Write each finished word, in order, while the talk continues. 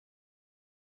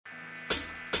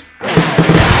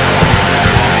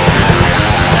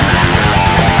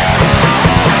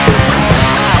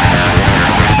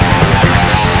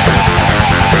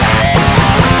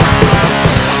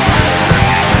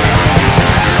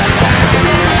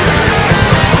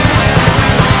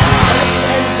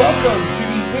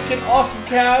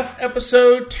Podcast,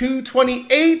 episode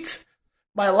 228.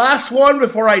 My last one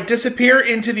before I disappear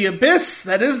into the abyss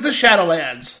that is the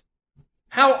Shadowlands.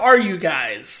 How are you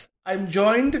guys? I'm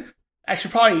joined... I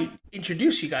should probably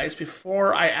introduce you guys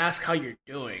before I ask how you're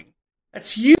doing.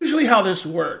 That's usually how this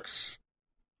works.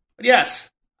 But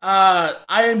yes, I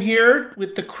am here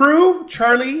with the crew,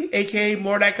 Charlie, a.k.a.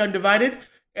 Mordak Undivided,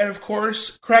 and of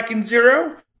course, Kraken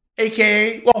Zero,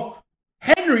 a.k.a., well,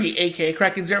 Henry, a.k.a.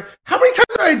 Kraken Zero. How many times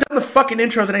have I done the fucking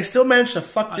intros and I still managed to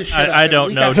fuck this shit up? I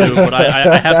don't know, dude, but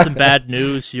I have some bad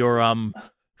news. Your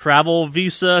travel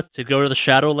visa to go to the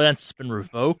Shadowlands has been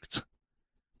revoked.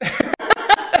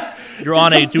 You're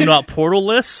on a do not portal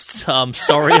list.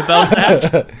 Sorry about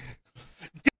that.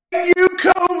 Damn you,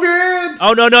 COVID!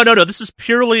 Oh, no. This is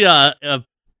purely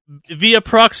via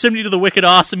proximity to the Wicked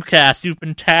Awesome cast. You've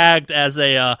been tagged as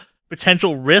a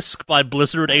potential risk by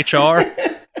Blizzard HR.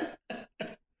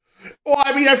 Well,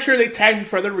 I mean, I'm sure they tagged me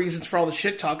for other reasons for all the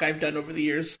shit talk I've done over the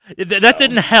years. That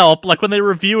didn't help. Like, when they were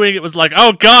reviewing, it was like,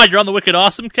 oh, God, you're on the Wicked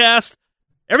Awesome cast?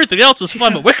 Everything else was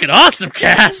fun, but Wicked Awesome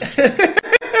cast!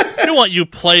 I don't want you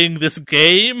playing this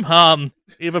game.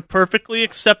 We have a perfectly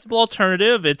acceptable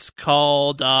alternative. It's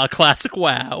called Classic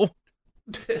WoW.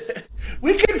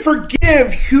 We can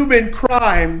forgive human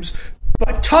crimes,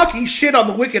 but talking shit on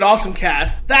the Wicked Awesome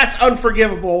cast, that's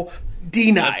unforgivable.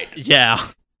 Denied. Yeah.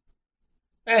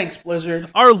 Thanks, Blizzard.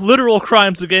 Our literal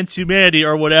crimes against humanity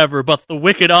are whatever, but the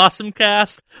Wicked Awesome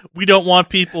cast, we don't want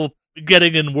people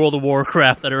getting in World of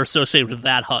Warcraft that are associated with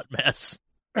that hot mess.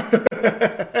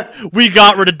 We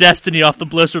got rid of Destiny off the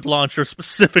Blizzard launcher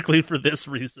specifically for this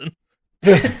reason.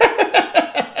 How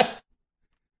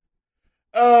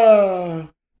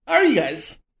are you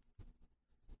guys?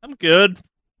 I'm good.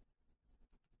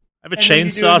 I have a And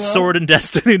chainsaw sword in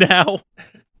Destiny now.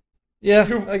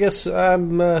 Yeah, I guess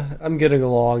I'm getting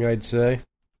along, I'd say.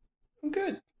 I'm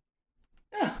good.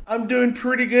 Yeah, I'm doing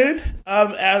pretty good.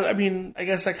 I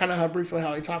guess I kind of briefly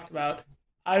how I talked about.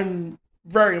 I'm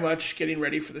very much getting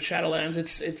ready for the Shadowlands.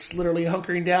 It's literally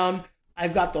hunkering down.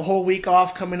 I've got the whole week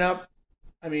off coming up.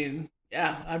 I mean,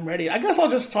 yeah, I'm ready. I guess I'll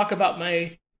just talk about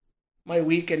my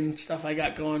week and stuff I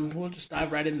got going. We'll just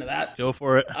dive right into that. Go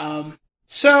for it.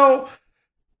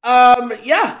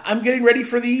 Yeah, I'm getting ready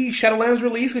for the Shadowlands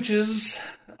release, which is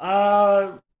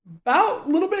about a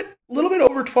little bit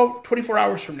over 24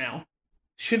 hours from now.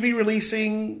 Should be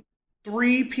releasing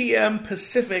 3 p.m.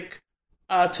 Pacific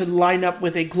to line up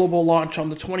with a global launch on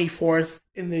the 24th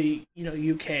in the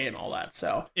UK and all that.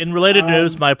 So, in related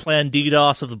news, my planned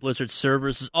DDoS of the Blizzard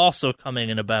servers is also coming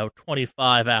in about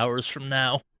 25 hours from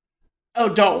now. Oh,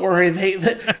 don't worry, they'll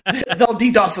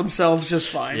DDoS themselves just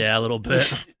fine. Yeah, a little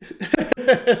bit.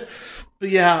 But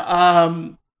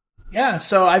yeah,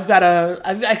 so I've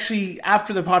actually,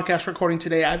 after the podcast recording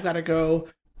today, I've got to go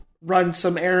run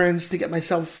some errands to get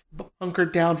myself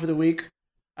hunkered down for the week.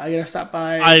 I gotta stop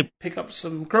by, pick up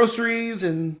some groceries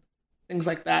and things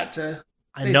like that.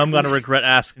 I know I'm gonna regret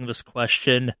asking this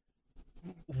question.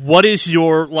 What is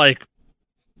your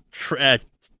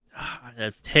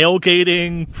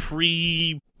tailgating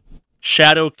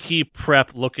pre-Shadowkeep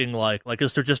prep looking like? Like,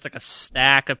 is there just a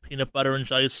stack of peanut butter and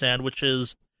jelly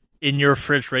sandwiches in your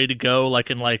fridge ready to go,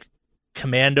 in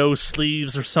commando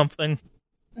sleeves or something?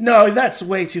 No, that's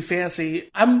way too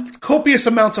fancy. I'm copious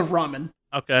amounts of ramen.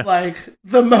 Okay.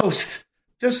 The most.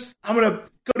 Just, I'm going to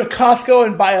go to Costco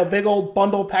and buy a big old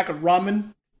bundle pack of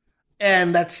ramen.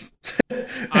 And that's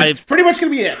it's pretty much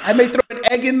going to be it. I may throw an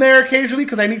egg in there occasionally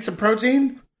because I need some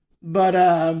protein. But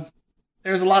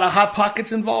there's a lot of Hot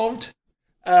Pockets involved.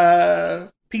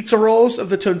 Pizza rolls of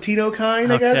the Totino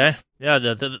kind, I guess. Yeah,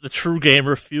 the true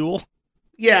gamer fuel.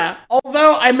 Yeah.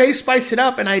 Although I may spice it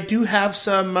up, and I do have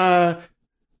some,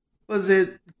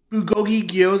 bulgogi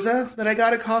gyoza that I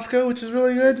got at Costco, which is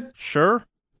really good. Sure.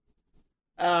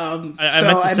 I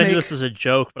meant to send you this as a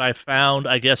joke, but I found,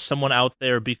 I guess, someone out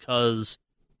there, because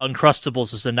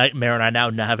Uncrustables is a nightmare, and I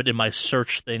now have it in my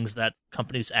search things that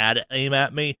companies aim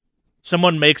at me.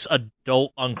 Someone makes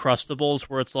adult Uncrustables,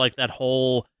 where it's that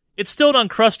whole... It's still an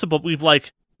Uncrustable, but we've,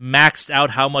 maxed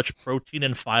out how much protein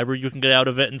and fiber you can get out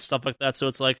of it and stuff like that, so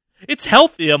it's it's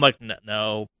healthy. I'm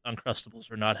no,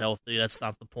 Uncrustables are not healthy. That's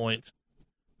not the point.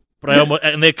 But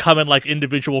and they come in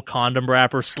individual condom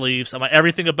wrapper sleeves. I'm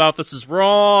everything about this is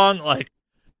wrong.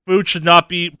 Food should not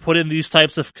be put in these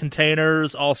types of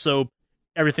containers. Also,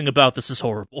 everything about this is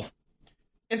horrible.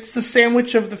 It's the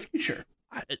sandwich of the future.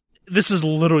 This is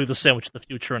literally the sandwich of the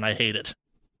future, and I hate it.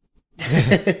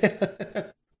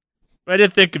 But I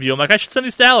did think of you. I'm I should send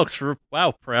these to Alex for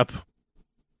WoW prep.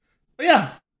 But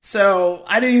yeah, so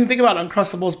I didn't even think about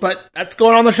Uncrustables, but that's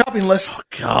going on the shopping list. Oh,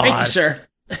 God. Thank you, sir.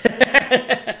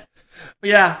 But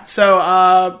yeah,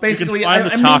 so basically... We can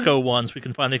find the taco ones. We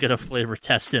can finally get a flavor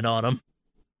test in on them.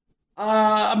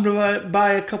 I'm going to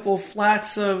buy a couple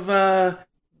flats of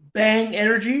Bang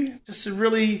Energy, just to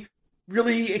really,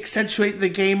 really accentuate the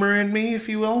gamer in me, if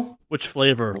you will. Which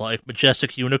flavor? Like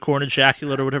Majestic Unicorn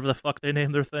Ejaculate or whatever the fuck they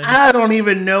name their thing? I don't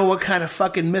even know what kind of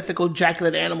fucking mythical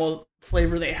ejaculate animal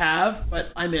flavor they have,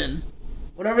 but I'm in.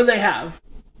 Whatever they have.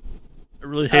 I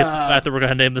really hate the fact that we're going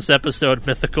to name this episode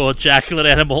Mythical Ejaculate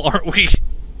Animal, aren't we?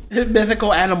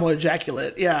 Mythical Animal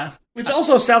Ejaculate, yeah. Which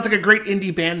also sounds like a great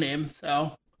indie band name,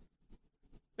 so...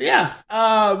 But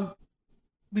yeah,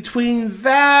 between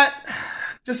that,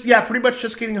 pretty much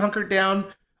just getting hunkered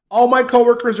down. All my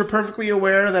coworkers are perfectly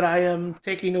aware that I am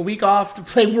taking a week off to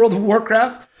play World of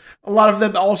Warcraft. A lot of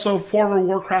them also former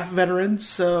Warcraft veterans,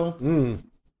 so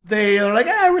they are like,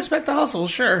 I respect the hustle,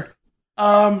 sure.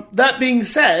 That being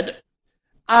said,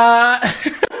 so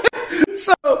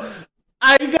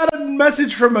I got a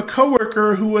message from a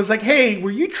coworker who was like, hey, were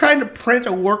you trying to print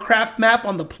a Warcraft map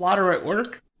on the plotter at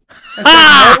work? I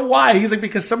said, no, why? He's like,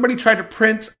 because somebody tried to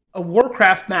print a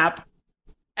Warcraft map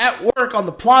at work on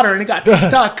the plotter and it got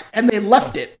stuck and they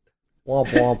left it. Womp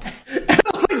womp. And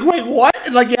I was like, wait, what?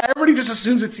 And like, yeah, everybody just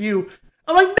assumes it's you.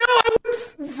 I'm like, no, I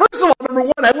wouldn't. First of all, number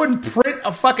one, I wouldn't print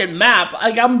a fucking map.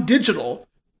 Like, I'm digital.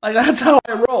 Like, that's how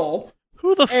I roll.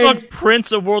 Who the fuck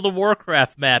prints a World of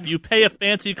Warcraft map? You pay a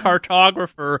fancy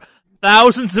cartographer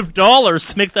thousands of dollars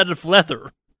to make that of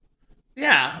leather.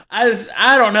 Yeah,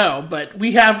 I don't know, but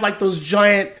we have like those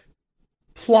giant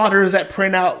plotters that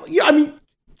print out. Yeah, I mean,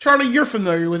 Charlie, you're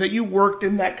familiar with it. You worked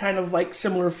in that kind of like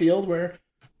similar field where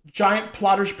giant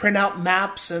plotters print out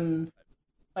maps and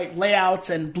like layouts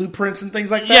and blueprints and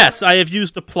things like that. Yes, I have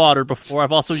used a plotter before.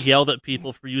 I've also yelled at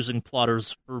people for using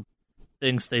plotters for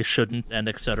things they shouldn't, and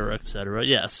et cetera,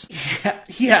 yes.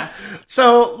 Yeah.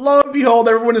 So, lo and behold,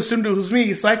 everyone assumed it was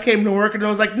me, so I came to work and I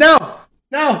was like, no,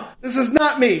 this is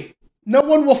not me. No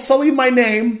one will sully my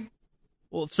name.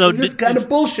 Well, so this kind of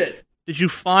bullshit. Did you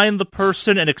find the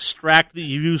person and extract that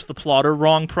you used the plotter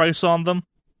wrong price on them?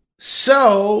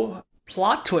 So,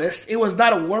 plot twist, it was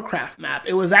not a Warcraft map.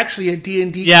 It was actually a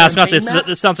D&D Yeah, I was going to say,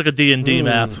 it sounds like a D&D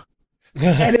map.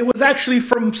 And it was actually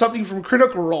from something from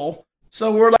Critical Role.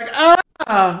 So we're like,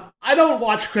 I don't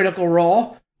watch Critical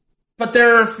Role, but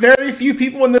there are very few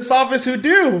people in this office who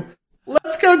do.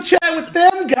 Let's go chat with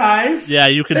them, guys. Yeah,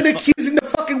 you can. Instead of accusing the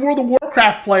fucking World of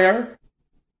Warcraft player.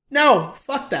 No,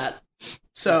 fuck that.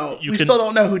 So still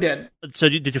don't know who did. So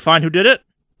did you find who did it?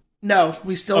 No,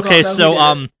 we still don't know who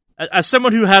did it. As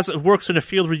someone who works in a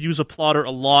field where you use a plotter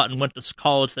a lot and went to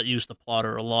college that used the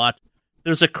plotter a lot,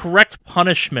 there's a correct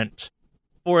punishment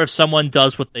for if someone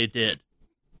does what they did.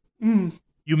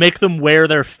 You make them wear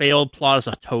their failed plot as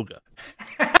a toga.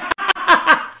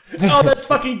 Oh, that's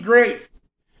fucking great.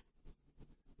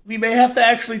 We may have to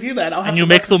actually do that. And you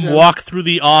make them walk through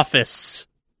the office.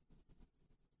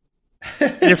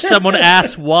 And if someone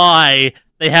asks why,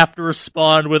 they have to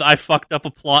respond with, I fucked up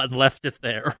a plot and left it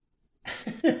there.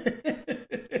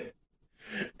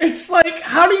 It's like,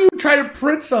 how do you try to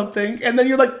print something, and then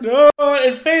you're like, no,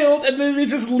 it failed, and then they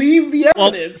just leave the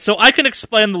evidence? Well, so I can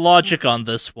explain the logic on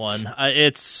this one.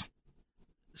 There's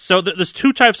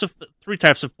three types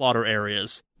of plotter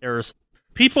areas. There's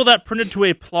people that printed to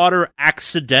a plotter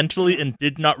accidentally and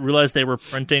did not realize they were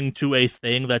printing to a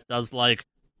thing that does like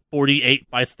 48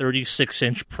 by 36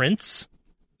 inch prints.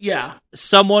 Yeah.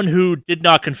 Someone who did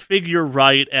not configure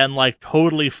right and like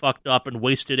totally fucked up and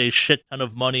wasted a shit ton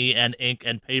of money and ink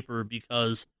and paper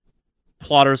because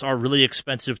plotters are really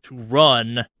expensive to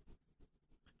run.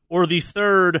 Or the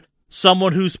third,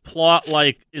 someone whose plot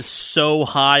like is so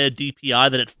high a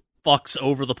DPI that it fucks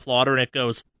over the plotter and it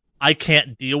goes, I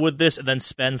can't deal with this, and then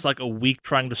spends like a week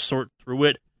trying to sort through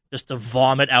it just to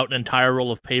vomit out an entire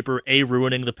roll of paper, A,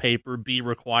 ruining the paper, B,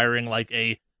 requiring like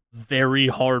a very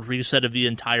hard reset of the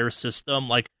entire system.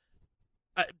 Like,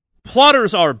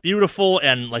 plotters are beautiful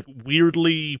and like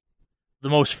weirdly the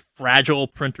most fragile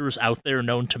printers out there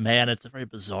known to man. It's a very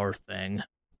bizarre thing.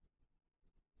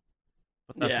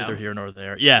 But that's neither here nor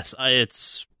there. Yes,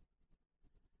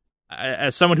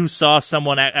 as someone who saw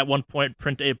someone at one point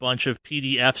print a bunch of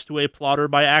PDFs to a plotter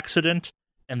by accident,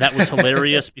 and that was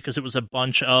hilarious because it was a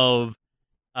bunch of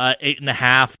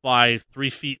 8.5 by 3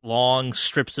 feet long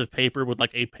strips of paper with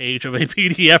like a page of a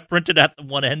PDF printed at the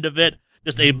one end of it,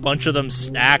 just a bunch of them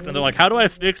stacked, and they're like, how do I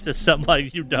fix this? I'm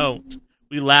like, you don't.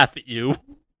 We laugh at you.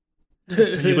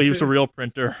 You use a real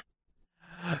printer.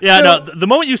 Yeah, so, no, the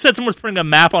moment you said someone's printing a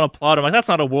map on a plot, I'm like, that's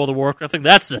not a World of Warcraft thing,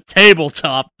 that's a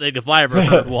tabletop thing, if I ever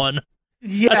heard one.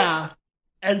 Yeah,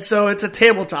 and so it's a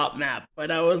tabletop map,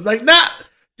 but I was like, nah,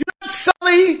 do not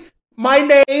sully my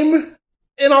name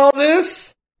in all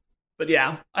this. But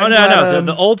yeah. No.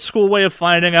 The old school way of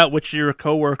finding out which of your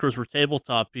coworkers were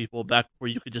tabletop people back before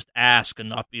you could just ask and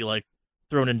not be like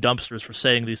thrown in dumpsters for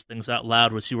saying these things out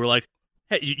loud was you were like,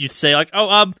 hey, you'd say like,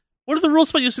 what are the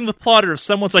rules about using the plotter? If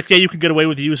someone's like, yeah, you can get away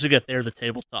with using it, they're the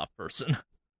tabletop person.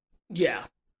 Yeah.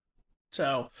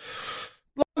 So,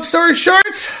 long story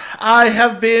short, I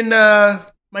have been,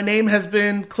 my name has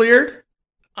been cleared.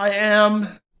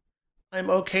 I'm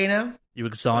okay now. You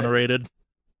exonerated?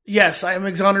 Yes, I am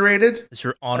exonerated. Has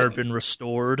your honor been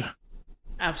restored?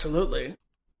 Absolutely.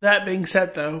 That being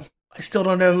said, though, I still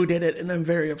don't know who did it, and I'm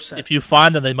very upset. If you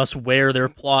find them, they must wear their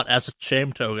plot as a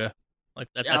shame toga. Like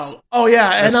that.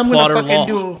 And I'm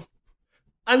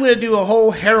gonna do a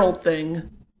whole herald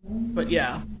thing. But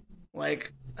yeah,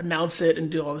 like announce it and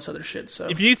do all this other shit. So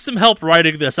if you need some help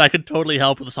writing this, I can totally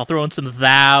help with this. I'll throw in some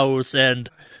thous and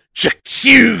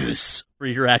j'accuse for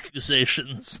your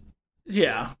accusations.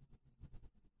 Yeah.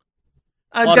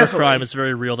 Water crime is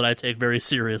very real that I take very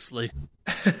seriously.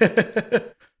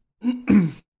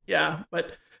 Yeah,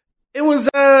 but it was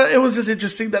just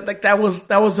interesting that like that was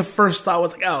the first thought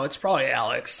was like, oh, it's probably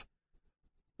Alex.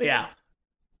 But yeah.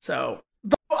 So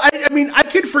I mean I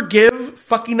could forgive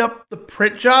fucking up the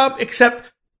print job,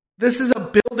 except this is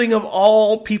a building of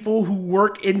all people who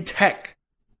work in tech.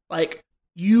 Like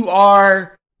you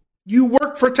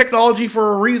work for technology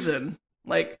for a reason.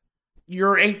 Like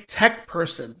you're a tech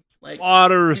person. Like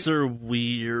plotters are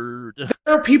weird.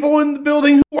 There are people in the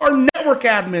building who are network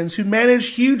admins who manage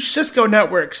huge Cisco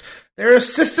networks. There are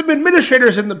system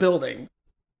administrators in the building.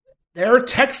 There are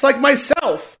techs like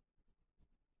myself.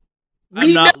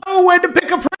 We know when to pick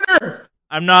a printer.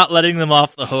 I'm not letting them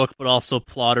off the hook, but also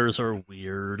plotters are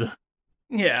weird.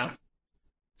 Yeah.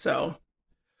 So,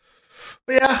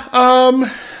 but yeah, I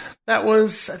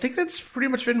think that's pretty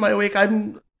much been my week.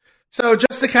 So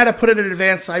just to kind of put it in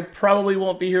advance, I probably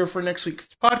won't be here for next week's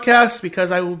podcast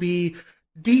because I will be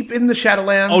deep in the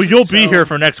Shadowlands. Oh, you'll be here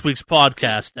for next week's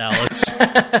podcast, Alex.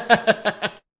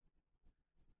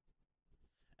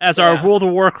 As our World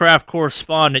of Warcraft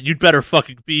correspondent, you'd better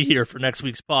fucking be here for next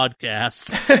week's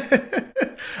podcast.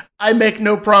 I make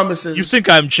no promises. You think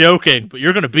I'm joking, but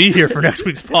you're going to be here for next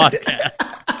week's podcast.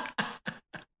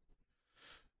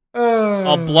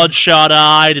 All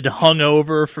bloodshot-eyed and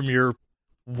hungover from your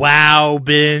WoW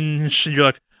binge, and you're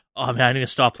like, oh man, I need to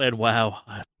stop playing WoW.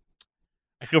 I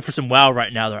can go for some WoW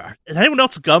right now. Is anyone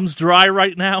else gums dry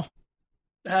right now?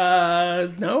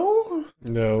 No.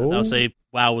 No. That was a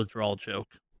WoW withdrawal joke.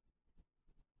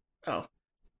 Oh.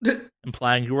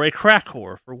 Implying you were a crack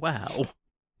whore for WoW.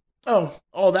 Oh,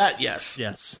 all that, yes.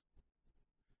 Yes.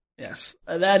 Yes.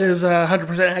 That is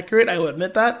 100% accurate, I will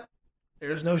admit that.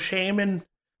 There's no shame in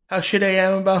how shit I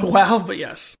am about WoW, but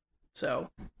yes. So...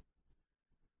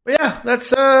 But yeah,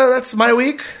 that's my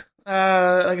week.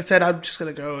 Like I said, I'm just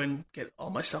gonna go and get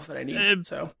all my stuff that I need.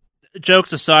 So,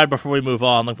 jokes aside, before we move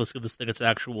on, let's give this thing its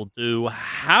actual due.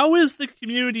 How is the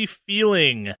community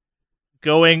feeling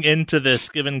going into this,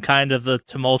 given kind of the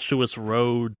tumultuous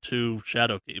road to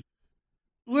Shadowkeep?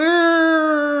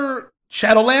 We're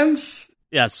Shadowlands.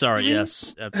 Yeah, sorry.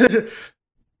 Yes.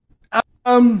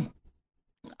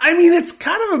 I mean, it's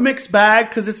kind of a mixed bag,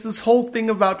 because it's this whole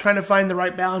thing about trying to find the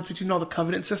right balance between all the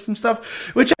Covenant system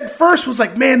stuff, which at first was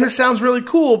like, man, this sounds really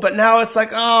cool, but now it's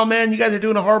like, oh man, you guys are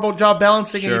doing a horrible job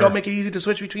balancing, and you don't make it easy to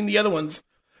switch between the other ones.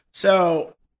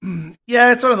 So,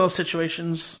 yeah, it's one of those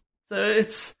situations.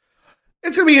 It's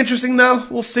going to be interesting, though.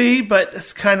 We'll see, but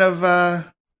it's kind of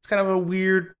a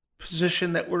weird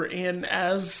position that we're in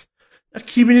as a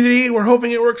community. We're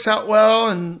hoping it works out well,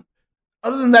 and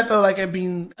other than that, though, like, I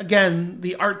mean, again,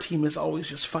 the art team is always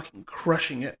just fucking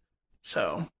crushing it.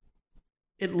 So,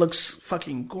 it looks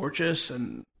fucking gorgeous,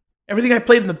 and everything I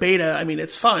played in the beta, I mean,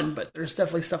 it's fun, but there's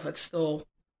definitely stuff that's still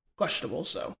questionable,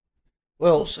 so.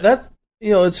 Well,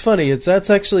 it's funny. That's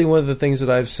actually one of the things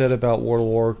that I've said about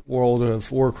World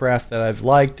of Warcraft that I've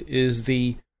liked is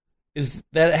that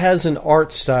it has an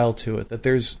art style to it, that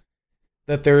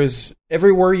there's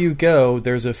everywhere you go,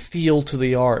 there's a feel to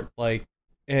the art, like,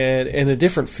 and a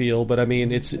different feel, but I mean,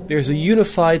 there's a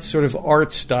unified sort of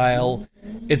art style.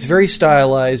 It's very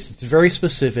stylized. It's very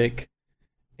specific,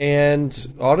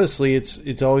 and honestly,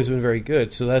 it's always been very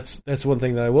good. So that's one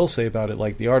thing that I will say about it.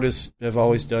 Like, the artists have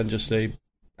always done just a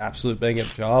absolute bang up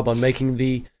job on making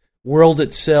the world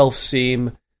itself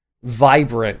seem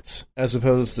vibrant, as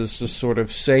opposed to just sort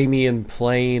of samey and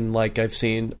plain, like I've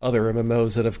seen other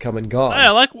MMOs that have come and gone. Yeah,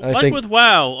 like with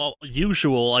WoW,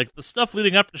 usual, like the stuff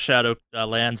leading up to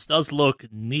Shadowlands does look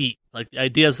neat. Like the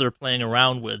ideas they're playing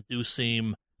around with do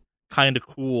seem kind of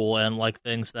cool, and like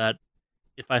things that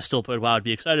if I still played WoW, I'd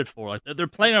be excited for. Like they're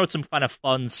playing out some kind of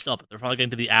fun stuff. They're finally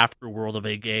getting to the afterworld of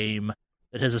a game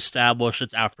that has established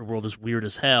its afterworld is weird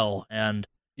as hell, and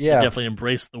they definitely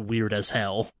embrace the weird as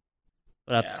hell.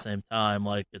 But at the same time,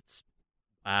 like it's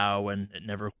WoW, and it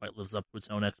never quite lives up to its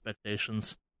own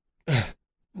expectations.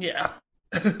 Yeah.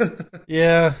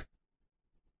 Yeah.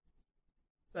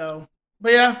 So,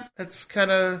 but yeah, it's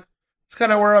kind of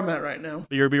where I'm at right now.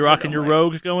 But you'll be rocking your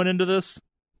rogue going into this?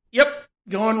 Yep,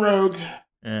 going rogue.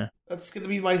 Yeah. That's going to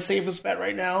be my safest bet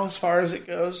right now as far as it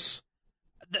goes.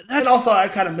 And also, I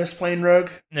kind of miss playing rogue.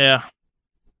 Yeah.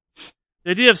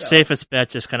 The idea of safest bet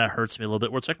just kind of hurts me a little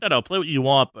bit, where it's like, no, play what you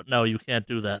want, but no, you can't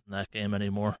do that in that game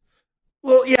anymore.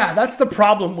 Well, yeah, that's the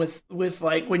problem with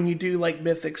like when you do like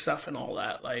mythic stuff and all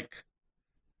that. Like,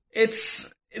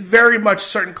 it's very much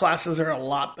certain classes are a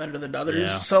lot better than others.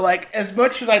 Yeah. So, like, as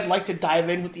much as I'd like to dive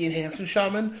in with the enhancement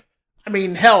shaman, I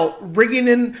mean, hell, bringing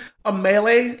in a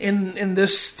melee in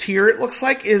this tier, it looks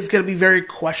like, is going to be very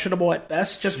questionable at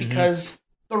best, just because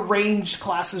the ranged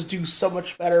classes do so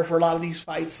much better for a lot of these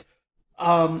fights,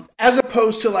 as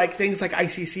opposed to like things like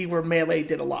ICC where melee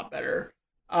did a lot better.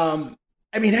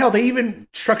 I mean, hell, they even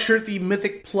structured the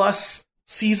Mythic Plus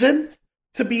season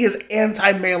to be as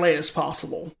anti-melee as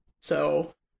possible.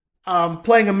 So,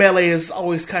 playing a melee is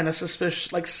always kind of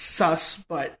suspicious, like sus,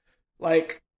 but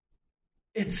like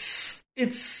it's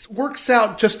works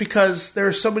out just because there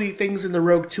are so many things in the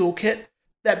Rogue toolkit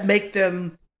that make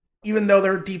them, even though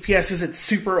their DPS isn't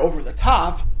super over the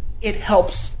top, it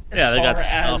helps as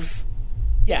far as.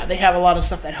 Yeah, they have a lot of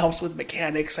stuff that helps with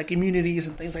mechanics, like immunities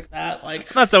and things like that. Like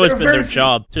that's always been their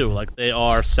job too. Like they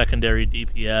are secondary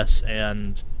DPS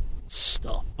and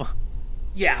stuff.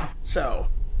 Yeah. So,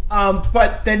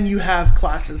 but then you have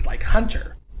classes like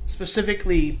Hunter,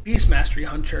 specifically Beast Mastery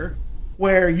Hunter,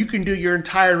 where you can do your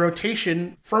entire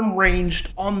rotation from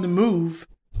ranged on the move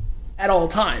at all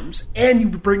times, and you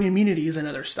bring immunities and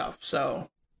other stuff. So,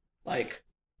 like,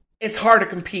 it's hard to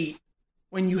compete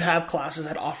when you have classes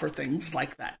that offer things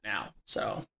like that now.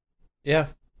 So, yeah,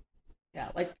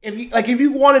 like if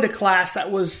you wanted a class that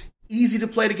was easy to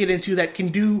play to get into, that can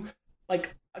do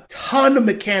like a ton of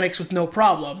mechanics with no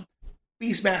problem,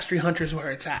 Beast Mastery Hunter is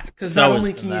where it's at. Because not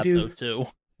only can you do, too.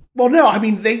 Well, no, I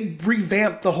mean they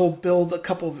revamped the whole build a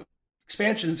couple of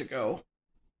expansions ago,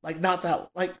 like not that,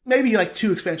 like maybe like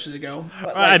 2 expansions ago.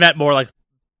 But I meant more like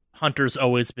Hunter's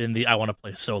always been the I want to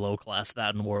play solo class,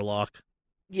 that and Warlock.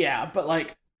 Yeah, but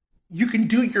like you can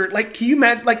do your like, can you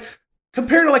imagine, like,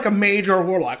 compared to like a mage or a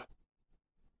warlock,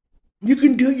 you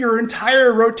can do your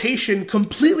entire rotation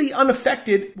completely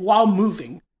unaffected while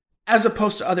moving, as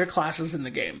opposed to other classes in the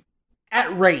game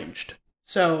at ranged.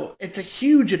 So it's a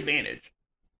huge advantage,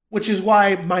 which is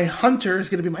why my Hunter is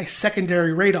going to be my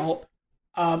secondary raid alt,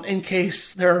 in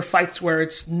case there are fights where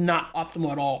it's not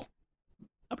optimal at all.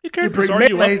 How many characters are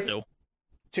you up to?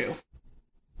 2.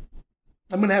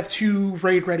 I'm going to have 2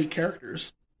 raid-ready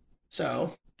characters.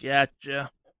 So.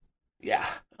 Gotcha. Yeah.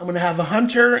 I'm going to have a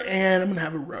Hunter, and I'm going to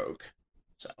have a Rogue.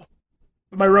 So.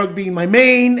 My Rogue being my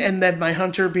main, and then my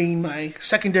Hunter being my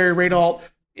secondary raid alt,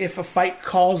 if a fight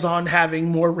calls on having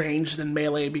more range than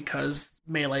melee, because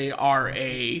melee are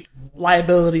a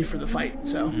liability for the fight.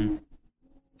 So.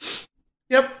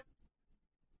 Yep.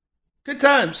 Good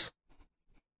times.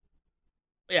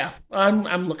 Yeah.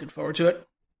 I'm looking forward to it.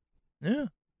 Yeah.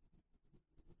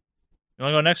 You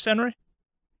want to go next, Henry?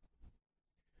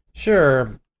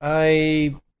 Sure.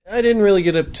 I didn't really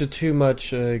get up to too much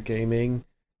gaming.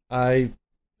 I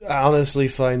honestly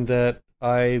find that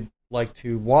I like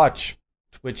to watch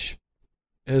Twitch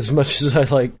as much as I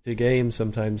like to game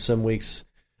sometimes. Some weeks,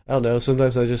 I don't know,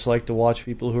 sometimes I just like to watch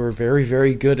people who are very,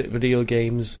 very good at video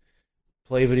games,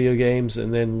 play video games,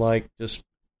 and then like just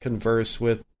converse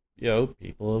with,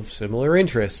 people of similar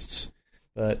interests.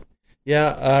 But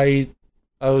yeah, I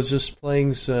was just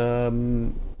playing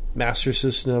some Master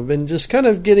System. I've been just kind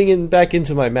of getting back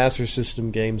into my Master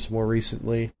System games more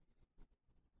recently,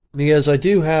 because I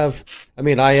do have. I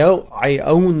mean, I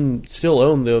still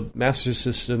own the Master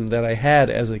System that I had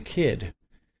as a kid,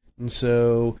 and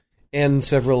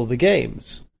several of the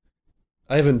games.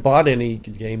 I haven't bought any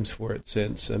games for it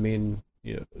since. I mean,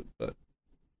 but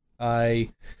I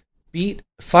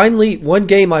one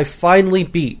game I finally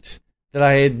beat that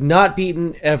I had not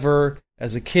beaten ever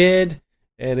as a kid,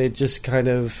 and it just kind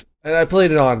of, and I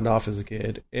played it on and off as a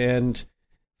kid, and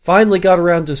finally got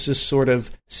around to just sort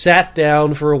of sat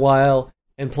down for a while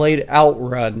and played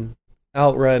Outrun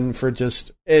for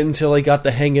just until I got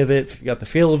the hang of it, got the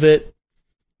feel of it,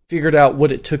 figured out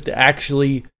what it took to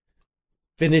actually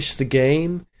finish the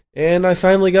game, and I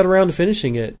finally got around to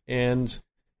finishing it. And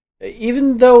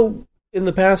even though in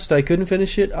the past I couldn't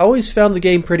finish it. I always found the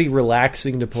game pretty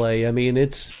relaxing to play. I mean,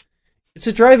 it's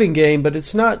a driving game, but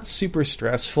it's not super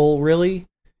stressful, really.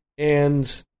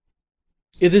 And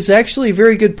it is actually a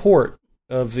very good port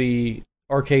of the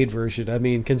arcade version. I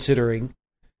mean,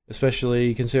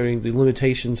 especially considering the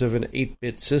limitations of an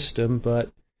 8-bit system.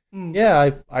 But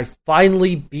yeah, I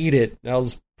finally beat it. I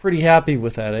was pretty happy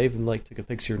with that. I even took a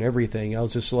picture and everything. I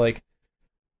was just like,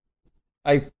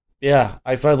 I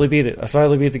finally beat it. I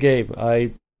finally beat the game.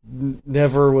 I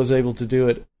never was able to do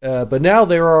it. But now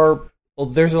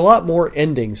there's a lot more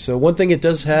endings. So one thing it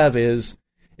does have is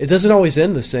it doesn't always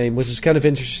end the same, which is kind of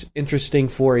interesting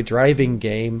for a driving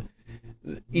game.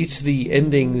 Each of the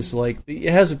endings, it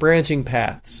has branching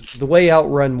paths. The way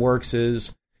Outrun works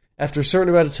is after a certain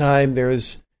amount of time,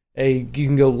 you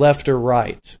can go left or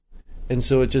right. And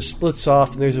so it just splits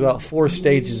off, and there's about 4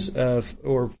 stages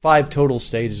or 5 total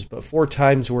stages, but 4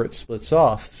 times where it splits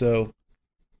off. So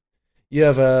you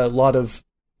have there's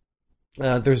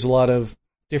a lot of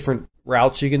different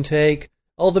routes you can take.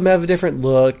 All of them have a different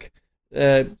look,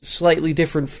 slightly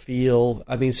different feel.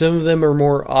 I mean, some of them are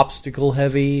more obstacle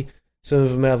heavy. Some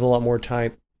of them have a lot more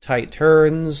tight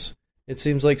turns. It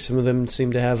seems like some of them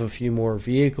seem to have a few more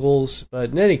vehicles.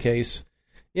 But in any case,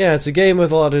 yeah, it's a game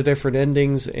with a lot of different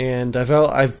endings, and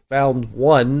I've found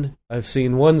one. I've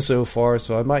seen one so far,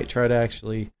 so I might try to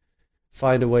actually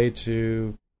find a way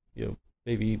to,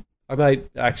 maybe I might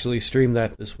actually stream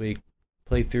that this week,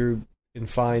 play through and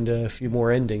find a few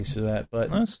more endings to that. But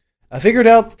nice. I figured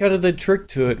out kind of the trick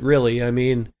to it, really. I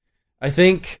mean, I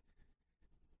think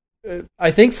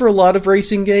for a lot of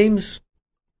racing games,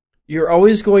 you're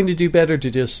always going to do better to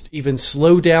just even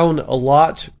slow down a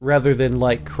lot rather than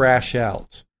crash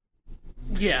out.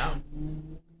 Yeah.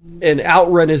 And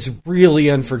Outrun is really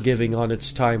unforgiving on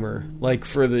its timer. I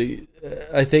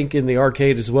think in the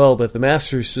arcade as well, but the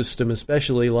Master System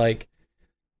especially,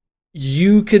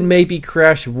 you can maybe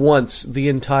crash once the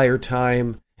entire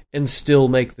time and still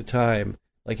make the time.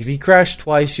 If you crash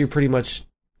twice, you're pretty much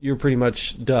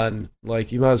done.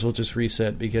 You might as well just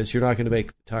reset because you're not going to make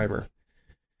the timer.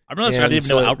 I didn't even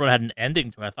know Outrun had an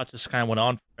ending to it. I thought this kind of went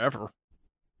on forever.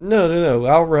 No.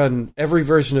 Outrun, every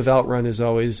version of Outrun has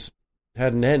always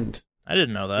had an end. I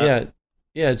didn't know that.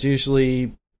 Yeah. It's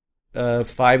usually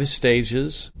 5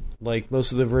 stages.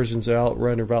 Most of the versions of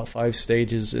Outrun are about 5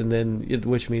 stages, and then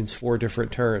which means 4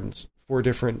 different turns, 4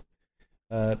 different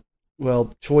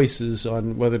choices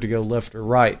on whether to go left or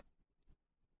right.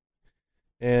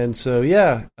 And so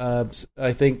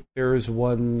I think there's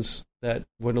ones that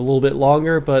went a little bit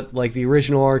longer, but the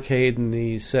original arcade and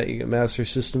the Sega Master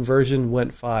System version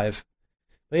went 5.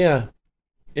 But yeah,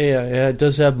 it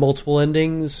does have multiple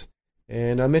endings,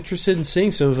 and I'm interested in seeing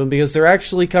some of them because they're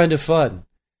actually kind of fun.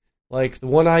 The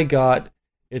one I got,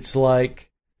 it's for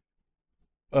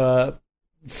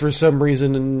some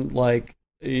reason,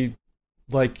 you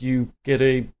get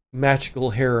a magical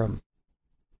harem.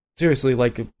 Seriously,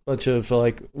 a bunch of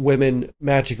women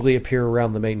magically appear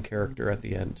around the main character at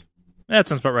the end. That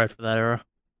sounds about right for that era.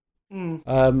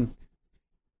 But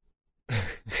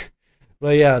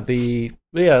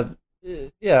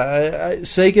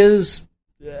Sega's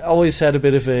always had a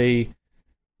bit of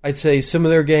I'd say some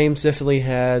of their games definitely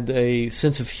had a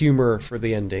sense of humor for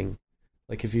the ending.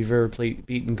 If you've ever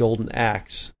beaten Golden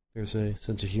Axe, there's a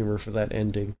sense of humor for that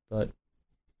ending. But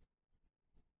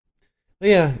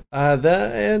yeah, I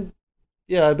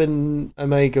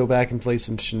might go back and play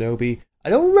some Shinobi. I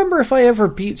don't remember if I ever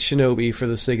beat Shinobi for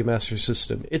the Sega Master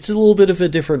System. It's a little bit of a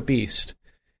different beast.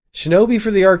 Shinobi for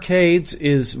the arcades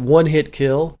is one-hit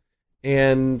kill,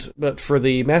 but for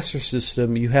the Master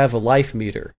System, you have a life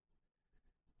meter.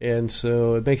 And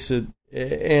so it makes it...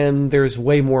 And there's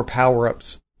way more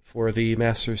power-ups for the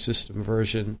Master System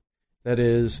version. That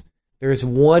is, there's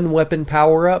one weapon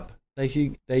power-up that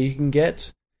you can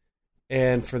get,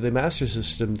 and for the Master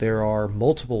System, there are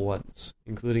multiple ones,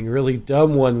 including a really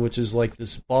dumb one, which is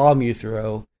this bomb you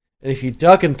throw. And if you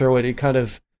duck and throw it, it kind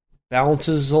of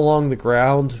bounces along the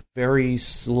ground very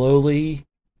slowly.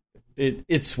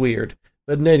 It's weird.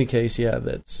 But in any case, yeah,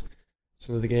 that's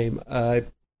some of the game. I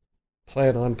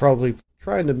plan on probably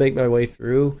trying to make my way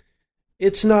through.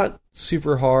 It's not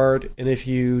super hard, and if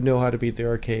you know how to beat the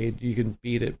arcade, you can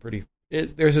beat it pretty...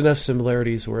 There's enough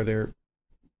similarities where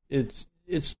it's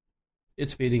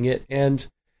beating it, and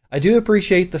I do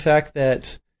appreciate the fact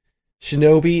that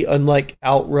Shinobi, unlike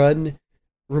Outrun,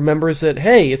 remembers that,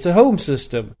 hey, it's a home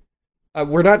system.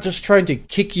 We're not just trying to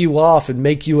kick you off and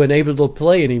make you unable to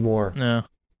play anymore. No.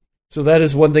 So that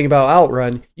is one thing about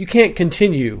Outrun. You can't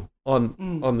continue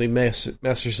on the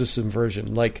Master System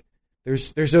version.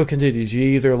 There's no continues. You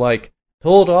either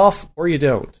pull it off or you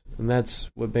don't, and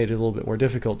that's what made it a little bit more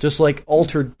difficult. Just like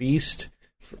Altered Beast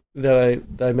that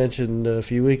I mentioned a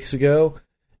few weeks ago,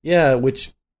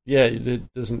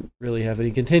 it doesn't really have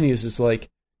any continues. It's like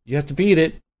you have to beat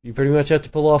it. You pretty much have to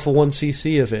pull off a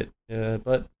 1cc of it,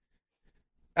 but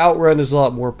Outrun is a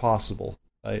lot more possible.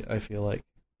 I feel like,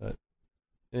 but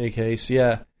in any case,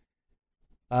 yeah.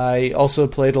 I also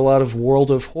played a lot of World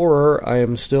of Horror. I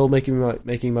am still making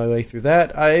my way through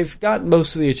that. I've got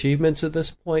most of the achievements at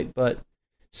this point, but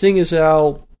seeing as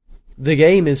how the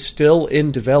game is still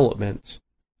in development,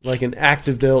 like an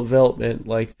active development,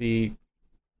 like the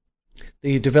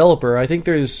developer, I think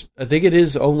it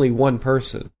is only one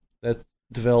person that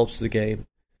develops the game,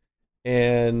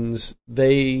 and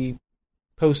they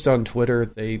post on Twitter.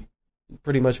 They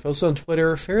pretty much post on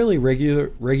Twitter fairly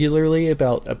regularly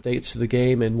about updates to the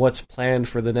game and what's planned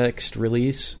for the next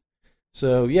release.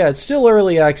 So yeah, it's still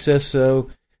early access, so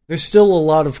there's still a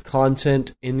lot of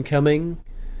content incoming.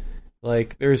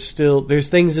 Like there's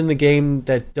things in the game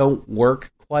that don't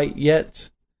work quite yet.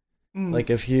 Like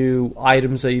a few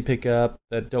items that you pick up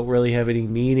that don't really have any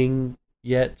meaning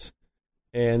yet,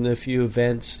 and a few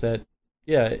events that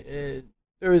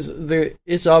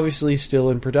it's obviously still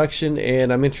in production,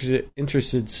 and I'm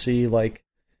interested to see like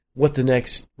what the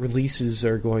next releases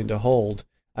are going to hold.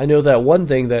 I know that one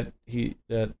thing that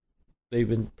they've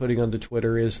been putting onto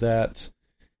Twitter is that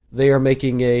they are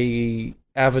making a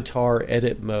avatar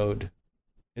edit mode.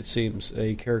 It seems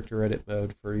a character edit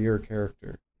mode for your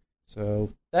character.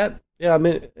 So I'm kind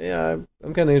of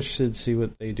interested to see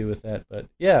what they do with that. But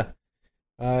yeah,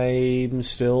 I'm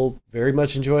still very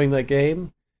much enjoying that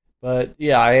game. But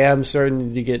yeah, I am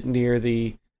starting to get near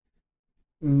the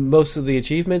most of the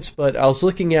achievements. But I was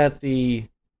looking at it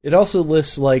also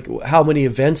lists like how many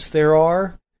events there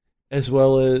are, as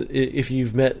well as if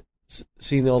you've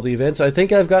seen all the events. I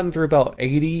think I've gotten through about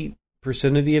 80%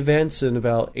 of the events and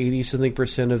about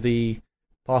 80-something% of the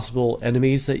possible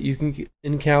enemies that you can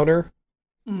encounter.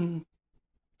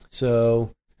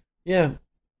 So, yeah.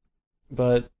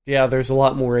 But yeah, there's a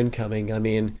lot more incoming. I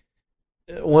mean,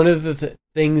 one of the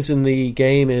things in the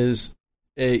game is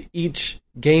each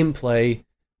gameplay,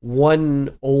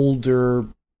 one older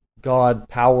god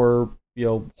power,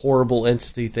 horrible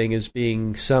entity thing is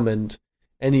being summoned,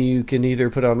 and you can either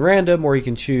put on random or you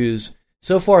can choose.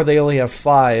 So far, they only have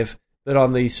 5, but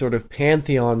on the sort of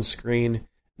Pantheon screen,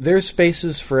 there's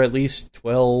spaces for at least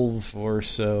 12 or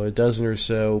so, a dozen or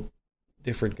so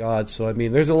different gods. So, I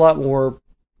mean, there's a lot more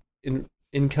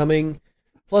incoming.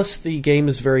 Plus, the game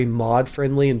is very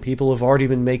mod-friendly, and people have already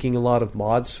been making a lot of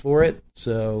mods for it.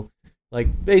 So,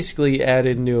 like, basically add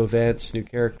in new events, new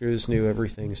characters, new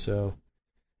everything. So,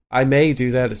 I may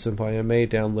do that at some point. I may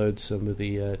download some of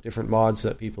the different mods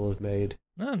that people have made.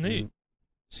 Oh, neat.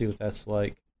 See what that's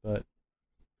like. But,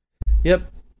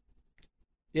 yep.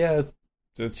 Yeah,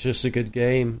 it's just a good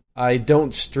game. I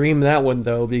don't stream that one,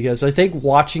 though, because I think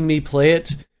watching me play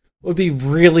it would be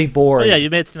really boring. Yeah,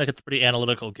 you made it seem like it's a pretty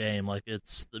analytical game. Like there'd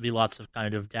be lots of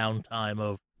kind of downtime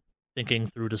of thinking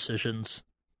through decisions.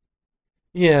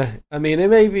 Yeah, I mean, it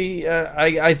may be.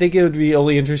 I think it would be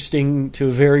only interesting to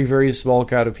a very, very small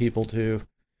crowd of people too.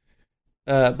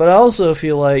 But I also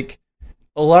feel like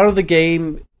a lot of the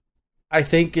game, I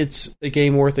think it's a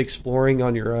game worth exploring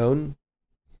on your own,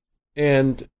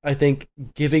 and I think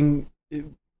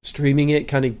streaming it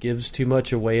kind of gives too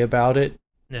much away about it.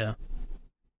 Yeah.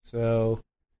 So,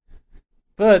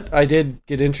 but I did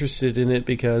get interested in it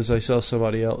because I saw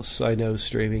somebody else I know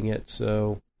streaming it,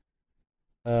 so,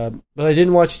 but I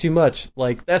didn't watch too much.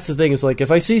 Like, that's the thing, is like,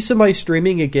 if I see somebody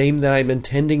streaming a game that I'm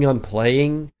intending on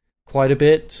playing quite a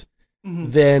bit,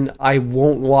 then I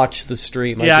won't watch the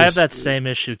stream. Yeah, I have that same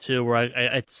issue too, where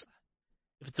if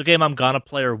it's a game I'm gonna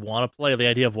play or want to play, the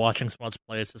idea of watching someone else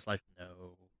play, it's just like, no.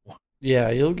 Yeah,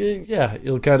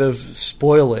 you'll kind of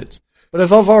spoil it. But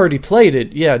if I've already played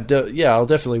it, I'll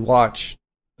definitely watch.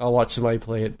 I'll watch somebody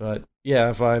play it. But yeah,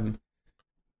 if I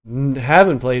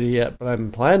haven't played it yet, but I'm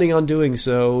planning on doing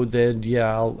so, then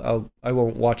yeah, I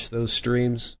won't watch those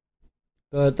streams.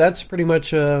 But that's pretty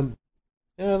much what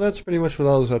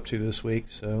I was up to this week.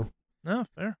 So no,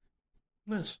 fair,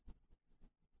 nice.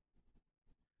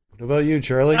 What about you,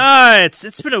 Charlie?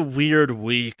 It's been a weird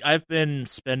week. I've been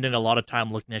spending a lot of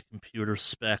time looking at computer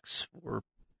specs for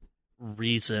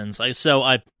reasons.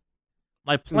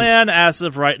 My plan as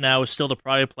of right now is still to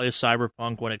probably play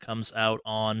Cyberpunk when it comes out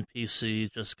on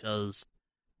PC, just because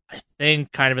I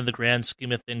think, kind of in the grand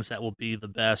scheme of things, that will be the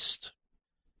best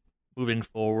moving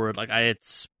forward. Like,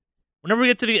 whenever we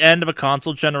get to the end of a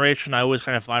console generation, I always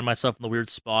kind of find myself in the weird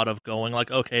spot of going, like,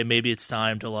 okay, maybe it's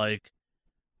time to, like,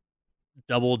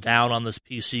 double down on this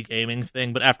PC gaming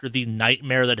thing, but after the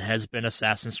nightmare that has been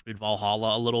Assassin's Creed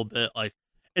Valhalla a little bit, like,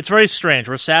 it's very strange.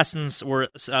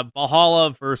 Valhalla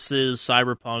versus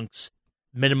Cyberpunk's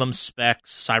minimum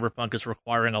specs. Cyberpunk is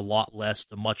requiring a lot less,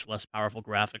 a much less powerful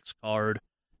graphics card.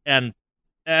 And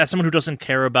as someone who doesn't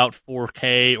care about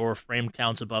 4K or frame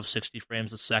counts above 60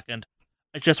 frames a second,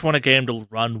 I just want a game to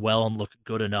run well and look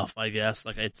good enough, I guess.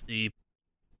 Like, I've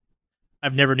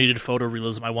never needed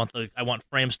photorealism. I want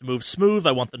frames to move smooth,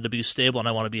 I want them to be stable, and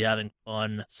I want to be having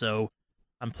fun. So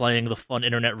I'm playing the fun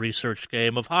internet research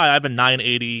game of, hi, I have a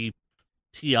 980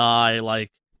 Ti, like,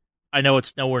 I know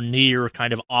it's nowhere near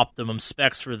kind of optimum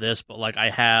specs for this, but like I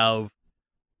have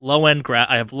low-end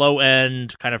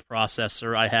kind of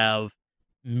processor, I have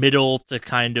middle to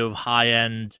kind of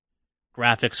high-end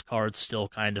graphics cards still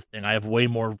kind of thing. I have way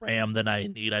more RAM than I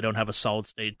need. I don't have a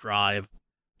solid-state drive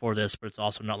for this, but it's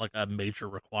also not like a major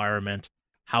requirement.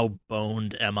 How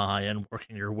boned am I in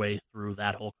working your way through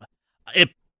that whole...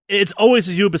 It's always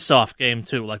a Ubisoft game,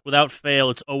 too. Like, without fail,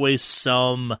 it's always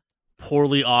some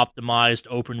poorly optimized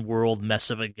open-world mess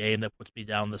of a game that puts me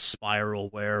down the spiral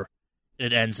where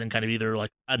it ends in kind of either,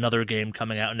 like, another game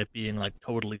coming out and it being, like,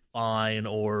 totally fine,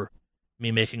 or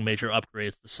me making major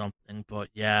upgrades to something. But,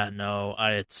 yeah, no,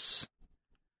 I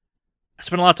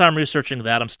spent a lot of time researching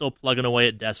that. I'm still plugging away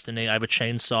at Destiny. I have a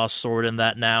chainsaw sword in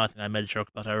that now. I think I made a joke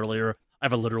about that earlier. I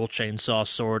have a literal chainsaw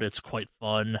sword. It's quite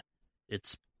fun.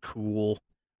 It's cool.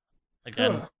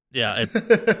 Again, yeah,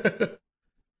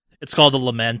 it's called The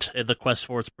Lament. The quest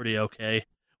for it's pretty okay.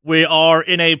 We are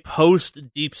in a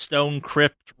post-Deep Stone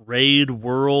Crypt raid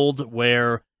world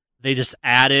where they just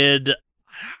added,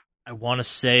 I want to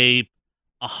say,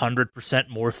 100%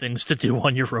 more things to do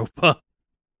on Europa.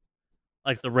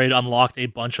 Like, the raid unlocked a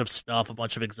bunch of stuff, a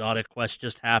bunch of exotic quests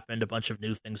just happened, a bunch of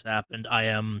new things happened. I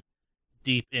am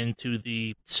deep into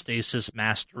the stasis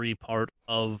mastery part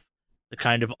of the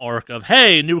kind of arc of,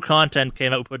 hey, new content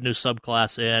came out, we put a new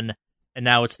subclass in, and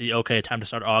now it's the, okay, time to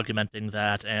start augmenting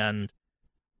that, and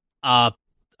I'm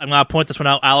going to point this one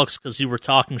out, Alex, because you were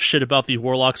talking shit about the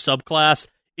Warlock subclass.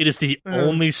 It is the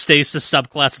only stasis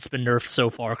subclass that's been nerfed so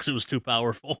far, because it was too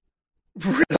powerful.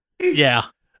 Really? Yeah.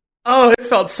 Oh, it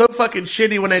felt so fucking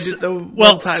shitty when I did the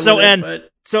one time So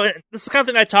this is the kind of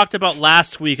thing I talked about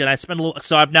last week, and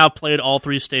I've now played all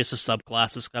three stasis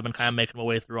subclasses. I've been kind of making my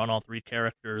way through on all three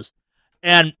characters.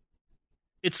 And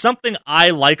it's something I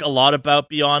like a lot about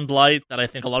Beyond Light that I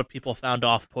think a lot of people found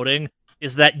off-putting,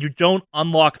 is that you don't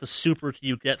unlock the super till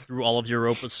you get through all of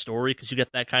Europa's story, because you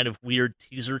get that kind of weird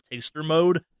teaser taster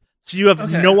mode. So you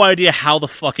have no idea how the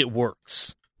fuck it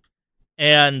works.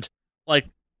 And, like,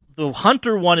 the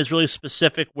Hunter one is really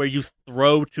specific, where you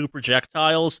throw two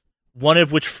projectiles, one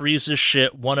of which freezes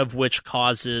shit, one of which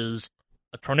causes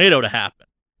a tornado to happen.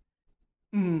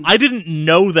 I didn't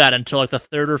know that until like the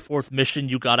third or fourth mission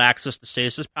you got access to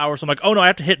stasis power. So I'm like, oh no, I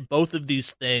have to hit both of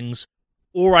these things,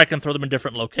 or I can throw them in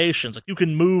different locations. Like, you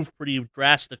can move pretty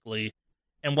drastically,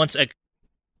 and once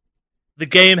the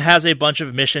game has a bunch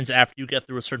of missions after you get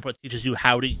through a certain point that teaches you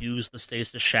how to use the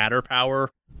stasis shatter power,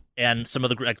 and some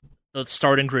of the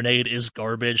starting grenade is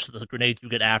garbage, so the grenade you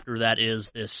get after that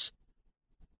is this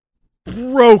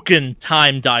broken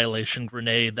time dilation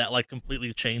grenade that like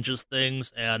completely changes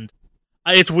things, and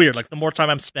it's weird. Like, the more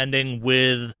time I'm spending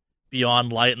with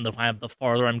Beyond Light and the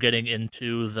farther I'm getting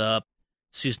into the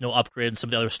seasonal upgrade and some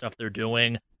of the other stuff they're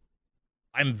doing,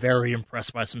 I'm very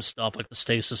impressed by some stuff. Like, the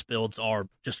stasis builds are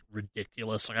just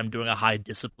ridiculous. Like, I'm doing a high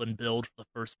discipline build for the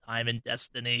first time in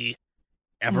Destiny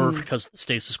ever because the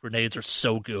stasis grenades are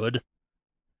so good.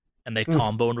 And they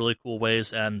combo in really cool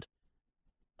ways, and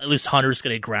at least Hunters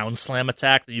get a ground slam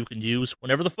attack that you can use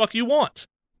whenever the fuck you want.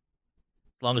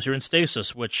 As long as you're in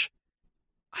stasis, which...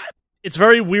 It's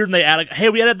very weird when they add, like, hey,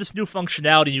 we added this new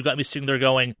functionality, you got me sitting there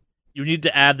going, you need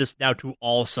to add this now to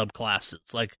all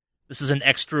subclasses. Like, this is an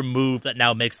extra move that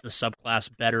now makes the subclass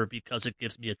better because it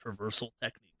gives me a traversal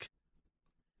technique.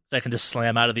 So I can just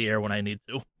slam out of the air when I need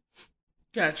to.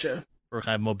 Gotcha. For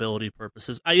kind of mobility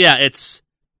purposes. The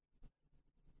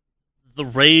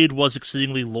raid was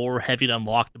exceedingly lore-heavy. It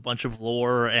unlocked a bunch of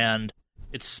lore, and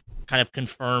it's kind of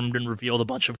confirmed and revealed a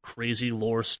bunch of crazy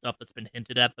lore stuff that's been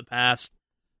hinted at in the past.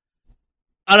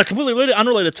 On a completely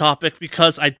unrelated topic,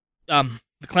 because the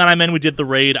clan I'm in, we did the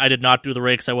raid. I did not do the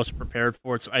raid because I wasn't prepared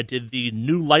for it, so I did the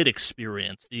New Light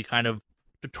experience, the kind of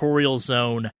tutorial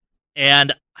zone,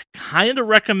 and I kind of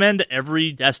recommend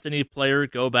every Destiny player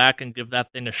go back and give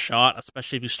that thing a shot,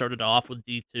 especially if you started off with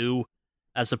D2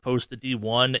 as opposed to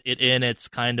D1. It's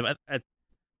kind of, I think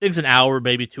it's an hour,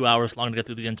 maybe 2 hours long to get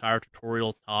through the entire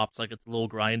tutorial tops. Like, it's a little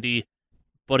grindy.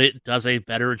 but it does a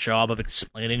better job of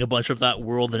explaining a bunch of that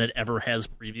world than it ever has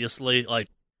previously. Like,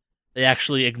 they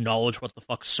actually acknowledge what the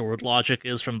fuck sword logic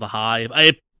is from the Hive.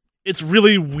 It's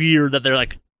really weird that they're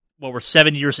like, well, we're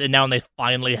 7 years in now and they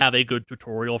finally have a good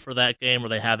tutorial for that game, or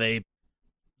they have the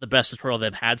best tutorial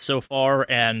they've had so far,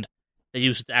 and they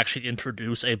use it to actually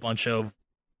introduce a bunch of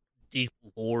deep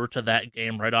lore to that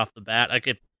game right off the bat. Like,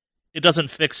 it doesn't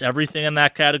fix everything in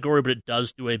that category, but it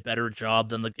does do a better job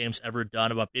than the game's ever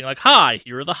done about being like, hi,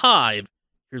 here are the Hive.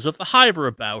 Here's what the Hive are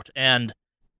about. And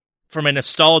from a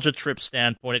nostalgia trip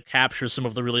standpoint, it captures some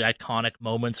of the really iconic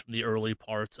moments from the early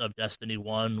parts of Destiny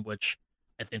 1, which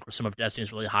I think were some of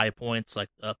Destiny's really high points. Like,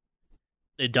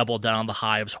 they doubled down on the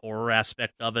Hive's horror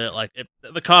aspect of it. Like,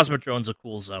 the Cosmodrome's a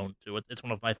cool zone, too. It's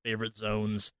one of my favorite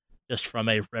zones, just from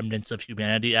a remnants of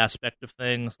humanity aspect of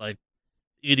things. Like,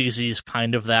 EDZ is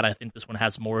kind of that. I think this one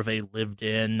has more of a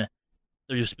lived-in,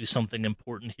 there used to be something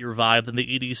important here vibe than the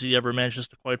EDZ ever manages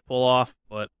to quite pull off.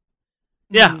 But,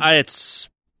 yeah,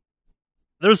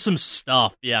 there's some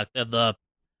stuff. Yeah, the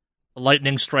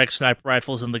lightning strike sniper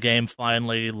rifles in the game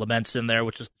finally. Lament's in there,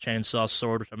 which is the chainsaw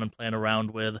sword, which I've been playing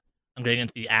around with. I'm getting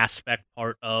into the aspect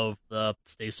part of the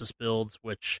stasis builds,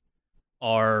 which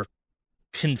are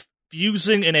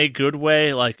confusing in a good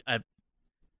way. Like,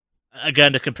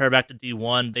 again, to compare back to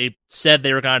D1, they said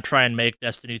they were going to try and make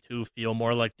Destiny 2 feel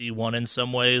more like D1 in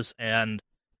some ways, and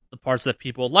the parts that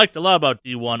people liked a lot about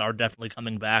D1 are definitely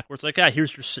coming back, where it's like,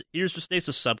 here's your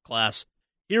stasis subclass.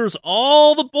 Here's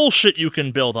all the bullshit you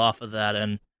can build off of that,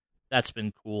 and that's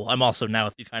been cool. I'm also now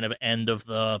at the kind of end of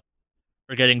or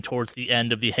getting towards the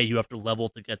end of the, hey, you have to level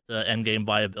to get the endgame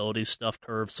viability stuff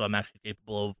curve, so I'm actually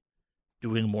capable of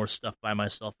doing more stuff by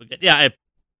myself again. Yeah,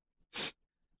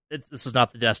 this is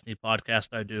not the Destiny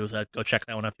podcast I do. So go check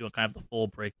that one if you want kind of the full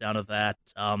breakdown of that.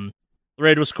 The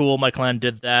raid was cool. My clan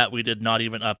did that. We did not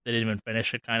even they didn't even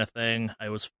finish it, kind of thing. I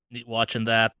was neat watching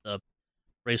that. The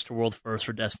race to world first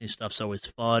for Destiny stuff's always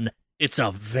fun. It's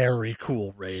a very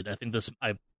cool raid. I think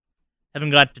I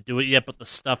haven't got to do it yet, but the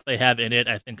stuff they have in it,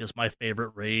 I think, is my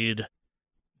favorite raid.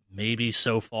 Maybe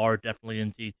so far, definitely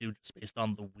in D2, just based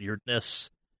on the weirdness.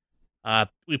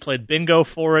 We played bingo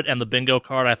for it, and the bingo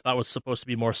card I thought was supposed to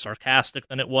be more sarcastic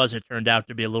than it was. It turned out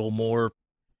to be a little more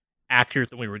accurate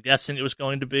than we were guessing it was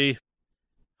going to be.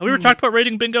 Have we ever talked about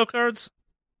rating bingo cards?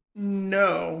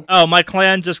 No. Oh, my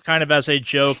clan just kind of as a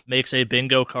joke makes a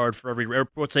bingo card for every...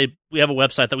 We have a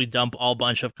website that we dump all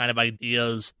bunch of kind of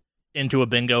ideas into a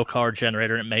bingo card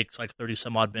generator, and it makes like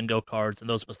 30-some-odd bingo cards, and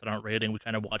those of us that aren't rating, we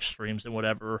kind of watch streams and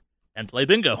whatever, and play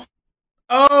bingo.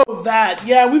 Oh, that.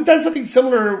 Yeah, we've done something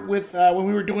similar with when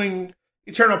we were doing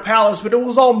Eternal Palace, but it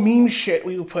was all meme shit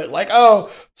we would put. Like, oh,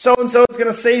 so-and-so is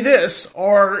going to say this,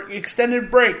 or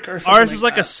extended break, or something. Ours is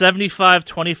like a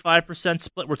 75-25%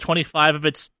 split, where 25 of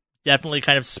it's definitely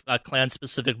kind of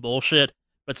clan-specific bullshit,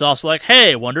 but it's also like,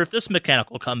 hey, wonder if this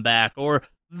mechanic will come back, or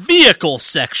vehicle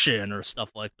section, or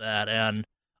stuff like that, and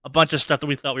a bunch of stuff that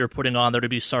we thought we were putting on there to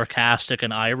be sarcastic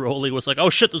and eye-rolly was like, oh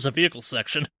shit, there's a vehicle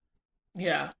section.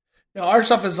 Yeah. No, our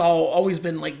stuff has always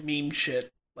been like meme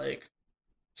shit, like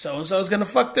so-and-so's gonna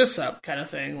fuck this up kind of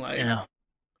thing. Like,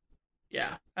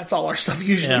 yeah, that's all our stuff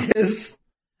usually is.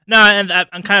 No, and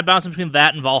I'm kind of bouncing between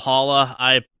that and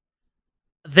Valhalla.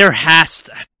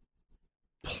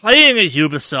 Playing a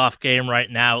Ubisoft game right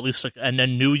now, at least a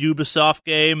new Ubisoft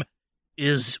game,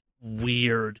 is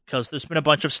weird, because there's been a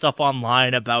bunch of stuff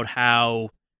online about how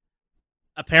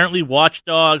apparently Watch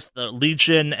Dogs, the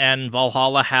Legion, and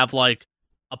Valhalla have like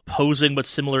opposing but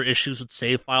similar issues with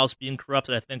save files being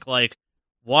corrupted. I think like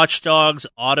Watch Dogs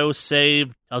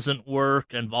autosave doesn't work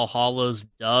and Valhalla's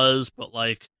does, but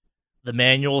like the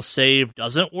manual save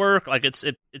doesn't work. Like it's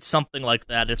something like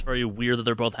that. It's very weird that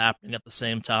they're both happening at the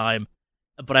same time.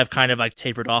 But I've kind of like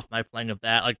tapered off my playing of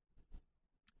that. Like,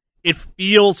 it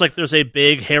feels like there's a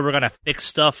big, hey, we're gonna fix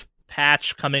stuff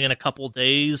patch coming in a couple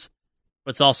days, but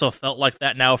it's also felt like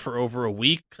that now for over a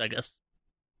week. I guess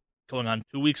going on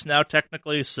 2 weeks now,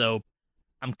 technically, so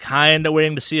I'm kind of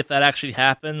waiting to see if that actually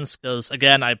happens, because,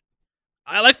 again, I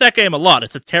like that game a lot.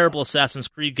 It's a terrible Assassin's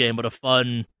Creed game, but a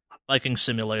fun Viking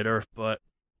simulator, but,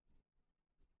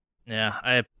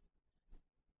 yeah,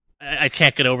 I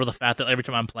can't get over the fact that every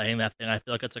time I'm playing that thing, I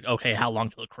feel like it's like, okay, how long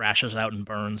till it crashes out and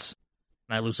burns,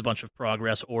 and I lose a bunch of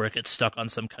progress, or it gets stuck on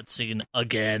some cutscene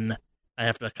again. I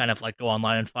have to kind of, like, go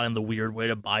online and find the weird way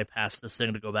to bypass this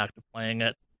thing to go back to playing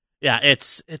it. Yeah,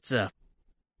 it'd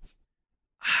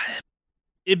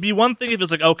be one thing if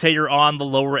it's like, okay, you're on the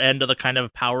lower end of the kind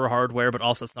of power hardware, but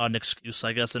also it's not an excuse,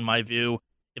 I guess, in my view.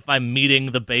 If I'm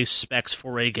meeting the base specs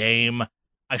for a game,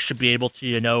 I should be able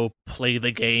to, play the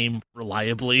game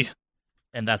reliably.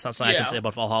 And that's not something I can say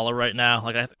about Valhalla right now.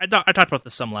 Like I talked about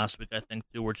this some last week, I think,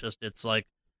 too, where it's like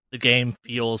the game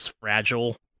feels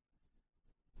fragile.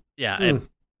 Yeah,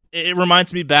 it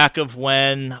reminds me back of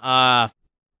when, not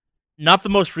the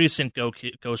most recent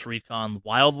Ghost Recon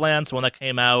Wildlands, one that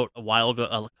came out a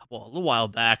little while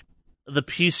back. The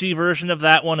PC version of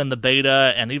that one and the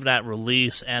beta, and even at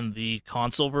release, and the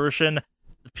console version,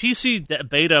 the PC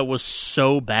beta was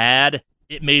so bad,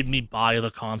 it made me buy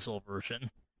the console version.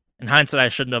 In hindsight, I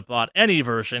shouldn't have bought any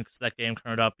version because that game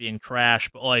turned out being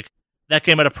trash. But like that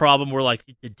game had a problem where like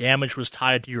the damage was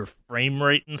tied to your frame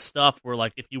rate and stuff. Where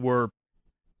like if you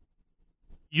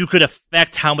could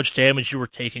affect how much damage you were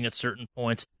taking at certain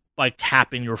points by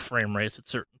capping your frame rates at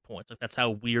certain points. Like that's how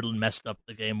weird and messed up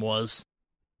the game was.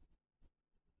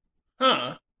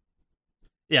 Huh.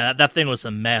 Yeah, that thing was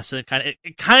a mess. It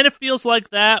kind of feels like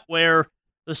that where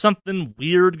there's something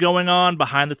weird going on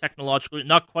behind the technological.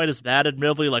 Not quite as bad,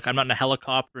 admittedly. Like, I'm not in a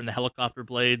helicopter, and the helicopter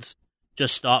blades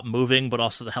just stop moving, but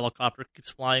also the helicopter keeps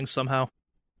flying somehow.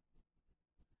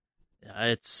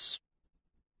 Yeah,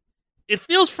 it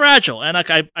feels fragile, and like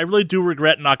I really do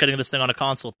regret not getting this thing on a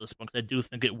console at this point, because I do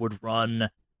think it would run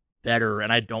better,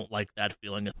 and I don't like that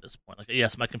feeling at this point. Like,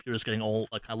 yes, my computer's getting old,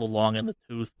 like a little long in the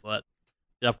tooth, but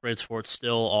the upgrades for it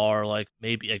still are like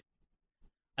maybe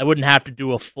I wouldn't have to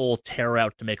do a full tear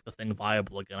out to make the thing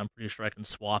viable again. I'm pretty sure I can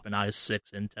swap an i6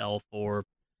 Intel for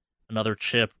another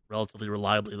chip relatively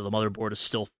reliably. The motherboard is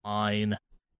still fine.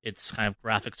 It's kind of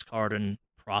graphics card and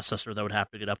processor that would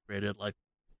have to get upgraded. Like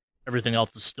everything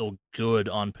else is still good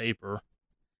on paper,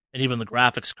 and even the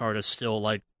graphics card is still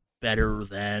like better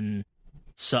than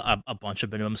a bunch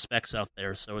of minimum specs out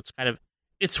there. So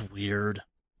it's weird.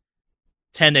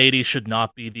 1080 should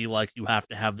not be the, like, you have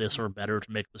to have this or better to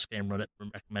make this game run it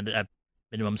recommended at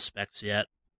minimum specs yet.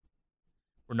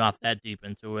 We're not that deep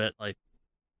into it. Like,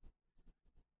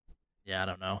 yeah, I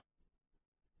don't know.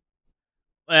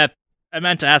 I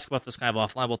meant to ask about this kind of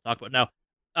offline. We'll talk about it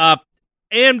now.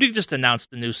 AMD just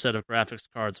announced a new set of graphics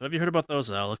cards. Have you heard about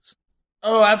those, Alex?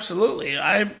 Oh, absolutely.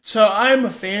 I'm a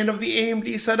fan of the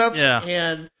AMD setups,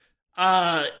 and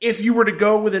if you were to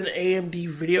go with an AMD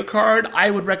video card, I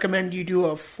would recommend you do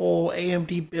a full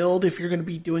AMD build if you're going to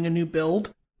be doing a new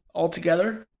build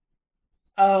altogether.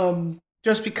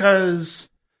 Just because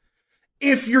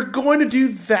if you're going to do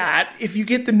that, if you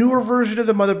get the newer version of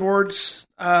the motherboards,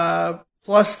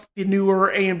 plus the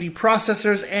newer AMD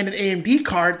processors and an AMD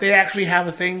card, they actually have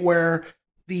a thing where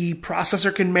the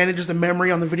processor can manage the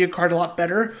memory on the video card a lot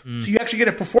better. So you actually get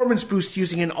a performance boost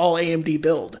using an all AMD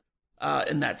build.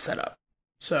 In that setup.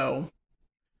 So,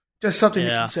 just something to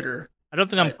consider. I don't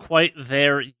think I'm quite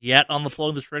there yet on the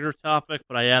pulling the trigger topic,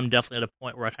 but I am definitely at a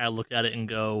point where I kind of look at it and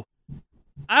go,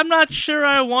 I'm not sure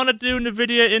I want to do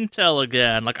NVIDIA Intel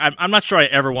again. Like, I'm not sure I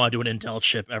ever want to do an Intel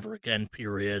chip ever again,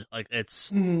 period. Like, it's...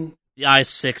 The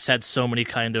i6 had so many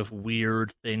kind of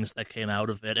weird things that came out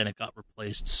of it, and it got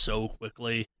replaced so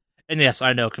quickly. And yes,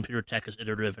 I know computer tech is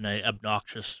iterative in an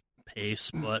obnoxious pace,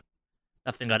 but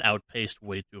that thing got outpaced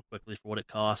way too quickly for what it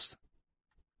cost.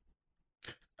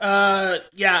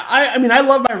 Yeah, I mean, I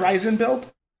love my Ryzen build,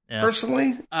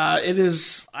 personally.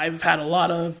 I've had a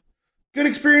lot of good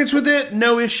experience with it,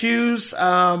 no issues.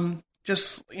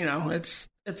 Just, it's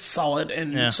solid,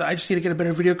 and so I just need to get a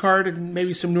better video card and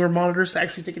maybe some newer monitors to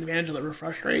actually take advantage of the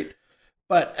refresh rate.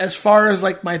 But as far as,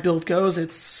 like, my build goes,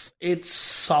 it's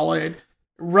solid. It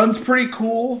runs pretty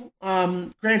cool.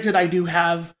 Granted, I do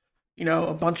have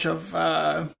a bunch of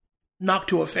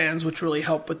Noctua fans, which really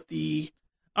help with the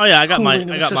I got my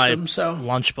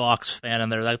Lunchbox fan in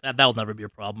there. That'll never be a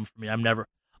problem for me.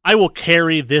 I will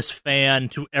carry this fan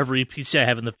to every PC I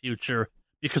have in the future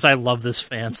because I love this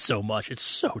fan so much. It's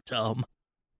so dumb.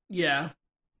 Yeah.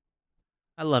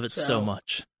 I love it so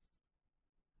much.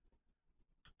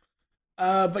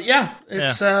 But yeah,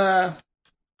 it's I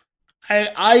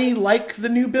like the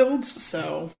new builds,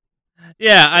 so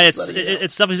yeah, it's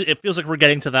definitely, it feels like we're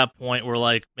getting to that point where,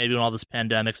 like, maybe when all this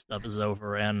pandemic stuff is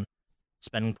over and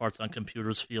spending parts on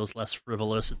computers feels less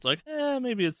frivolous, it's like,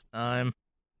 maybe it's time.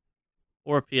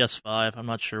 Or a PS5, I'm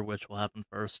not sure which will happen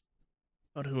first,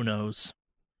 but who knows.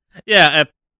 Yeah,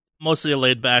 mostly a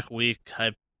laid-back week.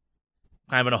 I'm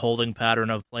kind of in a holding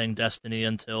pattern of playing Destiny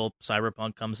until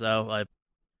Cyberpunk comes out. I have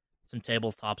some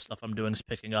tabletop stuff I'm doing is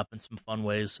picking up in some fun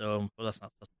ways, so that's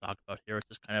not stuff to talk about here. It's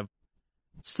just kind of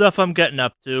stuff I'm getting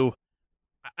up to.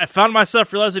 I found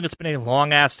myself realizing it's been a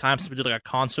long-ass time since we did, like, a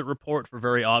concert report for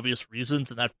very obvious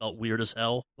reasons, and that felt weird as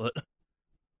hell, but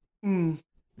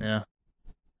yeah.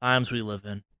 Times we live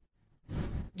in.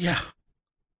 Yeah.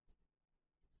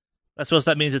 I suppose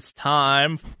that means it's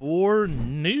time for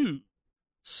news.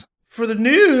 for the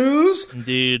news.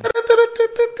 Indeed.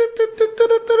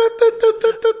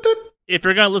 If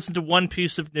you're going to listen to one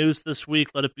piece of news this week,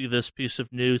 let it be this piece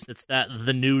of news. It's that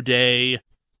the New Day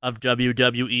of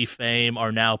WWE fame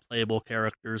are now playable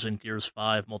characters in Gears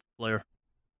 5 multiplayer.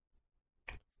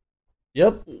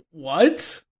 Yep.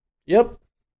 What? Yep.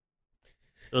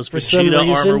 Those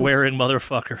Vegeta armor-wearing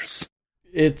motherfuckers.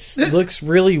 It looks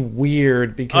really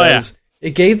weird because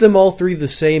it gave them all three the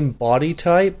same body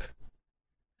type.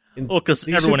 Well, because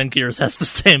everyone in Gears has the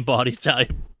same body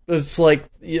type. It's like,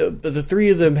 but the three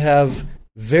of them have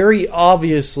very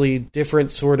obviously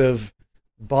different sort of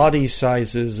body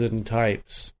sizes and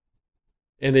types.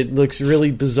 And it looks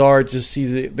really bizarre to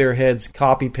see their heads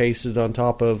copy-pasted on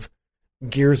top of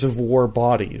Gears of War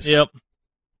bodies. Yep.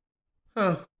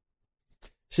 Huh.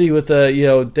 See, with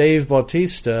Dave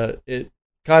Bautista, it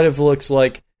kind of looks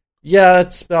like, yeah,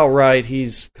 it's about right.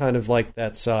 He's kind of like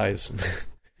that size.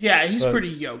 Yeah, he's pretty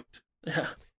yoked. Yeah.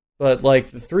 But, like,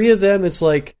 the three of them, it's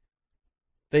like,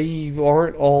 they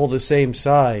aren't all the same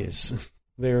size.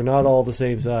 They're not all the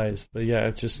same size. But, yeah,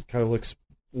 it just kind of looks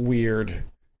weird.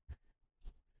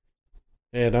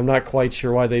 And I'm not quite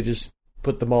sure why they just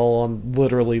put them all on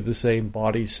literally the same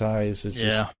body size. It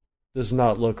just does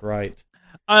not look right.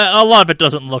 A lot of it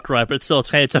doesn't look right, but still,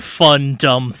 it's a fun,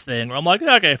 dumb thing. Where I'm like,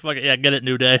 okay, fuck it, yeah, get it,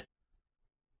 New Day.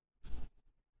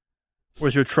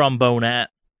 Where's your trombone at?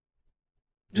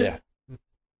 Yeah.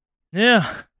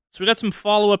 Yeah. So we got some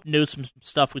follow-up news, some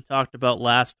stuff we talked about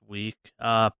last week.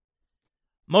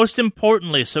 Most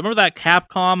importantly, so remember that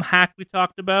Capcom hack we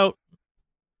talked about?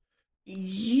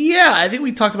 Yeah, I think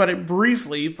we talked about it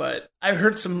briefly, but I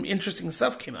heard some interesting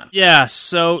stuff came out. Yeah,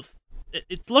 so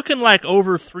it's looking like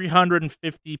over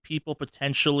 350 people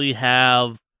potentially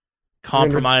have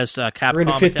compromised Capcom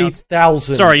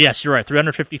 350,000. Sorry, yes, you're right.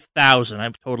 350,000.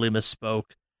 I totally misspoke.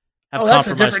 That's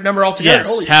a different number altogether. Yes,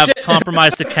 Holy have shit.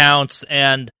 compromised accounts,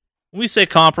 and when we say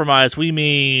compromised, we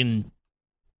mean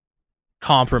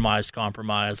compromised,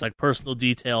 like personal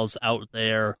details out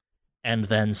there, and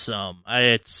then some.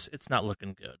 It's not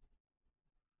looking good.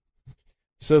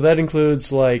 So that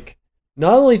includes, like,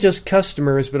 not only just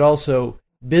customers, but also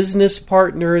business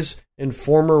partners and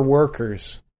former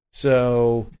workers.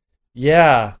 So,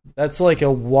 yeah, that's like a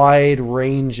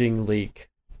wide-ranging leak.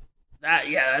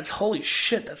 That's holy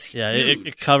shit. That's huge. Yeah,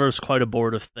 it covers quite a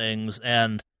board of things,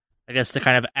 and I guess to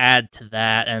kind of add to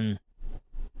that, and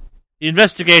the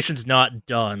investigation's not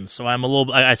done, so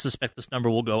I suspect this number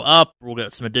will go up. We'll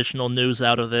get some additional news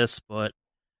out of this, but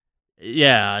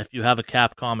yeah, if you have a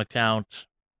Capcom account,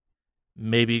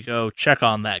 maybe go check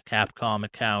on that Capcom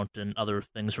account and other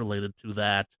things related to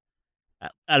that.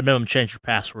 At a minimum, change your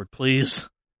password, please.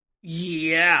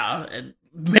 Yeah, at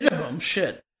minimum,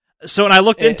 shit. So when I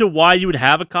looked into why you would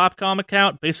have a Capcom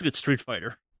account, basically it's Street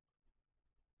Fighter.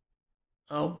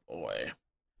 Oh, boy.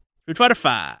 Street Fighter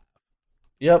 5.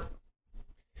 Yep.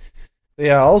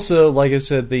 Yeah, also, like I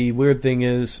said, the weird thing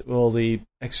is, the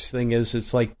extra thing is,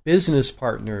 it's like business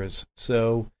partners.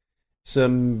 So,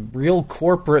 some real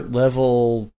corporate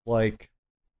level, like,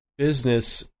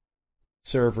 business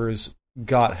servers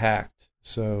got hacked.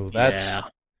 So,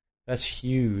 that's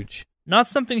huge. Not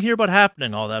something here about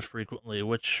happening all that frequently,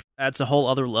 which adds a whole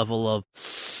other level of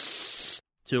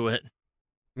to it.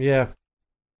 Yeah.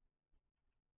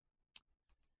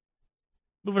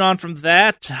 Moving on from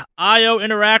that, IO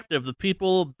Interactive, the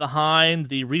people behind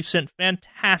the recent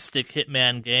fantastic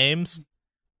Hitman games,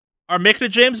 are making a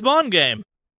James Bond game.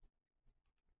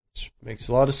 Which makes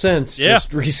a lot of sense. Yeah.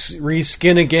 Just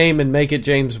reskin a game and make it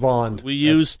James Bond. We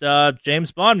used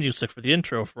James Bond music for the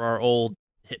intro for our old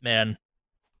Hitman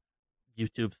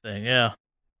YouTube thing, yeah.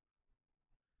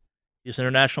 He's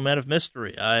International Man of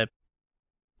Mystery.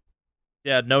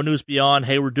 No news beyond,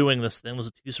 hey, we're doing this thing. There's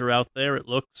a teaser out there. It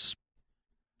looks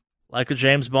like a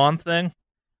James Bond thing.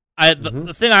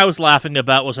 The thing I was laughing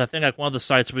about was, I think, like one of the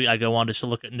sites I go on just to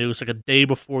look at news, like a day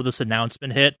before this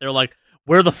announcement hit, they're like,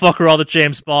 where the fuck are all the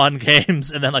James Bond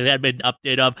games? And then like they had made an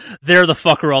update of, there the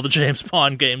fuck are all the James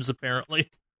Bond games,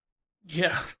 apparently.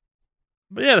 Yeah.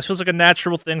 But yeah, this feels like a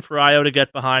natural thing for IO to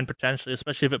get behind, potentially,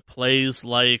 especially if it plays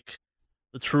like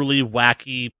the truly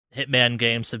wacky Hitman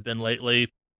games have been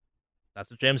lately. That's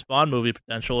a James Bond movie,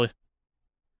 potentially.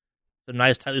 The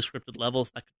nice, tightly scripted levels,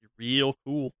 that could be real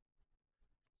cool.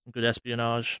 Some good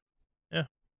espionage. Yeah.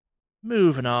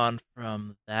 Moving on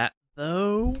from that,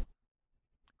 though.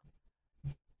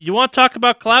 You want to talk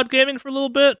about cloud gaming for a little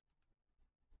bit?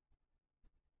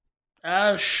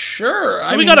 Sure.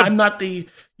 So I'm not the...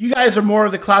 You guys are more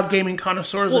of the cloud gaming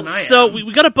connoisseurs than I am. So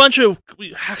we got a bunch of...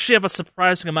 We actually have a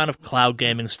surprising amount of cloud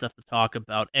gaming stuff to talk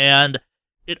about. And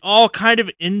it all kind of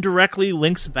indirectly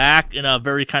links back in a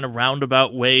very kind of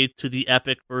roundabout way to the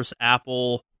Epic versus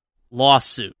Apple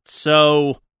lawsuit.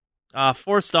 So,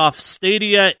 first off,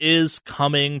 Stadia is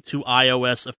coming to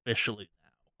iOS officially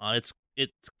now. It's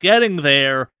getting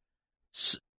there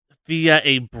via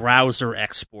a browser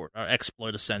exploit,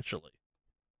 essentially.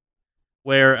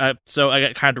 Where, so I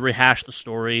got kind of rehash the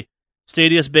story.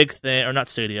 Stadia's big thing, or not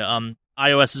Stadia,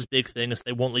 iOS's big thing is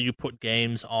they won't let you put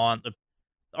games on. The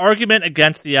argument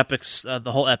against the Epic's,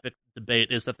 the whole Epic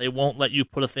debate is that they won't let you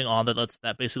put a thing on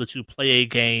that basically lets you play a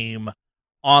game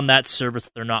on that service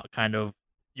that they're not kind of,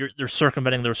 they're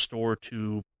circumventing their store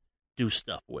to do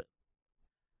stuff with.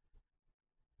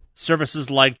 Services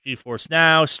like GeForce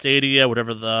Now, Stadia,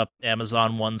 whatever the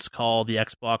Amazon one's called, the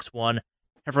Xbox one,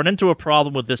 have run into a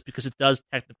problem with this because it does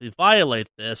technically violate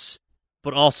this,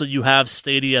 but also you have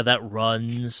Stadia that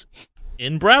runs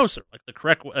in browser. Like the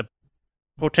correct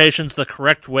quotations, the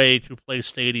correct way to play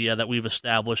Stadia that we've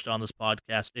established on this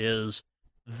podcast is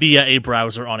via a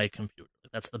browser on a computer.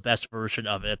 That's the best version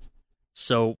of it.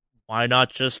 So why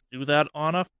not just do that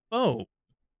on a phone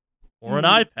or an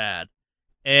iPad?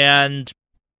 And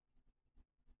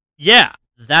yeah,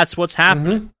 that's what's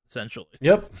happening, essentially.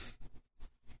 Yep.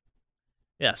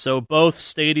 Yeah, so both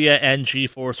Stadia and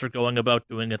GeForce are going about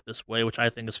doing it this way, which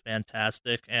I think is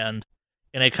fantastic, and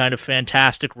in a kind of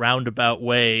fantastic roundabout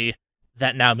way,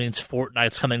 that now means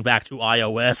Fortnite's coming back to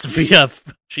iOS via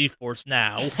GeForce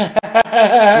Now.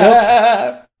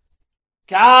 Yep.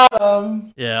 Got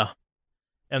 'em. Yeah.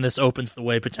 And this opens the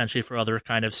way potentially for other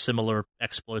kind of similar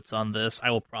exploits on this.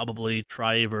 I will probably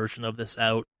try a version of this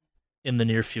out in the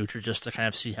near future just to kind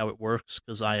of see how it works,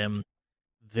 because I am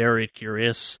very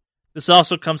curious. This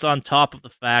also comes on top of the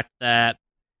fact that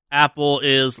Apple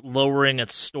is lowering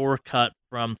its store cut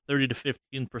from 30 to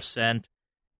 15%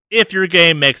 if your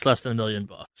game makes less than $1 million,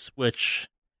 which,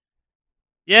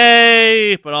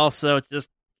 yay, but also just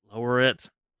lower it,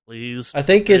 please. I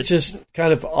think it's just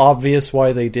kind of obvious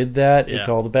why they did that. Yeah. It's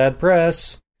all the bad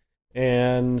press.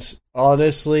 And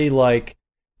honestly, like,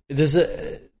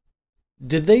 it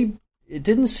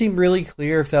didn't seem really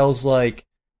clear if that was like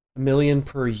 $1 million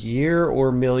per year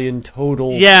or $1 million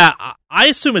total. Yeah, I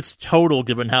assume it's total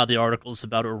given how the articles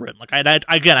about it were written. Like,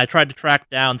 I tried to track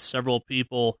down several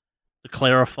people to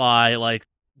clarify, like,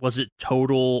 was it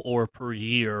total or per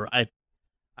year?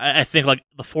 I think, like,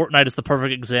 the Fortnite is the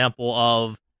perfect example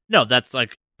of, no, that's,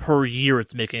 like, per year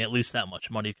it's making at least that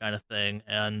much money kind of thing,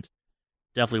 and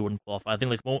definitely wouldn't qualify. I think,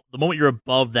 like, the moment you're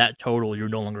above that total, you're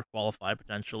no longer qualified,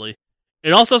 potentially.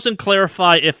 It also doesn't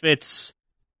clarify if it's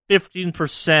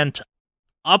 15%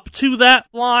 up to that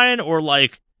line, or,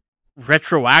 like,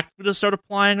 retroactive to start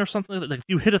applying or something. Like, if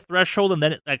you hit a threshold and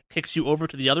then that kicks you over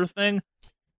to the other thing.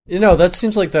 You know, that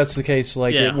seems like that's the case.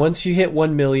 Like, Yeah. once you hit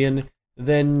 1 million,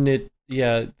 then the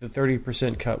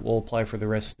 30% cut will apply for the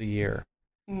rest of the year.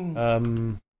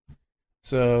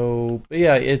 So,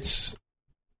 yeah, it's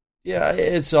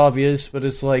obvious, but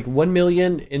it's like 1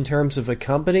 million in terms of a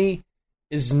company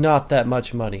is not that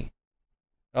much money.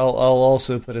 I'll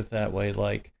also put it that way.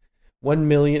 Like, 1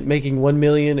 million, making 1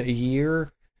 million a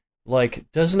year, like,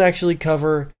 doesn't actually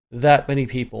cover that many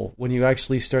people when you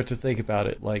actually start to think about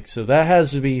it. Like, so that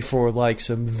has to be for, like,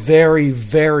 some very,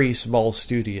 very small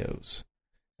studios.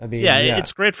 I mean, yeah,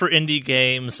 it's great for indie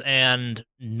games and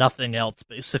nothing else,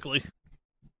 basically.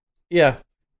 Yeah,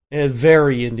 and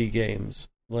very indie games.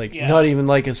 Like, not even,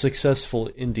 like, a successful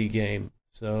indie game.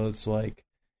 So it's like,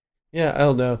 yeah, I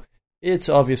don't know. It's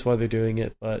obvious why they're doing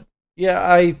it, but yeah,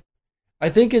 I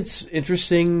think it's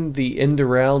interesting, the end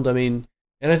around. I mean,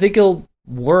 and I think it'll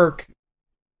work,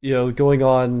 you know,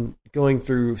 going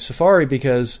through Safari,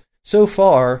 because so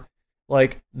far,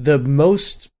 like, the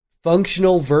most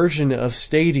functional version of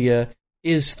Stadia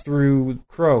is through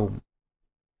Chrome.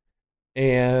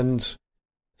 And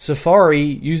Safari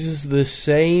uses the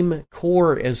same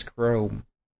core as Chrome.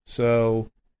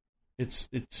 So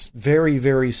it's very,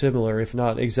 very similar, if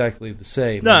not exactly the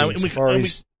same. No,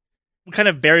 we kind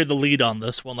of buried the lead on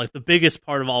this one. Like, the biggest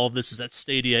part of all of this is that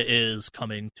Stadia is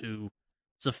coming to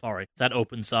Safari. That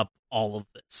opens up all of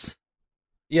this.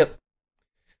 Yep.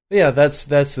 Yeah, that's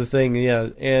the thing. Yeah,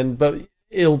 but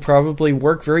it'll probably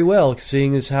work very well,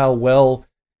 seeing as how well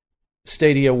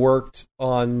Stadia worked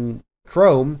on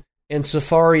Chrome, and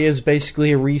Safari is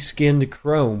basically a reskinned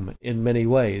Chrome in many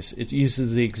ways. It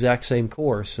uses the exact same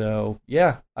core, so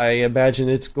yeah, I imagine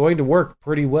it's going to work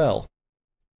pretty well.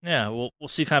 Yeah, we'll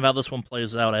see kind of how this one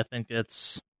plays out. I think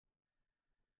this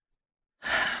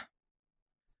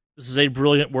is a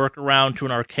brilliant workaround to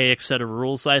an archaic set of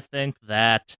rules, I think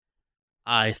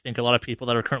a lot of people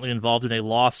that are currently involved in a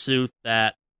lawsuit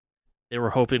that they were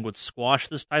hoping would squash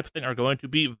this type of thing are going to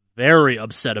be very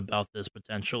upset about this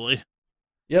potentially.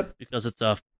 Yep. Because it's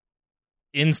a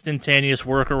instantaneous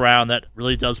workaround that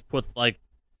really does put like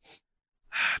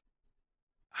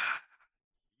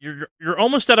you're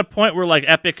almost at a point where like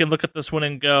Epic can look at this one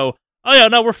and go, oh yeah,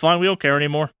 no, we're fine, we don't care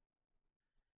anymore.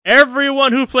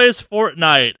 Everyone who plays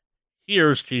Fortnite,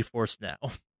 here's GeForce Now.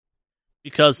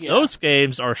 Because those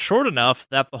games are short enough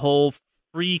that the whole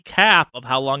free cap of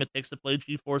how long it takes to play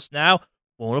GeForce Now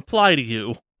won't apply to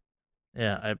you.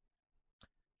 Yeah,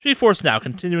 GeForce Now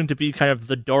continuing to be kind of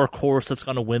the dark horse that's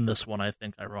going to win this one, I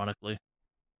think, ironically.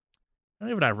 Not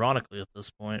even ironically at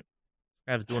this point. It's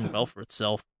kind of doing well for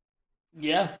itself.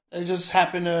 Yeah, it just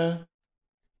happened to...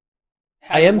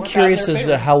 I am curious as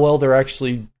to how well they're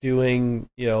actually doing,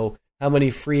 how many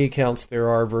free accounts there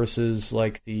are versus,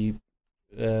 like, the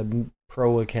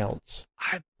pro accounts.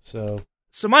 So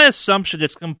my assumption,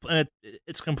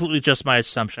 it's completely just my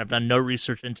assumption, I've done no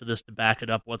research into this to back it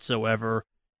up whatsoever,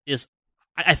 is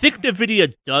I think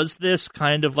NVIDIA does this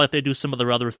kind of like they do some of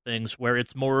their other things, where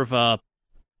it's more of a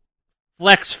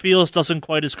flex feels doesn't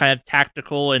quite as kind of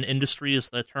tactical and industry is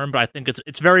the term, but I think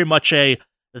it's very much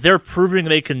they're proving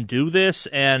they can do this,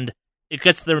 and it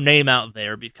gets their name out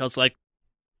there, because like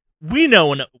we know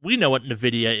what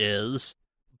NVIDIA is,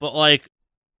 but like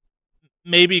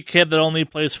maybe a kid that only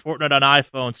plays Fortnite on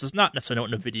iPhones does not necessarily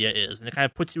know what NVIDIA is, and it kind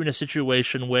of puts you in a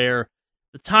situation where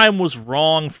the time was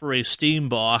wrong for a Steam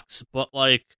box, but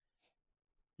like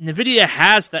NVIDIA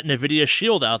has that NVIDIA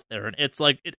Shield out there, and it's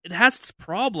like it has its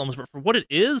problems, but for what it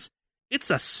is, it's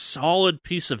a solid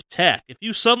piece of tech. If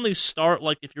you suddenly start,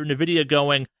 like, if you're NVIDIA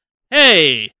going,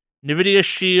 hey, NVIDIA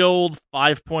Shield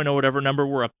 5.0, whatever number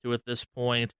we're up to at this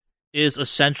point, is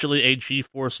essentially a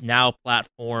GeForce Now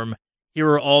platform. Here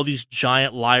are all these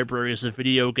giant libraries of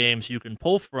video games you can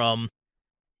pull from.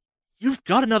 You've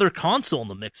got another console in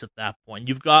the mix at that point.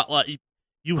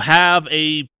 You have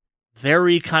a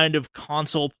very kind of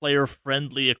console player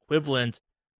friendly equivalent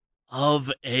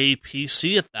of a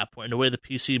PC at that point, in a way the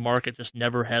PC market just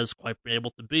never has quite been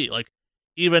able to be. Like,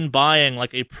 even buying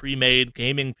like a pre-made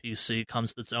gaming PC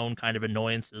comes with its own kind of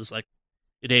annoyances. Like,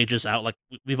 it ages out. Like,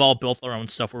 we've all built our own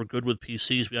stuff. We're good with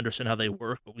PCs. We understand how they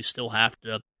work, but we still have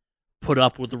to put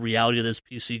up with the reality of this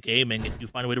PC gaming. If you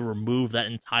find a way to remove that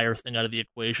entire thing out of the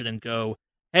equation and go,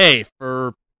 hey,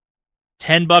 for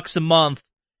 $10 a month,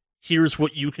 here's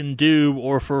what you can do,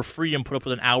 or for free and put up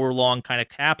with an hour-long kind of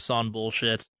caps on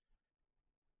bullshit,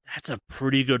 that's a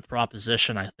pretty good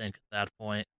proposition, I think, at that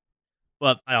point.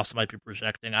 But I also might be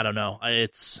projecting. I don't know. I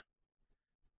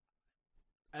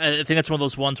think it's one of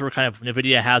those ones where kind of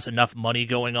NVIDIA has enough money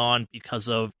going on because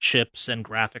of chips and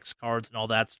graphics cards and all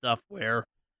that stuff, where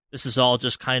this is all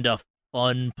just kind of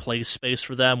fun play space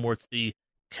for them, where it's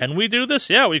can we do this?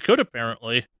 Yeah, we could,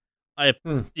 apparently. Do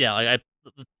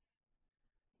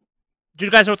you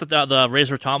guys know what the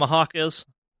Razer Tomahawk is?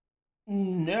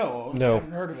 No. I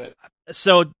haven't heard of it.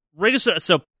 So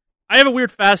I have a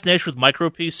weird fascination with micro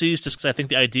PCs, just because I think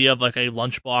the idea of like a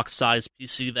lunchbox-sized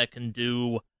PC that can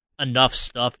do enough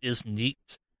stuff is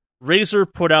neat.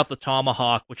 Razer put out the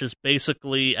Tomahawk, which is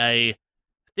basically I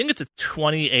think it's a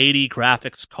 2080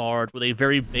 graphics card with a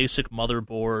very basic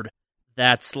motherboard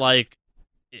that's like,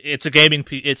 it's a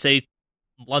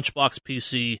lunchbox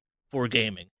PC for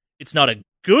gaming. It's not a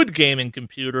good gaming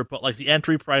computer, but like the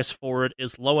entry price for it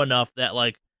is low enough that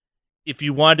like if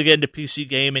you wanted to get into PC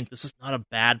gaming, this is not a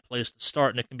bad place to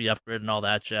start, and it can be upgraded and all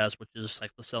that jazz, which is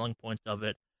like the selling point of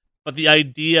it. But the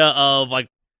idea of like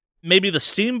maybe the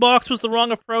Steam box was the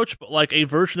wrong approach, but like a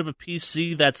version of a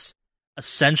PC that's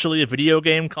essentially a video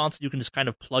game console you can just kind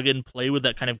of plug in and play with,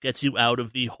 that kind of gets you out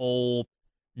of the whole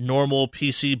normal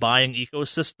PC buying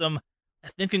ecosystem. I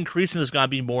think increasingly there's going to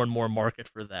be more and more market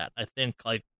for that. I think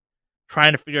like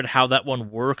trying to figure out how that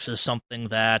one works is something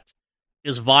that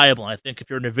is viable. And I think if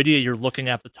you're NVIDIA, you're looking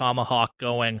at the Tomahawk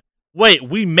going, wait,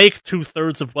 we make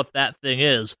 2/3 of what that thing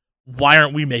is. Why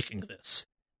aren't we making this?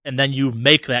 And then you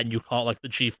make that and you call it like the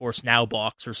GeForce Now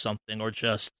box or something, or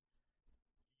just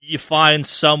you find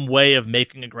some way of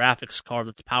making a graphics card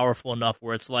that's powerful enough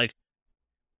where it's like,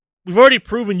 we've already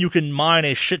proven you can mine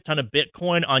a shit ton of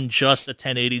Bitcoin on just a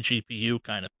 1080 GPU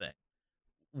kind of thing.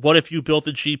 What if you built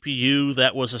a GPU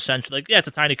that was essentially like, yeah, it's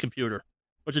a tiny computer,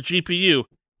 but it's a GPU.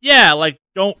 Yeah, like,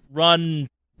 don't run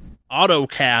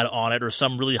AutoCAD on it or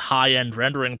some really high-end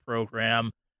rendering program,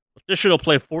 but this shit'll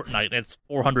play Fortnite, and it's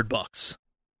 $400.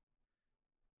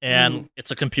 And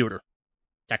it's a computer,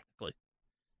 technically.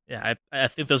 Yeah, I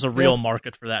think there's a real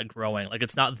market for that growing. Like,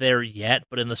 it's not there yet,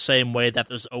 but in the same way that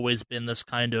there's always been this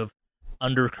kind of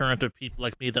undercurrent of people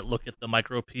like me that look at the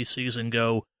micro PCs and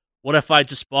go, what if I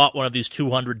just bought one of these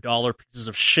 $200 pieces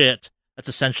of shit that's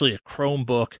essentially a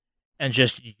Chromebook and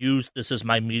just use this as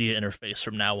my media interface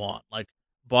from now on. Like,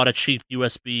 bought a cheap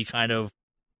USB kind of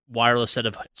wireless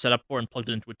setup for it and plugged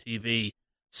it into a TV.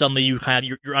 Suddenly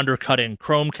you're undercutting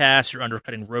Chromecast, you're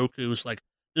undercutting Roku's. Like,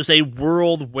 there's a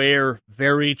world where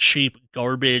very cheap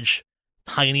garbage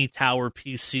tiny tower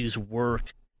PCs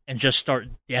work and just start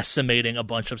decimating a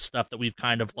bunch of stuff that we've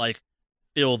kind of like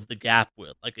filled the gap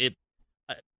with. Like,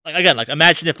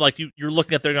 imagine if like you're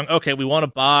looking at there going, okay, we want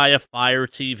to buy a Fire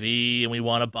TV and we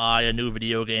want to buy a new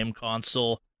video game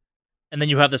console, and then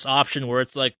you have this option where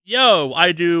it's like, yo,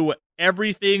 I do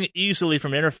everything easily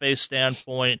from an interface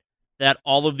standpoint that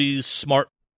all of these smart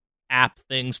app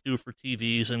things do for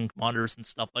TVs and monitors and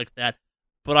stuff like that.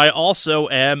 But I also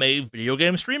am a video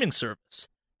game streaming service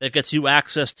that gets you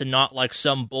access to not like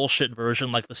some bullshit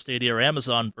version like the Stadia or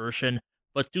Amazon version,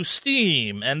 but to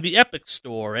Steam and the Epic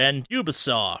Store and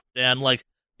Ubisoft and like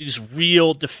these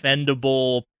real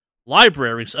defendable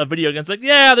libraries of video games. Like,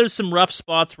 yeah, there's some rough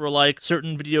spots where like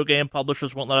certain video game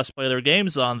publishers won't let us play their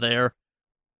games on there.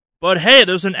 But hey,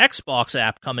 there's an Xbox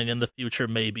app coming in the future,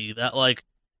 maybe, that, like,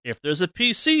 if there's a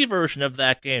PC version of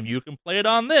that game, you can play it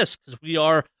on this, because we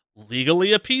are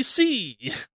legally a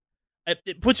PC.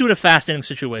 It puts you in a fascinating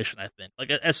situation, I think. Like,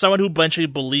 as someone who eventually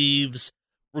believes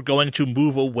we're going to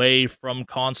move away from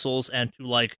consoles and to,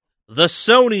 like, the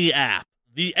Sony app,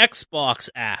 the Xbox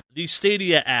app, the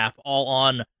Stadia app, all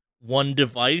on one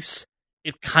device,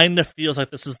 it kind of feels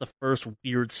like this is the first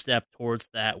weird step towards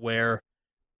that, where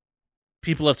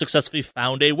people have successfully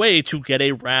found a way to get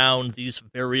around these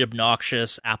very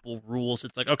obnoxious Apple rules.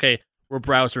 It's like, okay, we're a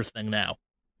browser thing now.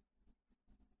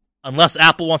 Unless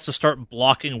Apple wants to start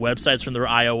blocking websites from their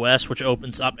iOS, which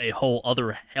opens up a whole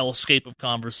other hellscape of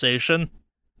conversation.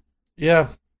 Yeah.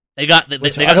 They got I no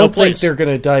don't place. think they're going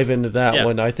to dive into that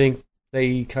one. I think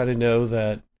they kind of know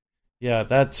that,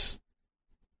 that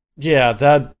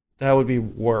would be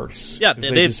worse. Yeah, if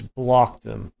they just blocked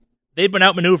them. They've been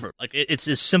outmaneuvered. Like, it's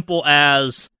as simple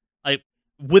as, like,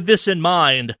 with this in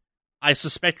mind, I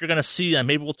suspect you're going to see, and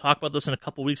maybe we'll talk about this in a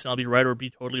couple weeks and I'll be right or be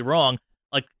totally wrong,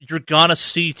 like, you're going to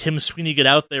see Tim Sweeney get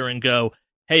out there and go,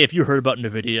 hey, if you heard about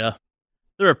NVIDIA,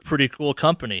 they're a pretty cool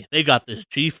company. They got this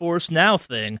GeForce Now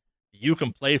thing you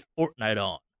can play Fortnite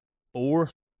on for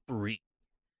free.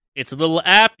 It's a little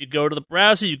app. You go to the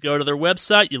browser, you go to their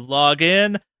website, you log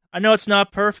in. I know it's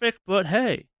not perfect, but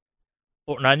hey,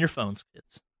 Fortnite on your phones,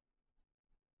 kids.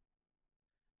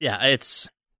 Yeah, it's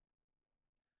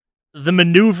the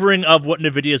maneuvering of what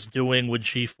NVIDIA's doing with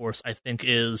GeForce, I think,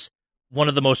 is one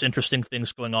of the most interesting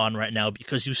things going on right now,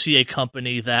 because you see a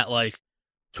company that, like,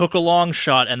 took a long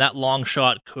shot, and that long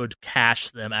shot could cash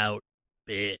them out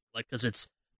big. Like, because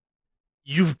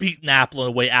you've beaten Apple in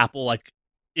a way Apple, like,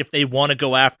 if they want to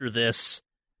go after this,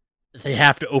 they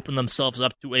have to open themselves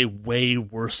up to a way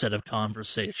worse set of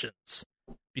conversations,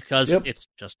 because it's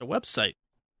just a website.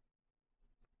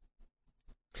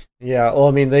 Yeah, well,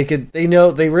 I mean, they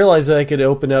realize that they could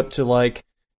open up to, like,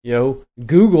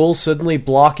 Google suddenly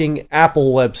blocking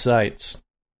Apple websites,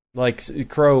 like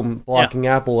Chrome blocking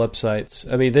Apple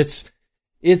websites. I mean,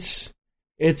 it's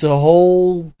a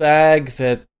whole bag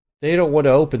that they don't want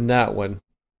to open that one.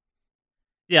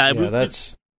 Yeah,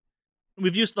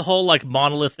 we've used the whole like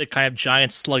monolithic kind of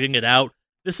giant slugging it out.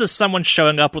 This is someone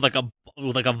showing up with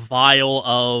a vial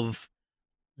of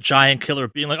giant killer,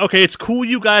 being like, okay, it's cool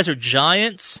you guys are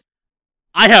giants.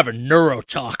 I have a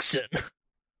neurotoxin.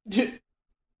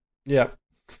 Yeah.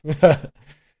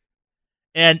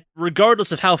 And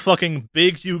regardless of how fucking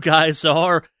big you guys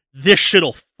are, this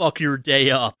shit'll fuck your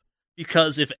day up.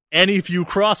 Because if any of you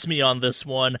cross me on this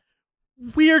one,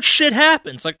 weird shit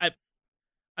happens. Like,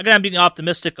 I'm being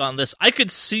optimistic on this. I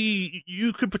could see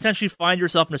you could potentially find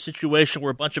yourself in a situation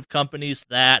where a bunch of companies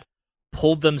that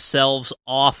pulled themselves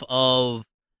off of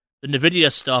the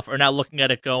NVIDIA stuff are now looking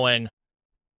at it going,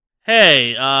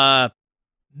 hey,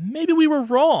 maybe we were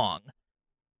wrong.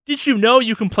 Did you know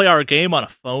you can play our game on a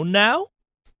phone now?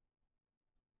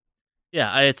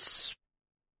 Yeah, it's...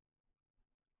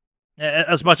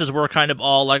 As much as we're kind of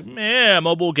all like,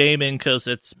 mobile gaming, because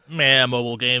it's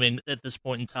mobile gaming at this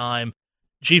point in time,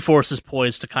 GeForce is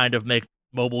poised to kind of make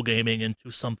mobile gaming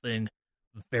into something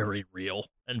very real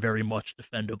and very much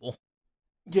defendable.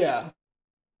 Yeah.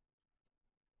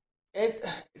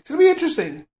 It's gonna be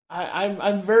interesting.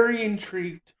 I'm very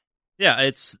intrigued.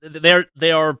 Yeah,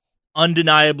 they are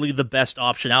undeniably the best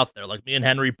option out there. Like, me and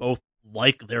Henry both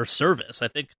like their service. I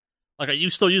think, like, are you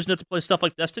still using it to play stuff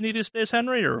like Destiny these days,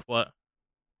 Henry, or what?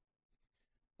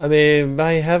 I mean,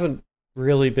 I haven't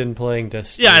really been playing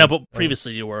Destiny. Yeah, I know, but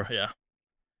previously you were, yeah.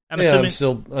 I'm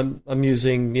using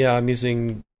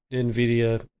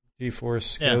NVIDIA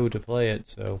GeForce Go to play it,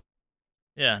 so.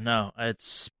 Yeah, no,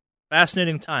 it's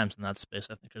fascinating times in that space,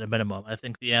 I think, at a minimum. I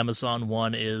think the Amazon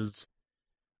one is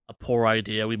a poor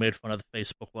idea. We made fun of the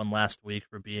Facebook one last week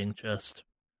for being just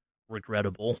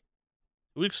regrettable.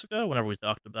 2 weeks ago, whenever we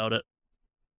talked about it.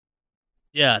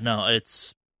 Yeah, no,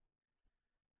 it's...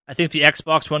 I think the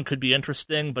Xbox one could be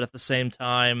interesting, but at the same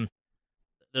time,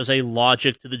 there's a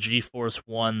logic to the GeForce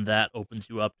One that opens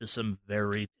you up to some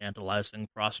very tantalizing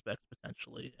prospects,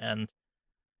 potentially, and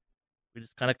we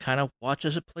just kind of watch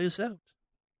as it plays out.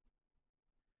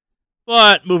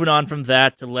 But moving on from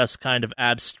that to less kind of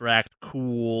abstract,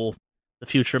 cool, the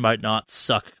future might not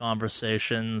suck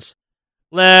conversations,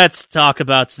 let's talk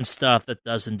about some stuff that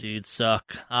does indeed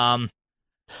suck.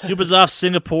 Ubisoft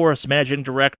Singapore's managing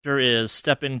director is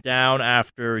stepping down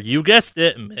after, you guessed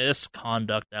it,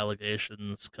 misconduct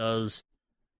allegations, because,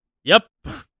 yep,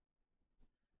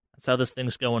 that's how this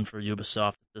thing's going for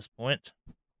Ubisoft at this point.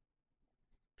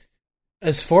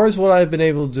 As far as what I've been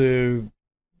able to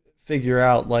figure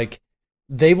out, like,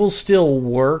 they will still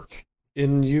work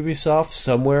in Ubisoft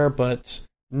somewhere, but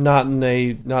not in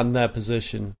that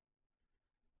position.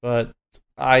 But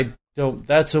I don't.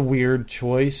 That's a weird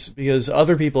choice because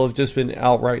other people have just been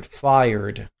outright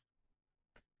fired.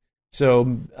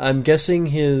 So I'm guessing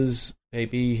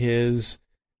maybe his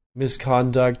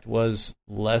misconduct was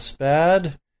less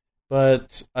bad,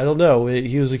 but I don't know.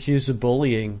 He was accused of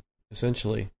bullying,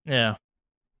 essentially. Yeah.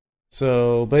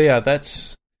 So, but yeah,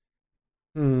 that's...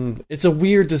 it's a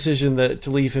weird decision to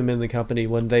leave him in the company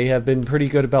when they have been pretty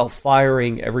good about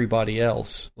firing everybody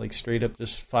else. Like, straight up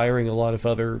just firing a lot of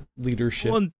other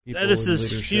leadership people. This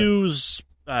is Hughes...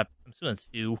 I'm assuming it's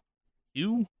Hugh.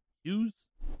 Hughes?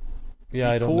 Yeah,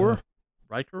 I don't know.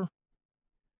 Riker?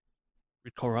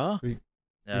 Ricora?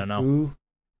 I don't know. Who?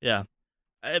 Yeah.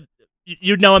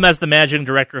 You'd know him as the managing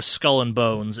director of Skull and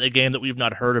Bones, a game that we've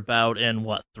not heard about in,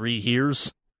 3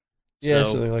 years? Yeah,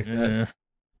 something like that.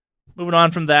 Moving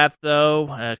on from that, though,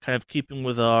 kind of keeping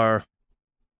with our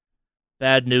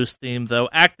bad news theme, though,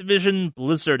 Activision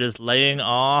Blizzard is laying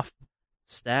off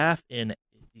staff in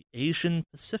the Asian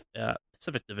Pacific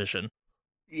Division.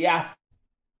 Yeah.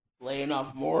 Laying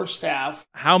off more staff.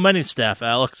 How many staff,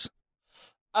 Alex?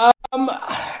 I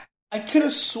could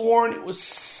have sworn it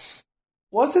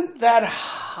wasn't that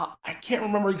high. I can't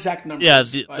remember exact numbers. Yeah,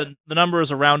 the number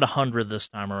is around 100 this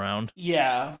time around.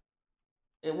 Yeah.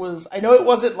 It was. I know it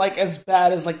wasn't like as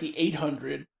bad as like the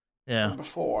 800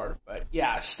 before, but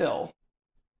yeah, still.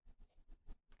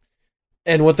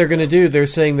 And what they're going to do, they're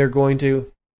saying they're going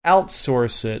to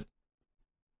outsource it.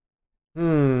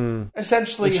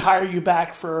 Essentially, hire you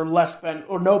back for less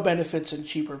or no benefits and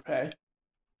cheaper pay.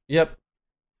 Yep.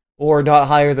 Or not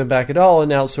hire them back at all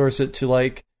and outsource it to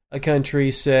like a country,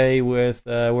 say, with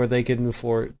where they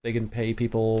can pay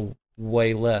people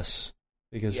way less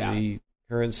because of the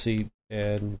currency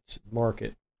and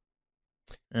market.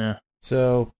 Yeah.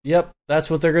 So, yep, that's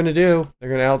what they're going to do. They're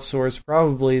going to outsource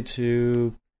probably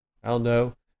to, I don't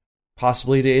know,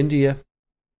 possibly to India.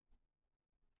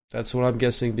 That's what I'm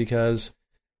guessing because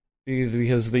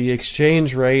the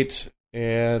exchange rate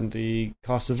and the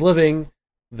cost of living,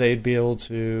 they'd be able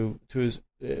to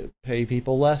pay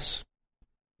people less.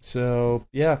 So,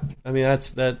 yeah, I mean,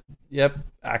 yep,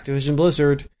 Activision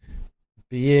Blizzard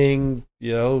being,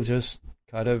 just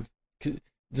kind of,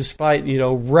 despite,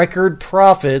 record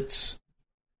profits,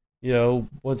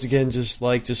 once again, just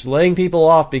laying people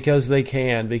off because they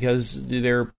can, because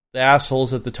they're the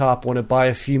assholes at the top want to buy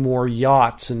a few more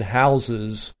yachts and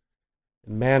houses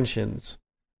and mansions.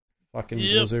 Fucking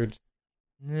Blizzard.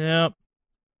 Yep.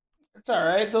 It's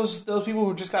alright. Those people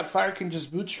who just got fired can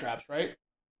just bootstraps, right?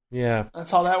 Yeah.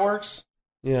 That's how that works?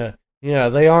 Yeah. Yeah,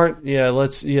 they aren't,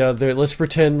 let's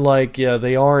pretend like,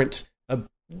 they aren't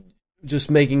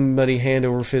just making money hand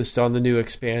over fist on the new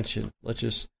expansion.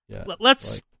 Let's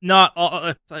not,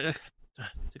 to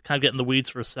kind of get in the weeds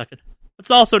for a second,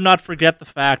 let's also not forget the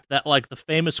fact that, like, the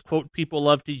famous quote people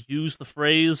love to use, the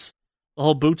phrase, the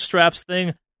whole bootstraps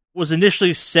thing, was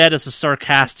initially said as a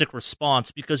sarcastic response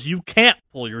because you can't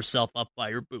pull yourself up by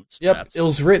your bootstraps. Yep, it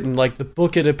was written, like, the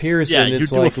book it appears in,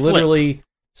 it's like literally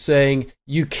saying,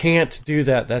 you can't do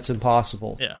that, that's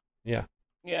impossible. Yeah. Yeah.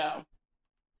 Yeah.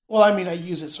 Well, I mean, I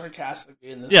use it sarcastically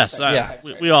in this. Yes,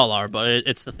 we all are, but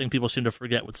it's the thing people seem to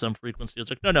forget with some frequency. It's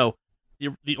like, no,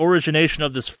 the origination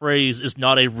of this phrase is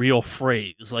not a real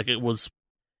phrase. Like, it's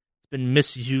been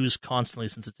misused constantly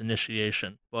since its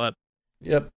initiation. But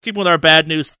keeping with our bad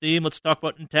news theme, let's talk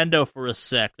about Nintendo for a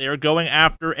sec. They are going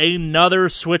after another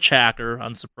Switch hacker,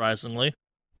 unsurprisingly.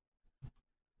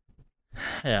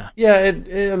 Yeah. Yeah,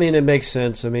 it makes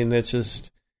sense. I mean, it's just,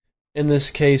 in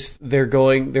this case, they're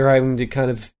having to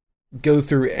kind of go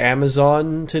through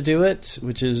Amazon to do it,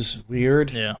 which is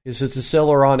weird. Yeah, because it's a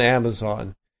seller on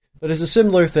Amazon, but it's a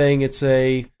similar thing. It's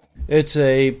a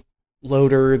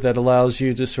loader that allows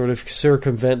you to sort of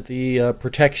circumvent the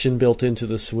protection built into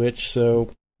the Switch.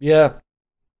 So yeah,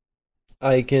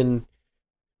 I can.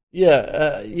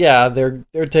 Yeah,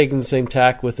 they're taking the same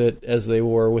tack with it as they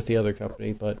were with the other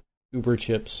company, but Uber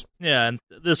chips. Yeah, and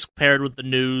this paired with the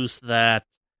news that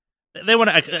they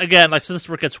went again. Like, so this is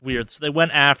where it gets weird. So they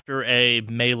went after a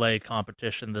Melee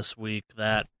competition this week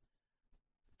that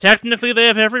technically they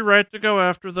have every right to go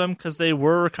after them because they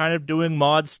were kind of doing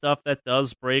mod stuff that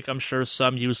does break, I'm sure,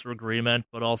 some user agreement,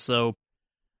 but also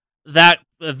that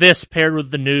this paired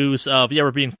with the news of, yeah,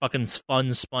 we're being fucking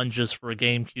fun sponges for a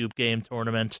GameCube game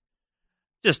tournament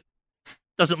just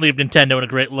doesn't leave Nintendo in a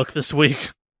great look this week.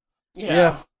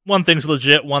 Yeah. One thing's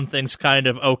legit, one thing's kind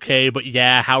of okay, but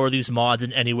yeah, how are these mods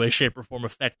in any way, shape, or form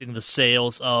affecting the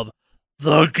sales of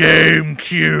the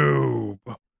GameCube?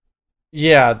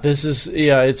 Yeah,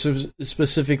 it's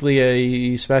specifically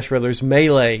a Smash Brothers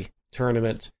Melee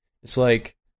tournament. It's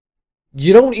like,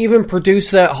 you don't even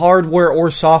produce that hardware or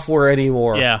software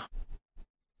anymore. Yeah.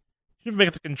 You don't even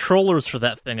make the controllers for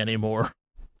that thing anymore.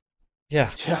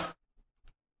 Yeah.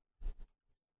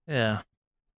 Yeah.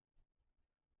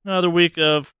 Another week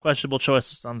of questionable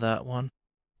choices on that one.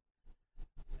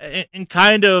 And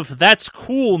kind of, that's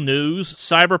cool news.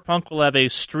 Cyberpunk will have a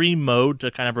stream mode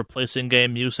to kind of replace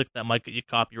in-game music that might get you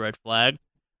copyright flagged.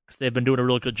 Because they've been doing a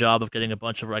really good job of getting a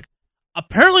bunch of,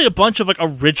 apparently a bunch of,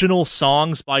 original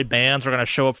songs by bands are going to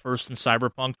show up first in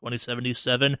Cyberpunk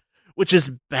 2077, which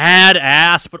is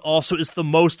badass, but also is the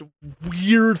most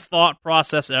weird thought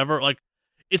process ever.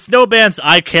 It's no bands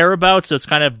I care about, so it's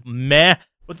kind of meh.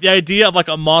 But the idea of, a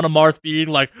Monomarth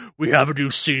being we have a new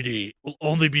CD, will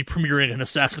only be premiering in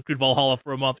Assassin's Creed Valhalla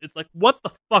for a month. It's what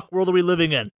the fuck world are we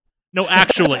living in? No,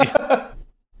 actually.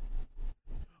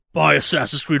 Buy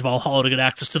Assassin's Creed Valhalla to get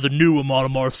access to the new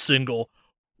Monomarth single.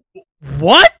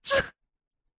 What?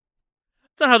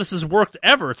 That's not how this has worked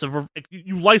ever.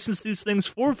 You license these things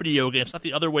for video games, not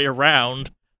the other way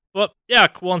around. But, yeah,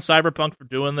 cool on Cyberpunk for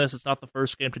doing this. It's not the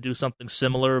first game to do something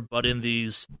similar, but in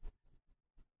these...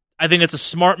 I think it's a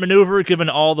smart maneuver, given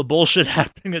all the bullshit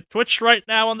happening at Twitch right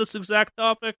now on this exact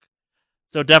topic.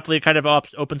 So definitely kind of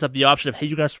opens up the option of, hey,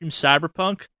 you guys stream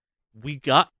Cyberpunk? We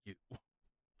got you.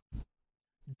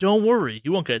 Don't worry,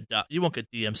 you won't get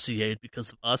DMCA'd because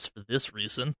of us for this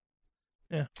reason.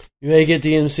 Yeah, you may get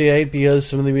DMCA'd because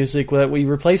some of the music that we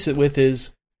replace it with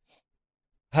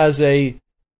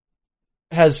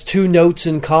has two notes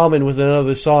in common with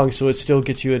another song, so it still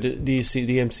gets you a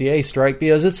DMCA strike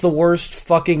because it's the worst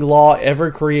fucking law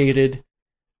ever created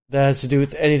that has to do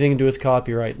with anything to do with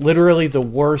copyright. Literally the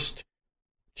worst,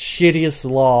 shittiest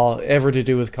law ever to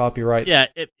do with copyright. Yeah,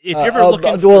 if you're ever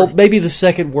looking maybe the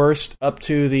second worst, up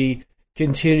to the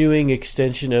continuing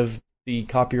extension of the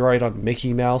copyright on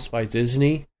Mickey Mouse by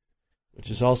Disney,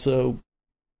 which is also,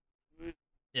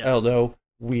 I don't know,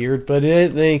 weird, but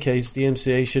in any case,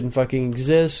 DMCA shouldn't fucking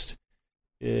exist.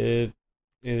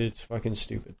 It's fucking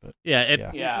stupid. But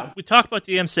we talk about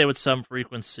DMCA with some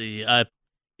frequency.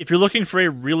 If you're looking for a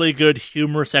really good,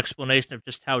 humorous explanation of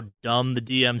just how dumb the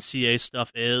DMCA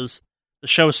stuff is, the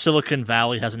show Silicon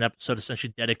Valley has an episode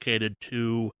essentially dedicated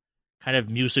to kind of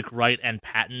music right and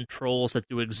patent trolls that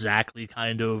do exactly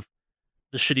kind of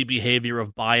the shitty behavior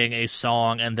of buying a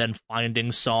song and then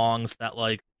finding songs that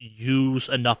use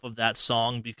enough of that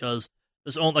song because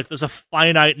there's a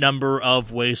finite number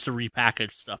of ways to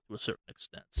repackage stuff to a certain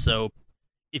extent. So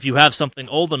if you have something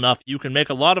old enough, you can make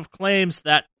a lot of claims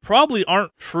that probably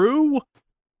aren't true,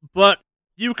 but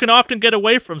you can often get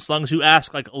away from as long as you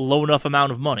ask a low enough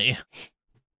amount of money.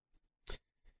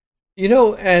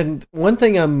 And one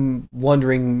thing I'm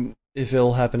wondering if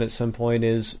it'll happen at some point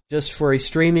is just for a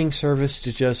streaming service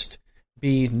to just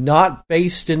be not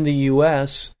based in the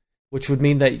US, which would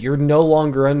mean that you're no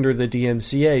longer under the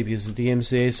DMCA, because the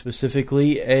DMCA is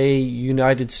specifically a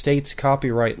United States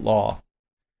copyright law.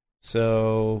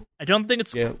 So I don't think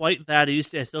it's quite that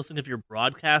easy. I still think if you're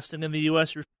broadcasting in the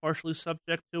US, you're partially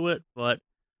subject to it, but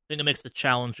I think it makes the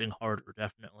challenging harder,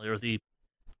 definitely, or the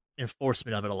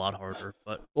enforcement of it a lot harder.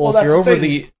 But if you're over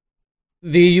the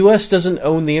US doesn't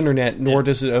own the internet, nor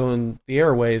does it own the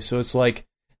airwaves, so it's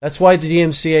that's why the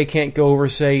DMCA can't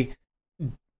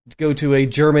go to a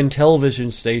German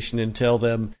television station and tell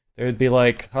them, they would be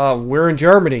we're in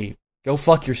Germany, go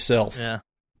fuck yourself. Yeah.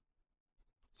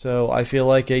 So I feel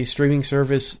like a streaming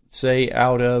service, say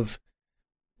out of,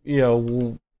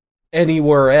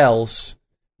 anywhere else,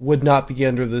 would not be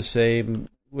under the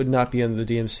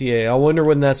DMCA. I wonder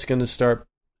when that's going to start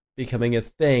becoming a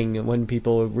thing, when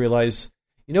people realize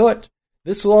you know what,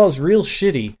 this law is real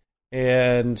shitty,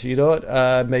 and you know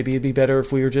what, maybe it'd be better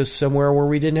if we were just somewhere where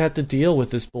we didn't have to deal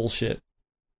with this bullshit.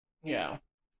 Yeah.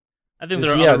 I think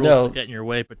there are other rules that get in your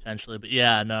way, potentially, but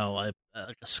like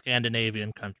a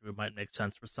Scandinavian country might make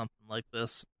sense for something like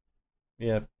this.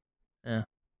 Yeah. Yeah.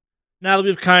 Now that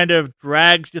we've kind of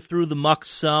dragged you through the muck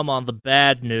some on the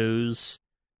bad news,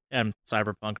 and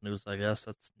cyberpunk news, I guess,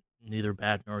 that's neither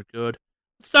bad nor good,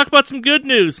 let's talk about some good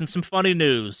news and some funny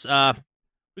news.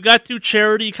 We got 2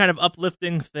 charity kind of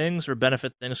uplifting things or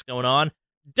benefit things going on.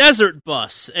 Desert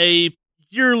Bus, a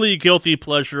yearly guilty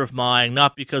pleasure of mine,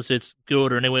 not because it's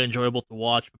good or in any way enjoyable to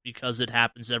watch, but because it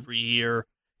happens every year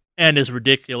and is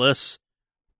ridiculous,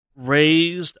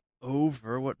 raised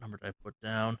over, what number did I put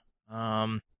down?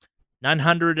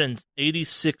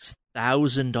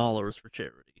 $986,000 for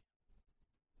charity.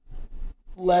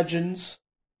 Legends.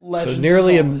 So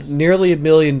nearly $1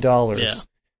 million. Yeah.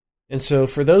 And so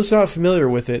for those not familiar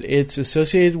with it, it's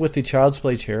associated with the Child's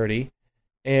Play charity,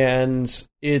 and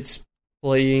it's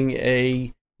playing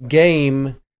a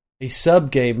game, a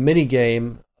sub-game,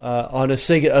 mini-game, on a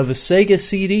Sega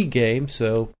CD game,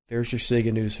 so there's your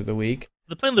Sega news for the week.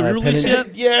 They're playing the release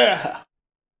yet? Yeah!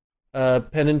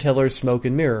 Penn and Teller's Smoke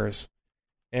and Mirrors.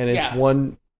 And it's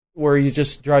one where you're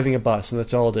just driving a bus, and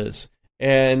that's all it is.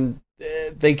 And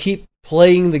they keep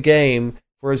playing the game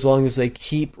for as long as they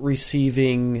keep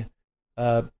receiving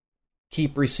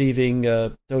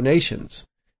donations.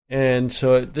 And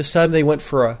so at this time they went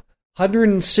for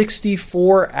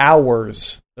 164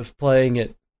 hours of playing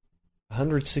it.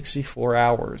 164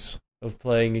 hours of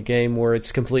playing a game where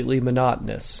it's completely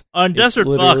monotonous. On Desert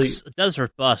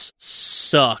Bus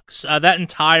sucks. That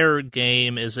entire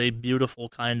game is a beautiful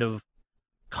kind of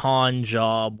con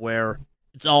job where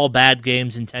it's all bad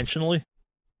games intentionally.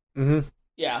 Mm-hmm.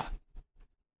 Yeah.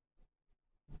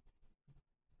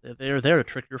 They're there to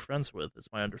trick your friends with, is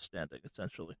my understanding,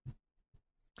 essentially.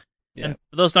 Yeah. And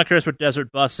for those not curious what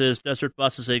Desert Bus is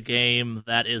a game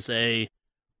that is a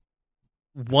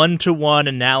one-to-one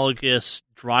analogous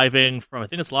driving from, I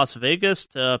think it's Las Vegas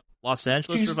to Los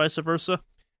Angeles or vice versa?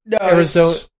 No,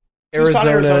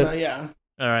 Arizona, yeah.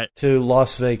 All right. To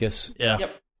Las Vegas. Yeah.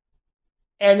 Yep.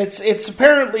 And it's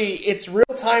apparently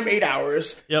real-time 8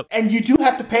 hours. Yep. And you do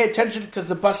have to pay attention because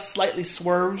the bus slightly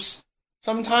swerves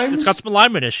sometimes. It's got some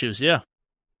alignment issues, yeah.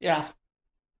 Yeah.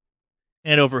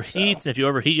 And it overheats. And if you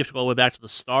overheat, you have to go all the way back to the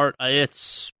start.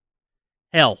 It's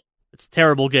hell. It's a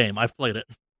terrible game. I've played it.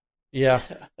 Yeah.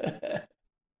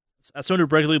 As someone who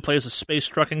regularly plays a space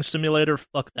trucking simulator,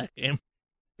 fuck that game.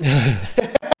 But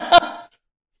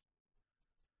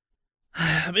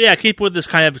yeah, keep with this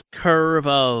kind of curve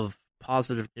of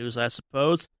positive news, I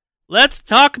suppose. Let's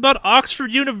talk about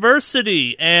Oxford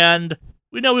University. And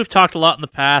we know we've talked a lot in the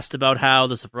past about how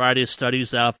there's a variety of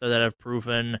studies out there that have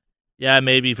proven,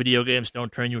 maybe video games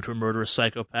don't turn you into a murderous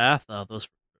psychopath.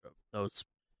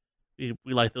 We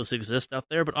like those exist out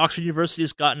there. But Oxford University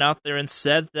has gotten out there and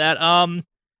said that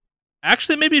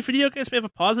actually maybe video games may have a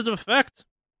positive effect.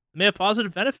 They may have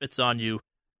positive benefits on you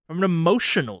from an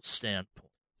emotional standpoint.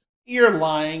 You're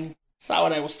lying. That's not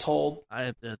what I was told.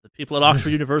 The people at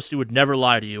Oxford University would never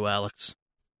lie to you, Alex.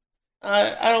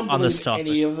 I don't believe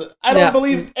any of it. I don't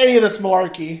believe any of this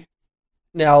malarkey.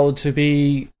 Now, to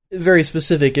be very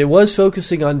specific, it was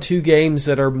focusing on 2 games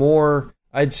that are more,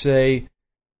 I'd say,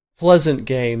 pleasant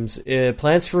games.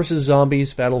 Plants vs.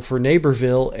 Zombies, Battle for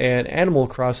Neighborville, and Animal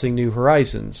Crossing New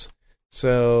Horizons.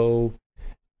 So,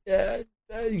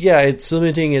 it's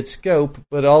limiting its scope,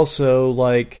 but also,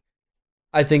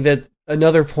 I think that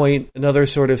another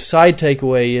sort of side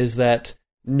takeaway is that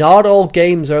not all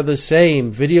games are the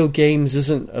same. Video games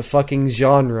isn't a fucking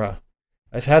genre.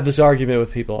 I've had this argument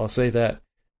with people, I'll say that.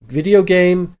 Video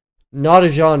game, not a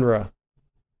genre.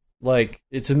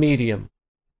 It's a medium.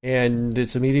 And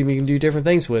it's a medium you can do different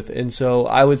things with. And so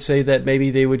I would say that maybe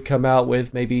they would come out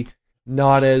with maybe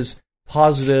not as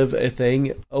positive a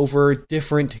thing over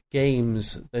different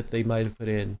games that they might have put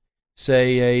in.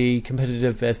 Say a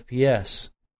competitive FPS.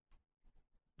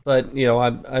 But,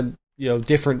 I'm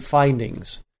different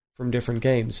findings from different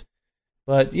games.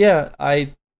 But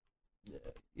I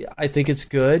think it's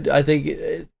good. I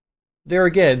think there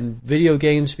again, video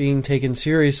games being taken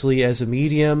seriously as a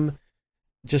medium,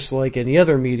 just like any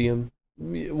other medium,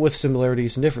 with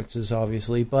similarities and differences,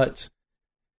 obviously, but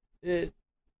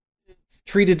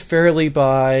treated fairly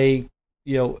by,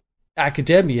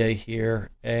 academia here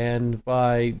and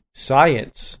by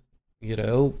science,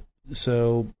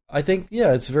 So I think,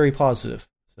 it's very positive.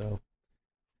 So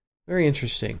very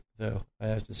interesting, though, I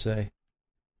have to say.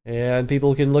 And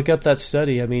people can look up that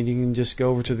study. I mean, you can just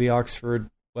go over to the Oxford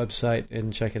website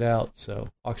and check it out. So,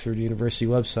 Oxford University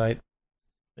website.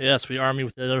 Yes, we arm you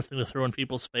with another thing to throw in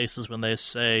people's faces when they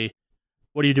say,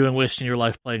 "What are you doing wasting your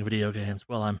life playing video games?"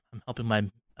 Well, I'm helping my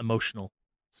emotional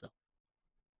self.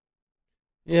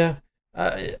 Yeah.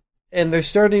 And they're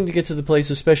starting to get to the place,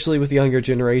 especially with younger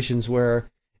generations, where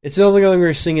it's no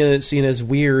longer seen as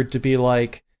weird to be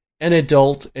like an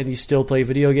adult and you still play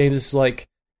video games. It's like,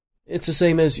 it's the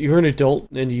same as you're an adult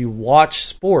and you watch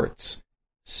sports.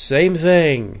 Same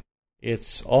thing.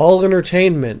 It's all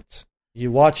entertainment. You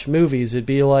watch movies. It'd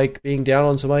be like being down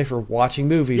on somebody for watching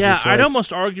movies. Yeah, it's I'd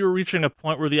almost argue we're reaching a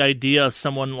point where the idea of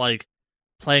someone like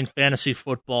playing fantasy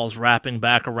football is wrapping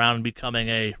back around and becoming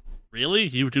a, really?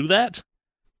 You do that?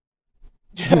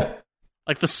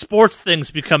 Like the sports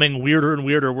thing's becoming weirder and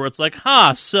weirder, where it's like,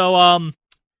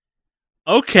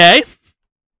 okay.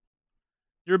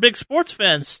 You're a big sports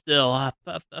fan still. I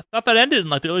thought that ended in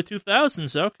like the early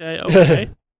 2000s. Okay.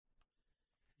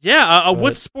 Yeah,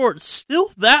 with sports,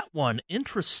 still that one.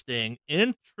 Interesting. How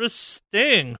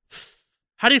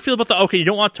do you feel about okay, you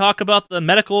don't want to talk about the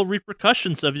medical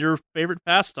repercussions of your favorite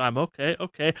pastime. Okay.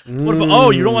 What about,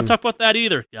 you don't want to talk about that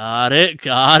either. Got it.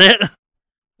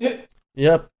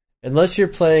 Yep. Unless you're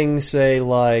playing, say,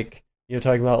 like, you're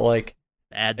talking about, like,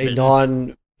 a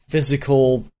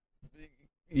non-physical,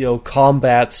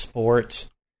 combat sport,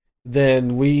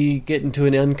 then we get into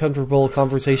an uncomfortable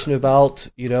conversation about,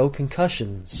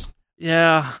 concussions.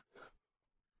 Yeah.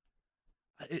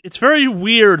 It's very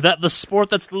weird that the sport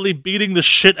that's literally beating the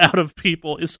shit out of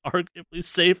people is arguably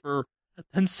safer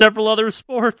than several other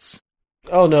sports.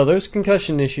 Oh, no, there's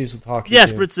concussion issues with hockey, yes,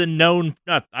 too. but it's a known...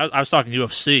 I was talking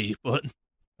UFC, but...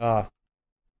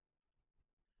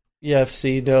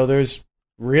 UFC, no, there's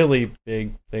really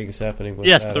big things happening with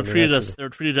yes, that. but they're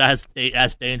treated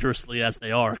as dangerously as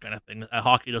they are, kind of thing.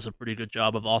 Hockey does a pretty good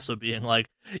job of also being like,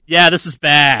 yeah, this is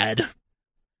bad.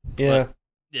 Yeah. But,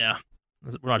 yeah.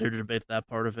 We're not here to debate that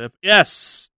part of it. But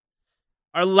yes,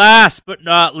 our last but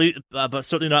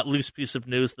certainly not least piece of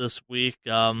news this week.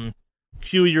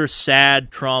 Cue your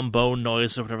sad trombone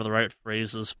noise, or whatever the right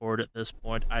phrase is for it at this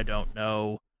point. I don't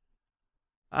know.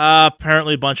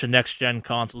 Apparently a bunch of next-gen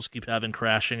consoles keep having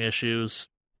crashing issues.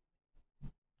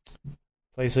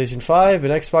 PlayStation 5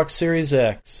 and Xbox Series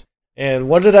X. And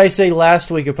what did I say last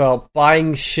week about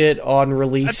buying shit on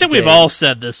release I think day? we've all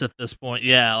said this at this point.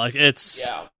 Yeah, like it's...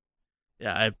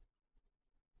 Yeah,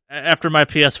 after my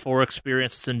PS4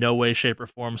 experience, it's in no way, shape, or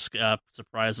form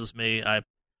surprises me. I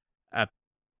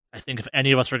think if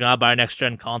any of us are going to buy a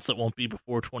next-gen console, it won't be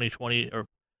before 2020 or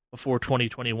before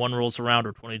 2021 rolls around,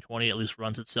 or 2020 at least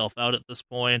runs itself out at this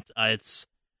point.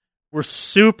 We're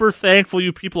super thankful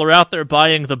you people are out there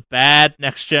buying the bad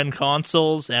next-gen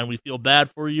consoles, and we feel bad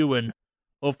for you, and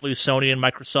hopefully Sony and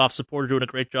Microsoft support are doing a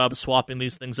great job of swapping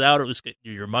these things out, or at least get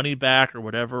you your money back, or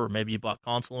whatever, or maybe you bought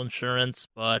console insurance,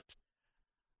 but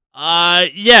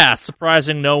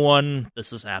surprising no one,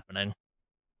 this is happening.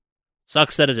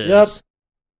 Sucks that it is.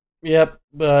 Yep,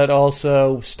 but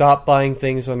also stop buying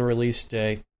things on release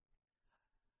day.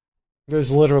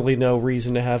 There's literally no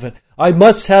reason to have it. I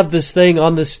must have this thing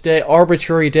on this day,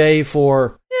 arbitrary day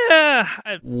for... Yeah.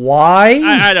 Why?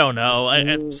 I don't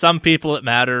know. Some people it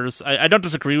matters. I don't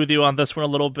disagree with you on this one a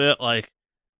little bit. Like,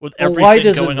 with everything why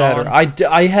does it going matter? on.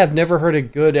 I have never heard a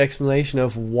good explanation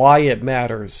of why it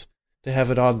matters to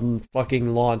have it on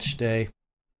fucking launch day.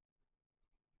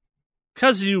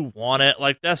 Because you want it.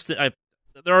 Like, there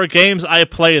are games I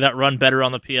play that run better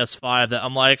on the PS5 that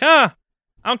I'm like, I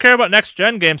don't care about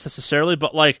next-gen games necessarily,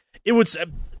 but, like, it would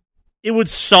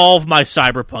solve my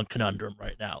Cyberpunk conundrum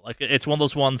right now. Like, it's one of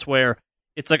those ones where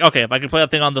it's like, okay, if I can play that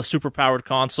thing on the super-powered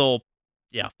console,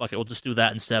 yeah, fuck it, we'll just do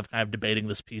that instead of kind of debating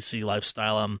this PC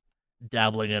lifestyle I'm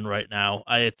dabbling in right now.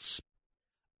 I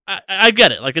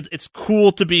get it. Like, it's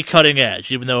cool to be cutting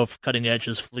edge, even though cutting edge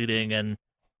is fleeting and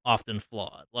often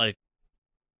flawed. Like,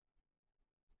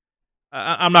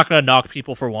 I'm not going to knock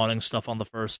people for wanting stuff on the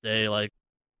first day. Like,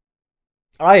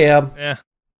 I am. Yeah.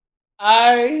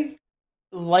 I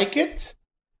like it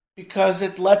because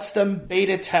it lets them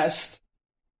beta test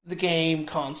the game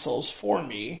consoles for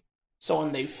me. So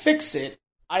when they fix it,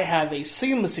 I have a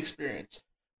seamless experience.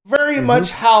 Very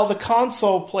much how the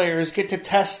console players get to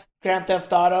test Grand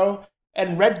Theft Auto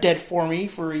and Red Dead for me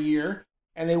for a year,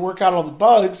 and they work out all the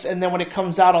bugs, and then when it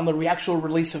comes out on the actual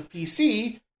release of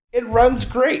PC, it runs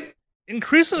great.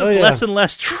 Increasingly less and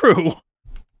less true.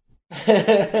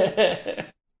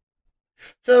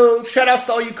 So, shout-outs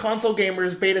to all you console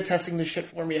gamers beta testing this shit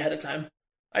for me ahead of time.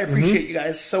 I appreciate you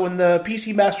guys. So when the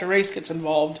PC Master Race gets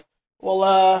involved, we'll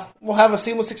have a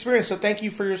seamless experience, so thank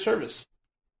you for your service.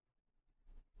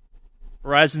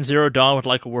 Horizon Zero Dawn would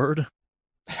like a word.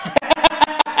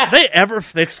 Have they ever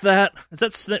fixed that? Is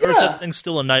that thing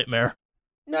still a nightmare?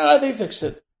 No, they fixed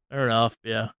it. Fair enough,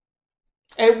 yeah.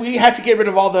 And we had to get rid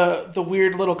of all the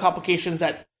weird little complications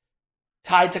that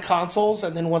tied to consoles,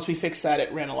 and then once we fixed that,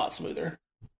 it ran a lot smoother.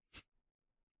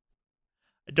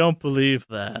 I don't believe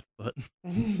that, but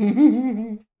that's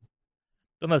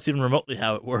even remotely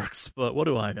how it works, but what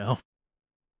do I know?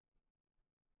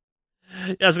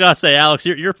 Yeah, I was gonna say, Alex,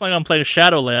 you're planning on playing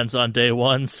Shadowlands on day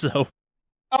one, so...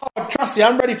 Oh, trust me,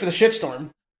 I'm ready for the shitstorm.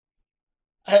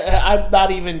 I'm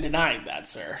not even denying that,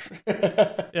 sir.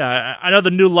 Yeah, I know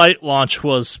the new Light launch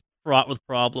was fraught with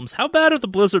problems. How bad are the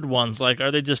Blizzard ones? Like,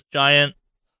 are they just giant?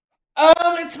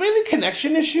 It's mainly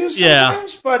connection issues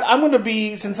sometimes, but I'm going to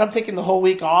be, since I'm taking the whole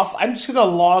week off, I'm just going to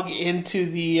log into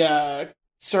the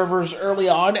servers early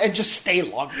on and just stay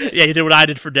logged in. Yeah, you did what I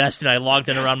did for Destiny. I logged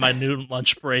in around my noon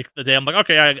lunch break the day. I'm like,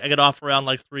 okay, I get off around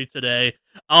like 3 today.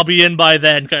 I'll be in by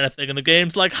then, kind of thing. And the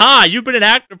game's like, hi, you've been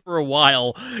inactive for a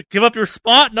while. Give up your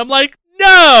spot? And I'm like,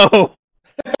 no!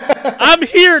 I'm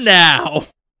here now!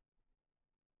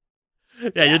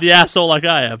 Yeah, you're the asshole like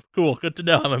I am. Cool, good to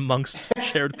know I'm amongst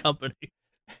shared company.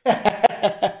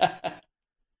 Yeah,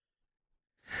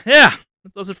 that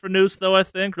does it for news, though, I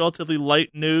think. Relatively light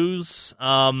news.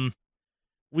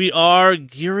 We are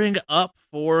gearing up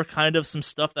for kind of some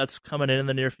stuff that's coming in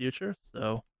the near future,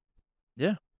 so,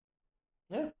 yeah.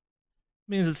 Yeah.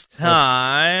 Means it's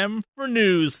time for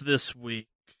news this week.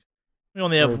 We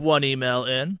only have one email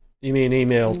in. You mean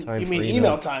email time? You mean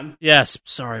email time? Yes.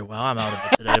 Sorry. Well, I'm out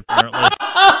of it today, apparently.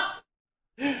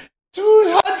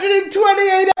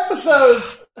 228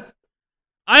 episodes!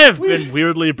 I have been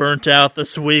weirdly burnt out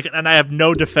this week, and I have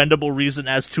no defendable reason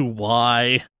as to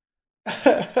why.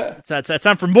 It's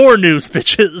time for more news,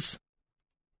 bitches.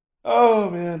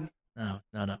 Oh, man. No.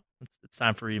 It's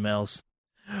time for emails.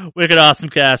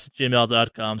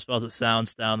 WickedAwesomeCast@gmail.com. Spells it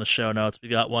sounds down the show notes. We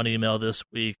got one email this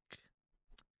week.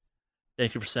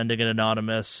 Thank you for sending it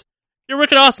anonymous. Your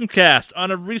Wicked Awesome Cast. On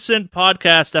a recent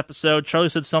podcast episode, Charlie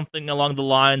said something along the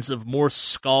lines of more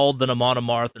Skald than Amon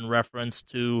Amarth in reference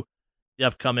to the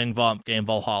upcoming game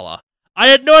Valhalla. I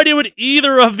had no idea what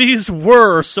either of these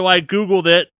were, so I Googled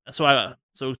it. So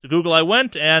to Google I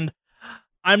went, and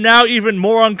I'm now even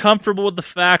more uncomfortable with the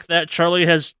fact that Charlie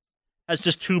has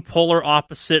just two polar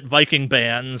opposite Viking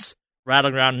bands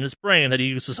rattling around in his brain that he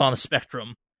uses on the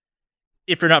spectrum.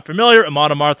 If you're not familiar,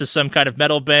 Amon Amarth is some kind of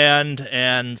metal band,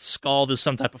 and Skald is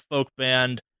some type of folk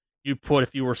band. You'd play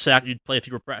if you were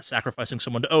sacrificing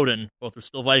someone to Odin. Both are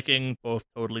still Viking, both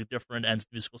totally different ends of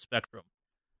the musical spectrum.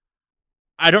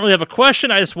 I don't really have a question.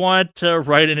 I just wanted to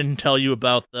write in and tell you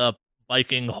about the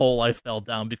Viking hole I fell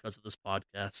down because of this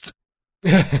podcast.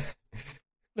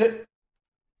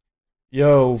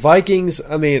 Yo, Vikings,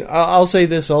 I mean, I'll say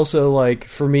this also, like,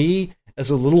 for me,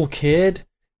 as a little kid,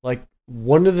 like,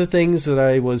 one of the things that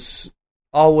I was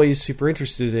always super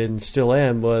interested in, still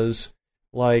am, was,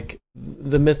 like,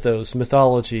 the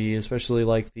mythology, especially,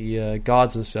 like, the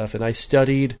gods and stuff, and I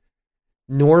studied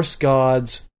Norse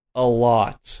gods a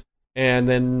lot, and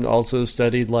then also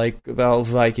studied, like, about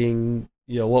Viking,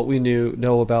 what we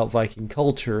know about Viking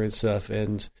culture and stuff,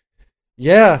 and,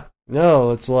 yeah,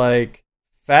 no, it's, like,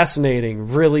 fascinating,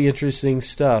 really interesting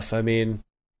stuff. I mean,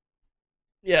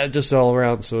 yeah, just all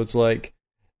around. So it's like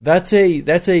that's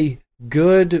a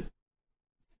good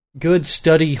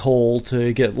study hole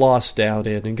to get lost down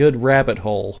in, a good rabbit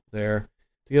hole there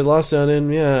to get lost down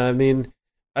in. Yeah, I mean,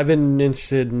 I've been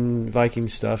interested in Viking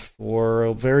stuff for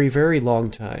a very, very long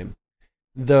time.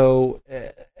 Though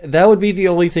that would be the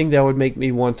only thing that would make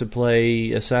me want to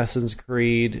play Assassin's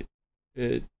Creed,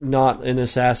 not an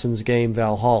Assassin's game,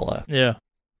 Valhalla. Yeah.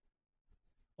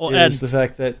 Well, is the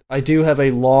fact that I do have a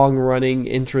long-running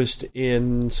interest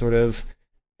in sort of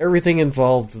everything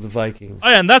involved with the Vikings.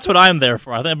 Oh, yeah, and that's what I'm there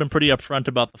for. I think I've been pretty upfront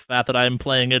about the fact that I'm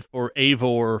playing it for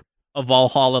Eivor of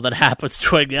Valhalla that happens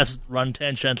to, I guess, run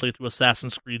tangentially to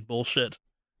Assassin's Creed bullshit.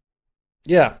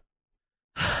 Yeah.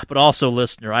 But also,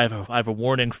 listener, I have a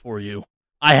warning for you.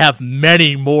 I have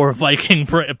many more Viking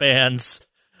bands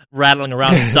rattling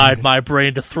around inside my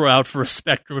brain to throw out for a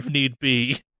spectrum if need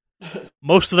be.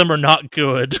 Most of them are not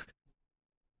good.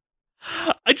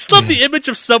 I just love the image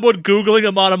of someone Googling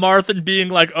Amon Amarth and being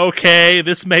like, okay,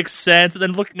 this makes sense, and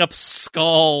then looking up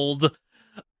Skald,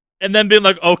 and then being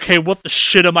like, okay, what the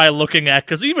shit am I looking at?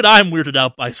 Because even I'm weirded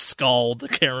out by Skald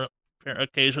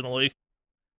occasionally.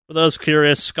 For those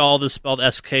curious, Skald is spelled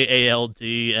Skald,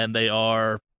 and they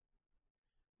are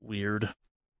weird.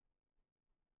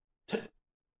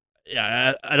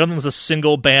 Yeah, I don't think there's a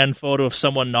single band photo of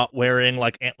someone not wearing,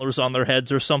 like, antlers on their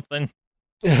heads or something.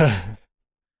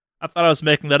 I thought I was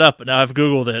making that up, but now I've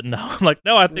Googled it, and now I'm like,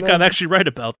 no, I think I'm actually right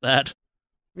about that.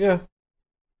 Yeah.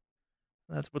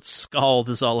 That's what Scald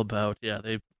is all about. Yeah,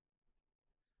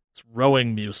 it's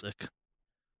rowing music.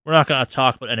 We're not going to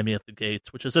talk about Enemy at the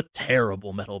Gates, which is a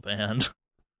terrible metal band.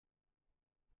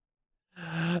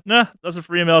 Nah, that's it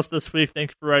for emails this week.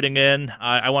 Thank you for writing in.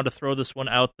 I want to throw this one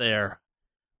out there.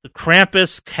 The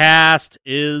Krampus cast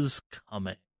is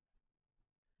coming.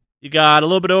 You got a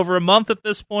little bit over a month at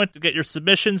this point to get your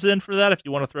submissions in for that. If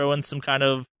you want to throw in some kind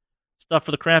of stuff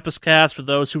for the Krampus cast, for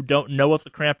those who don't know what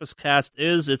the Krampus cast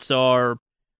is, it's our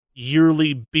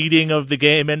yearly beating of the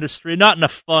game industry. Not in a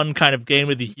fun kind of game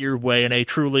of the year way, in a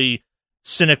truly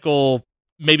cynical,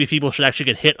 maybe people should actually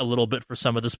get hit a little bit for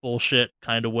some of this bullshit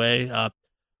kind of way. For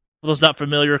those not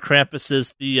familiar, Krampus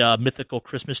is the mythical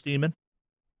Christmas demon.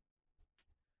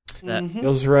 That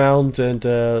goes around and,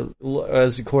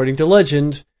 as according to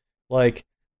legend, like,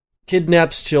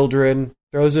 kidnaps children,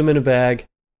 throws them in a bag,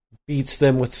 beats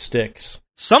them with sticks.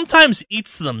 Sometimes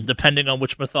eats them, depending on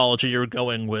which mythology you're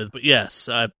going with. But yes,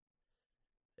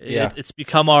 it's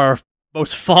become our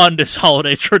most fondest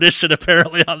holiday tradition,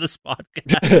 apparently, on this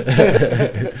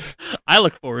podcast. I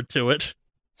look forward to it.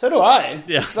 So do I.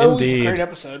 Yeah, it's always a great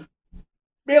episode.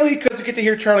 Mainly because you get to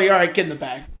hear Charlie, all right, get in the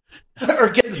bag. Or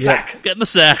get in the sack. Get in the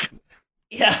sack.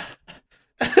 Yeah.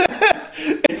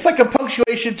 It's like a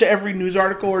punctuation to every news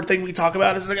article or thing we talk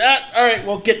about. It's like, all right,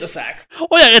 well, get in the sack.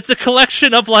 Well, yeah, it's a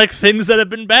collection of, like, things that have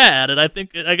been bad. And I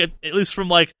think, at least from,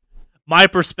 like, my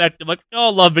perspective, like, I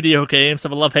love video games. I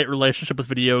have a love-hate relationship with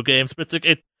video games. But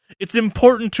it's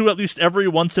important to, at least every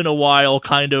once in a while,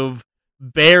 kind of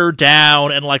bear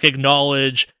down and, like,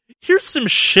 acknowledge, here's some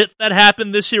shit that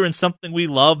happened this year and something we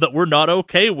love that we're not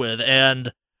okay with.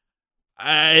 And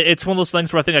it's one of those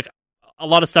things where I think, like, a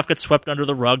lot of stuff gets swept under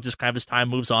the rug just kind of as time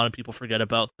moves on and people forget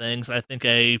about things. And I think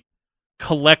a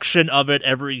collection of it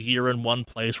every year in one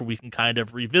place where we can kind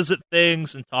of revisit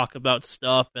things and talk about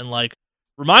stuff and, like,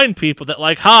 remind people that,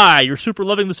 like, hi, you're super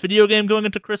loving this video game going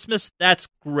into Christmas? That's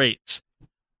great.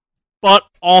 But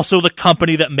also the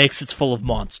company that makes it's full of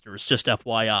monsters, just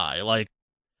FYI. Like,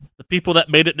 the people that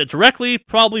made it directly,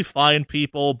 probably fine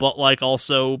people, but, like,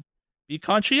 also be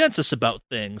conscientious about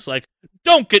things. Like,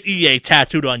 don't get EA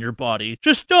tattooed on your body.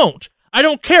 Just don't. I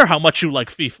don't care how much you like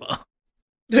FIFA.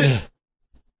 That's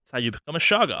how you become a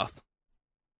Shoggoth.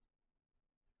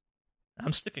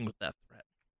 I'm sticking with that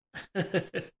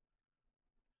threat.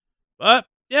 But,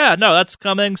 yeah, no, that's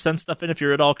coming. Send stuff in if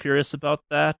you're at all curious about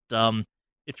that.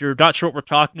 If you're not sure what we're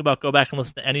talking about, go back and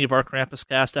listen to any of our Krampus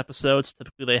Cast episodes.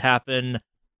 Typically they happen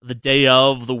the day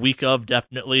of, the week of,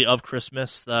 definitely, of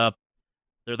Christmas.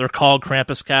 They're called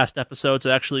Krampus Cast episodes,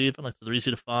 actually, even. Like, they're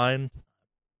easy to find.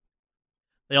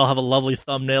 They all have a lovely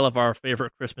thumbnail of our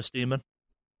favorite Christmas demon.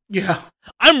 Yeah.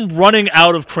 I'm running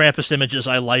out of Krampus images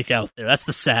I like out there. That's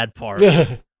the sad part.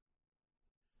 Like,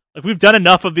 we've done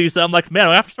enough of these that I'm like, man,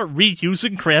 I have to start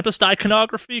reusing Krampus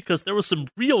iconography, because there were some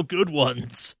real good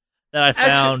ones that I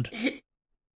found. Actually,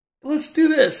 let's do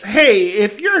this. Hey,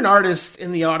 if you're an artist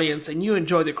in the audience and you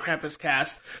enjoy the Krampus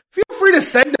Cast, feel free to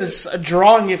send us a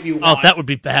drawing if you want. Oh, that would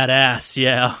be badass,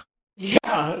 yeah.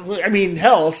 Yeah, I mean,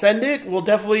 hell, send it. We'll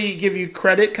definitely give you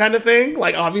credit kind of thing.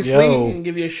 Like, obviously, and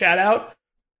give you a shout-out.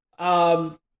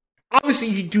 Obviously,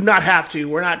 you do not have to.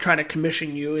 We're not trying to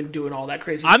commission you and doing all that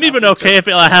crazy stuff. I'm even okay if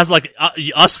it has, like,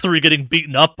 us three getting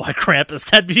beaten up by Krampus.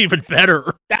 That'd be even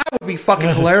better. That would be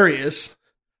fucking hilarious.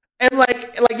 And,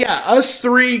 like, yeah, us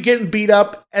three getting beat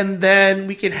up, and then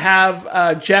we could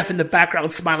have Jeff in the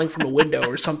background smiling from a window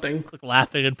or something. Like,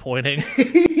 laughing and pointing.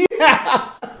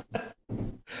 Yeah.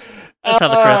 That's how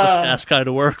the Krampus Cast kind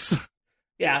of works.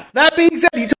 Yeah. That being said,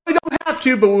 you totally don't have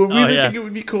to, but we really think it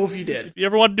would be cool if you did. If you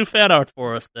ever want to do fan art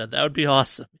for us, then that would be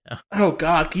awesome. Yeah. Oh,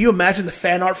 God. Can you imagine the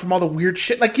fan art from all the weird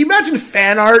shit? Like, can you imagine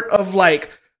fan art of, like,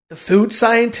 the food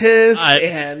scientist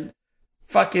and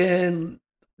fucking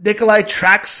Nikolai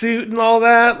tracksuit and all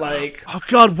that? Like, oh,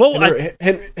 God. Whoa.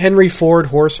 Henry Ford,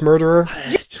 horse murderer.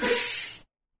 Yes!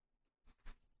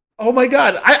 Oh, my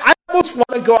God. I almost want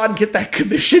to go out and get that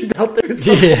commissioned out there.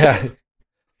 Yeah.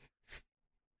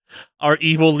 Our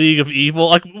evil League of Evil.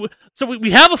 Like, so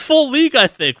we have a full league, I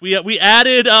think. We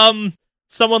added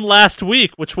someone last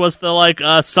week, which was the, like,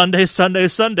 Sunday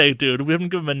dude. We haven't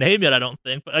given him a name yet, I don't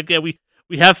think. But again,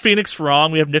 we have Phoenix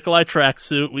Wrong, we have Nikolai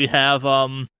Tracksuit, we have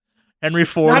Henry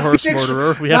Ford, horse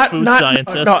murderer, we have food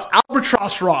scientist. No,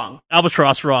 Albatross Wrong.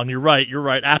 Albatross Wrong, you're right.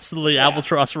 Absolutely, yeah.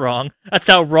 Albatross Wrong. That's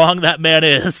how wrong that man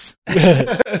is.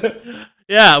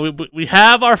 Yeah, we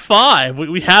have our 5.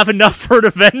 We have enough for an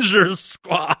Avengers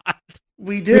squad.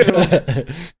 We do.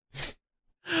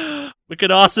 We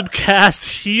could awesome cast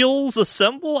Heels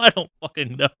Assemble? I don't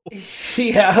fucking know.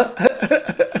 Yeah.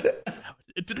 That would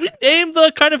Did we name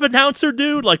the kind of announcer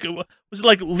dude? Like, was it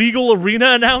like legal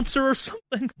arena announcer or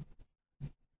something?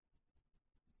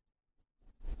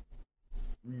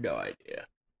 No idea.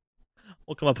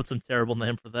 We'll come up with some terrible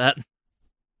name for that.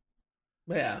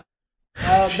 Yeah.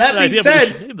 That being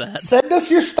said, send us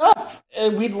your stuff,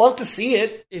 and we'd love to see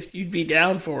it if you'd be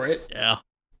down for it. Yeah.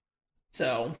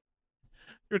 So,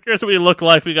 if you're curious what we look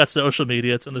like, we got social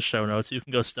media. It's in the show notes. You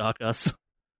can go stalk us.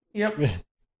 Yep.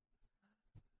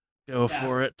 Go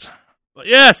for it. But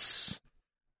yes,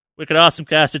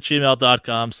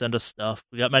 wickedawesomecast@gmail.com. Send us stuff.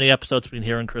 We got many episodes between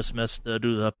here and Christmas to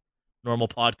do the normal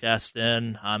podcast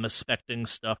in. I'm expecting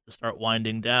stuff to start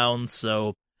winding down,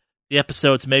 so the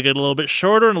episodes may get a little bit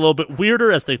shorter and a little bit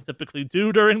weirder, as they typically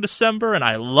do during December, and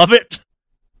I love it.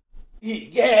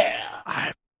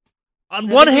 Yeah. On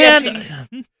one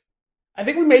hand, I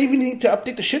think we may even need to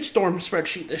update the shitstorm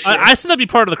spreadsheet this year. I think that'd be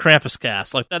part of the Krampus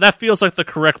cast. Like that feels like the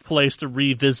correct place to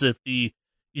revisit the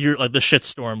year, like the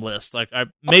shitstorm list. Like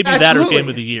maybe that or Game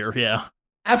of the Year. Yeah,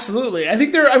 absolutely. I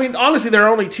think honestly, there are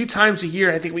only 2 times a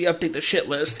year I think we update the shit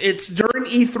list. It's during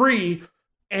E3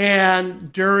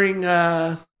 and during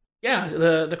the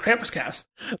Krampus cast.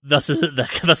 Thus is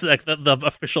like the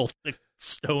official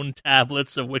stone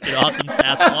tablets of Wicked Awesome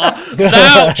Cast law.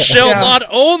 Thou shalt not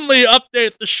only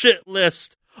update the shit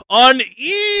list on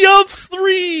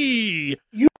E3.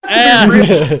 You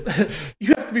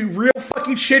have to be real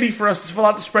fucking shitty for us to fill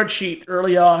out the spreadsheet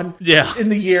early on in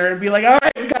the year and be like, all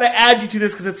right, we gotta add you to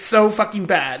this because it's so fucking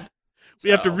bad.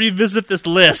 We have to revisit this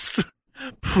list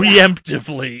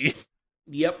preemptively.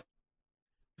 Yep.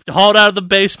 To haul it out of the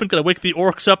basement, gotta wake the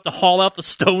orcs up to haul out the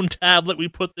stone tablet we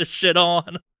put this shit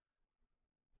on.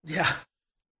 Yeah.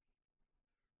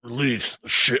 Release the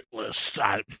shit list.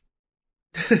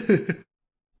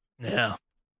 Yeah.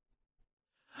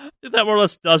 I think that more or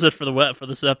less does it for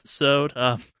this episode.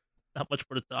 Not much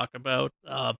more to talk about.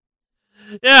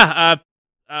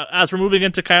 As we're moving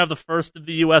into kind of the first of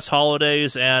the U.S.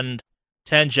 holidays and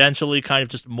tangentially kind of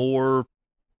just more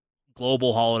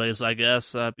global holidays, I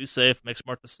guess. Be safe, make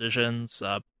smart decisions.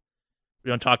 We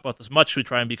don't talk about this much. We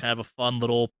try and be kind of a fun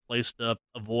little place to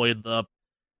avoid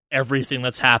everything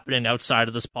that's happening outside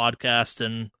of this podcast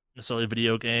and necessarily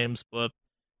video games. But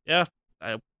yeah,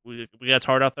 we got it's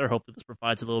hard out there. Hopefully this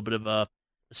provides a little bit of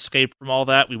escape from all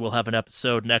that. We will have an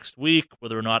episode next week,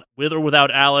 whether or not with or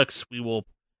without Alex. We will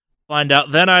find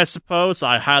out then, I suppose.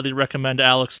 I highly recommend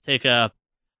Alex take a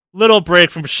little break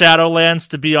from Shadowlands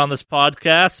to be on this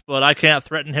podcast, but I can't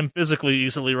threaten him physically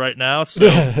easily right now,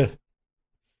 so...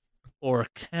 Or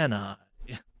can I?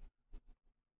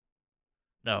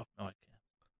 No, I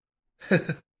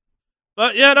can't.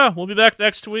 But yeah, no, we'll be back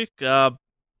next week.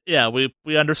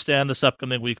 We understand this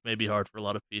upcoming week may be hard for a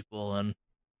lot of people, and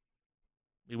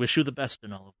we wish you the best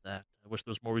in all of that. I wish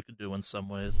there was more we could do in some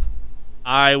ways.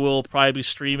 I will probably be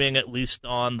streaming at least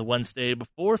on the Wednesday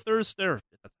before Thursday, or if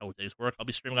that's how days work. I'll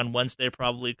be streaming on Wednesday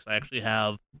probably, because I actually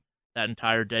have that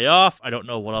entire day off. I don't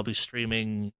know what I'll be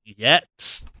streaming yet.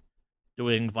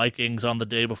 Doing Vikings on the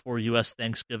day before U.S.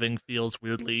 Thanksgiving feels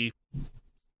weirdly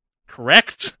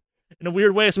correct in a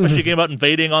weird way, especially a game about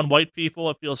invading on white people.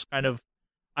 It feels kind of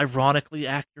ironically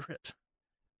accurate,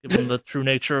 given the true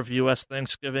nature of U.S.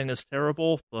 Thanksgiving is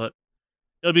terrible, but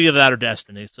it'll be either that or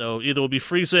Destiny. So either we'll be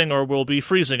freezing or we'll be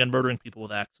freezing and murdering people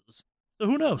with axes. So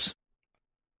who knows?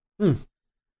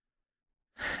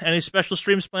 Any special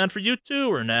streams planned for you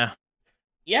two, or nah?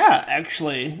 Yeah,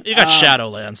 actually. You got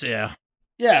Shadowlands, yeah.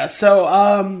 Yeah,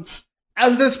 so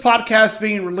as this podcast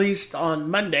being released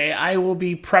on Monday, I will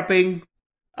be prepping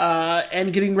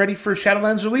and getting ready for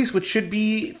Shadowlands release, which should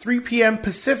be 3 p.m.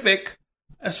 Pacific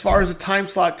as far as the time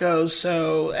slot goes.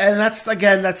 So, and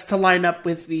that's to line up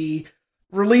with the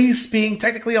release being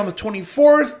technically on the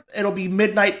 24th. It'll be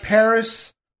midnight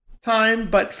Paris time,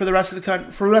 but for the rest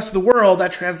of the world,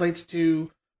 that translates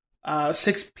to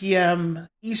 6 p.m.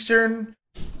 Eastern,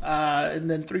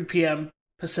 and then 3 p.m.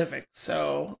 Pacific.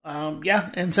 So,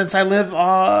 and since I live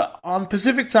on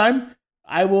Pacific time,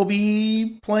 I will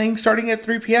be playing starting at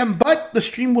 3 p.m., but the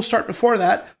stream will start before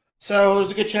that. So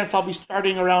there's a good chance I'll be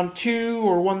starting around 2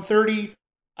 or 1:30.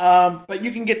 But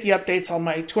you can get the updates on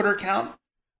my Twitter account,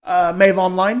 Mave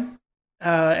Online,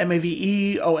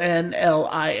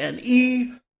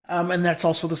 MaveOnline. And that's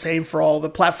also the same for all the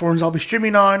platforms I'll be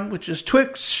streaming on, which is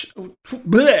Twitch,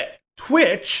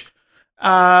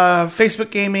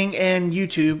 Facebook Gaming, and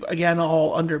YouTube, again,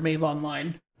 all under Mave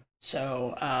Online.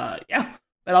 So,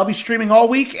 but I'll be streaming all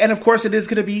week, and of course it is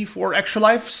going to be for Extra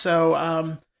Life,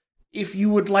 so if you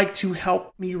would like to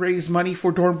help me raise money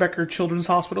for Dornbecker Children's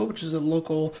Hospital, which is a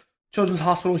local children's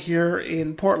hospital here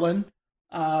in Portland,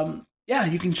 yeah,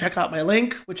 you can check out my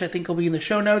link, which I think will be in the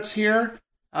show notes here.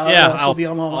 I'll be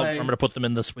on all I'm going to put them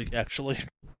in this week, actually.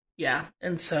 Yeah,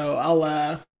 and so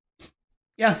I'll,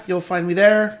 you'll find me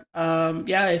there.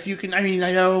 If you can, I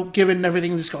know given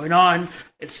everything that's going on,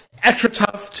 it's extra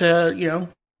tough to,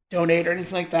 donate or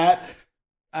anything like that.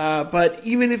 But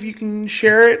even if you can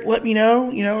share it, let me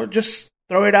know, just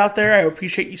throw it out there. I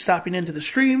appreciate you stopping into the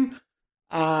stream.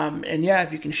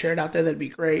 If you can share it out there, that'd be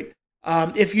great.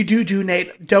 If you do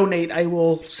donate, I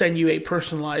will send you a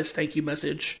personalized thank you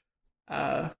message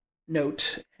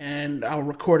note, and I'll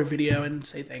record a video and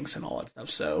say thanks and all that stuff.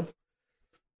 So,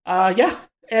 and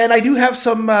I do have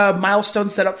some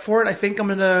milestones set up for it. I think I'm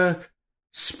going to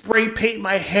spray paint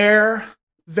my hair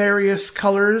various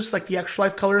colors, like the Extra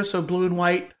Life colors, so blue and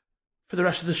white, for the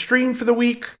rest of the stream for the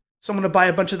week. So I'm going to buy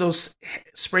a bunch of those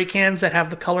spray cans that have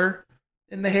the color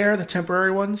in the hair, the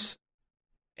temporary ones.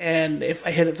 And if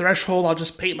I hit a threshold, I'll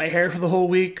just paint my hair for the whole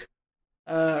week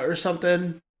or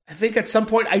something. I think at some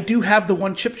point I do have the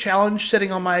 1 chip challenge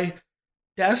sitting on my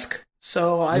desk,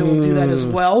 so I will do that as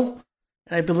well.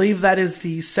 And I believe that is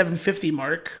the 750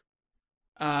 mark.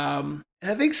 And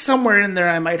I think somewhere in there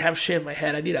I might have shaved my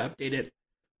head. I need to update it.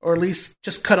 Or at least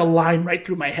just cut a line right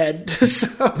through my head. So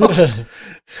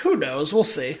who knows? We'll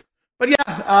see. But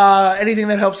yeah, anything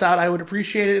that helps out, I would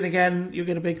appreciate it. And again, you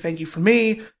get a big thank you from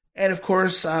me. And of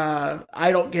course,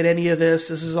 I don't get any of this.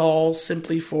 This is all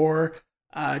simply for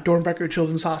Dornbecker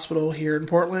Children's Hospital here in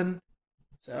Portland.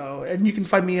 So, and you can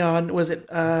find me on,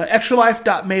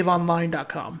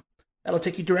 extralife.maveonline.com. That'll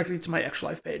take you directly to my Extra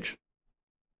Life page.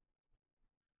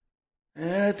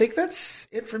 And I think that's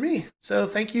it for me. So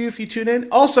thank you if you tune in.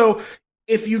 Also,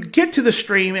 if you get to the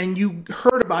stream and you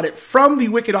heard about it from the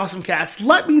Wicked Awesome Cast,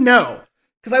 let me know.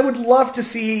 Because I would love to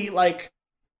see,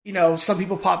 some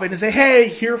people pop in and say, hey,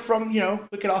 hear from,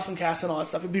 Wicked Awesome Cast and all that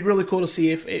stuff. It'd be really cool to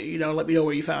see if, let me know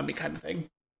where you found me kind of thing.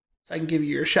 So I can give you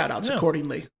your shout-outs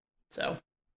accordingly. So,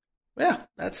 yeah,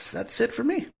 that's it for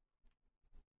me.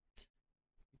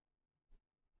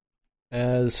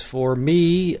 As for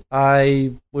me,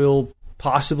 I will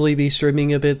possibly be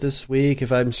streaming a bit this week.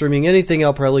 If I'm streaming anything,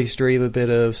 I'll probably stream a bit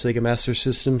of Sega Master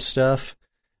System stuff.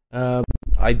 I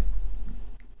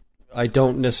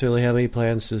don't necessarily have any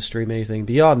plans to stream anything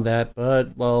beyond that,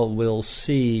 but, we'll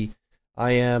see. I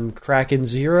am Kraken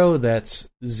Zero, that's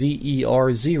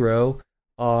ZER0,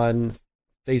 on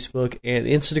Facebook and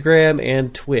Instagram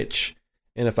and Twitch.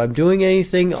 And if I'm doing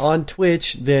anything on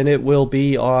Twitch, then it will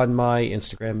be on my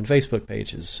Instagram and Facebook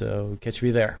pages, so catch me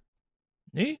there.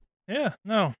 Neat. Yeah,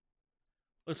 no.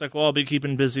 Looks like we'll all be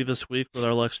keeping busy this week with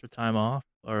our extra time off,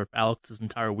 or Alex's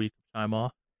entire week of time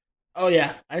off. Oh,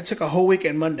 yeah. I took a whole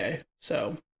weekend Monday,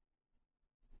 so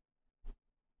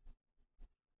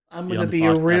I'm going to be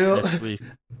I'm going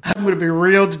to be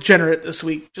real degenerate this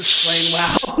week, just playing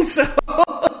WoW. So.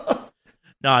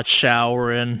 Not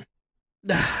showering.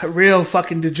 Real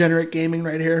fucking degenerate gaming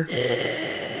right here.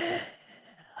 Yeah.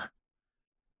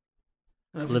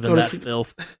 Living that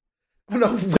filth. I'm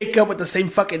gonna wake up with the same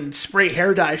fucking spray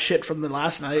hair dye shit from the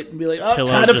last night and be like, oh,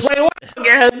 time to play WoW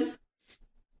again.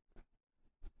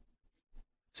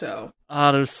 So.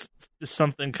 There's just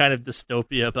something kind of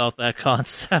dystopia about that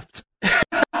concept. Good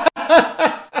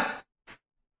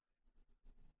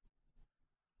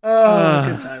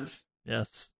times.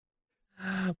 Yes.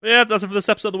 But yeah, that's it for this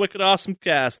episode of the Wicked Awesome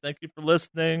Cast. Thank you for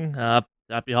listening.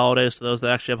 Happy holidays to those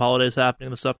that actually have holidays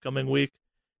happening this upcoming week.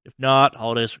 If not,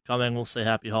 holidays are coming. We'll say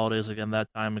happy holidays again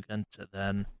that time again to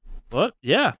then. But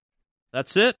yeah,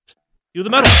 that's it. Cue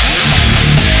the metal.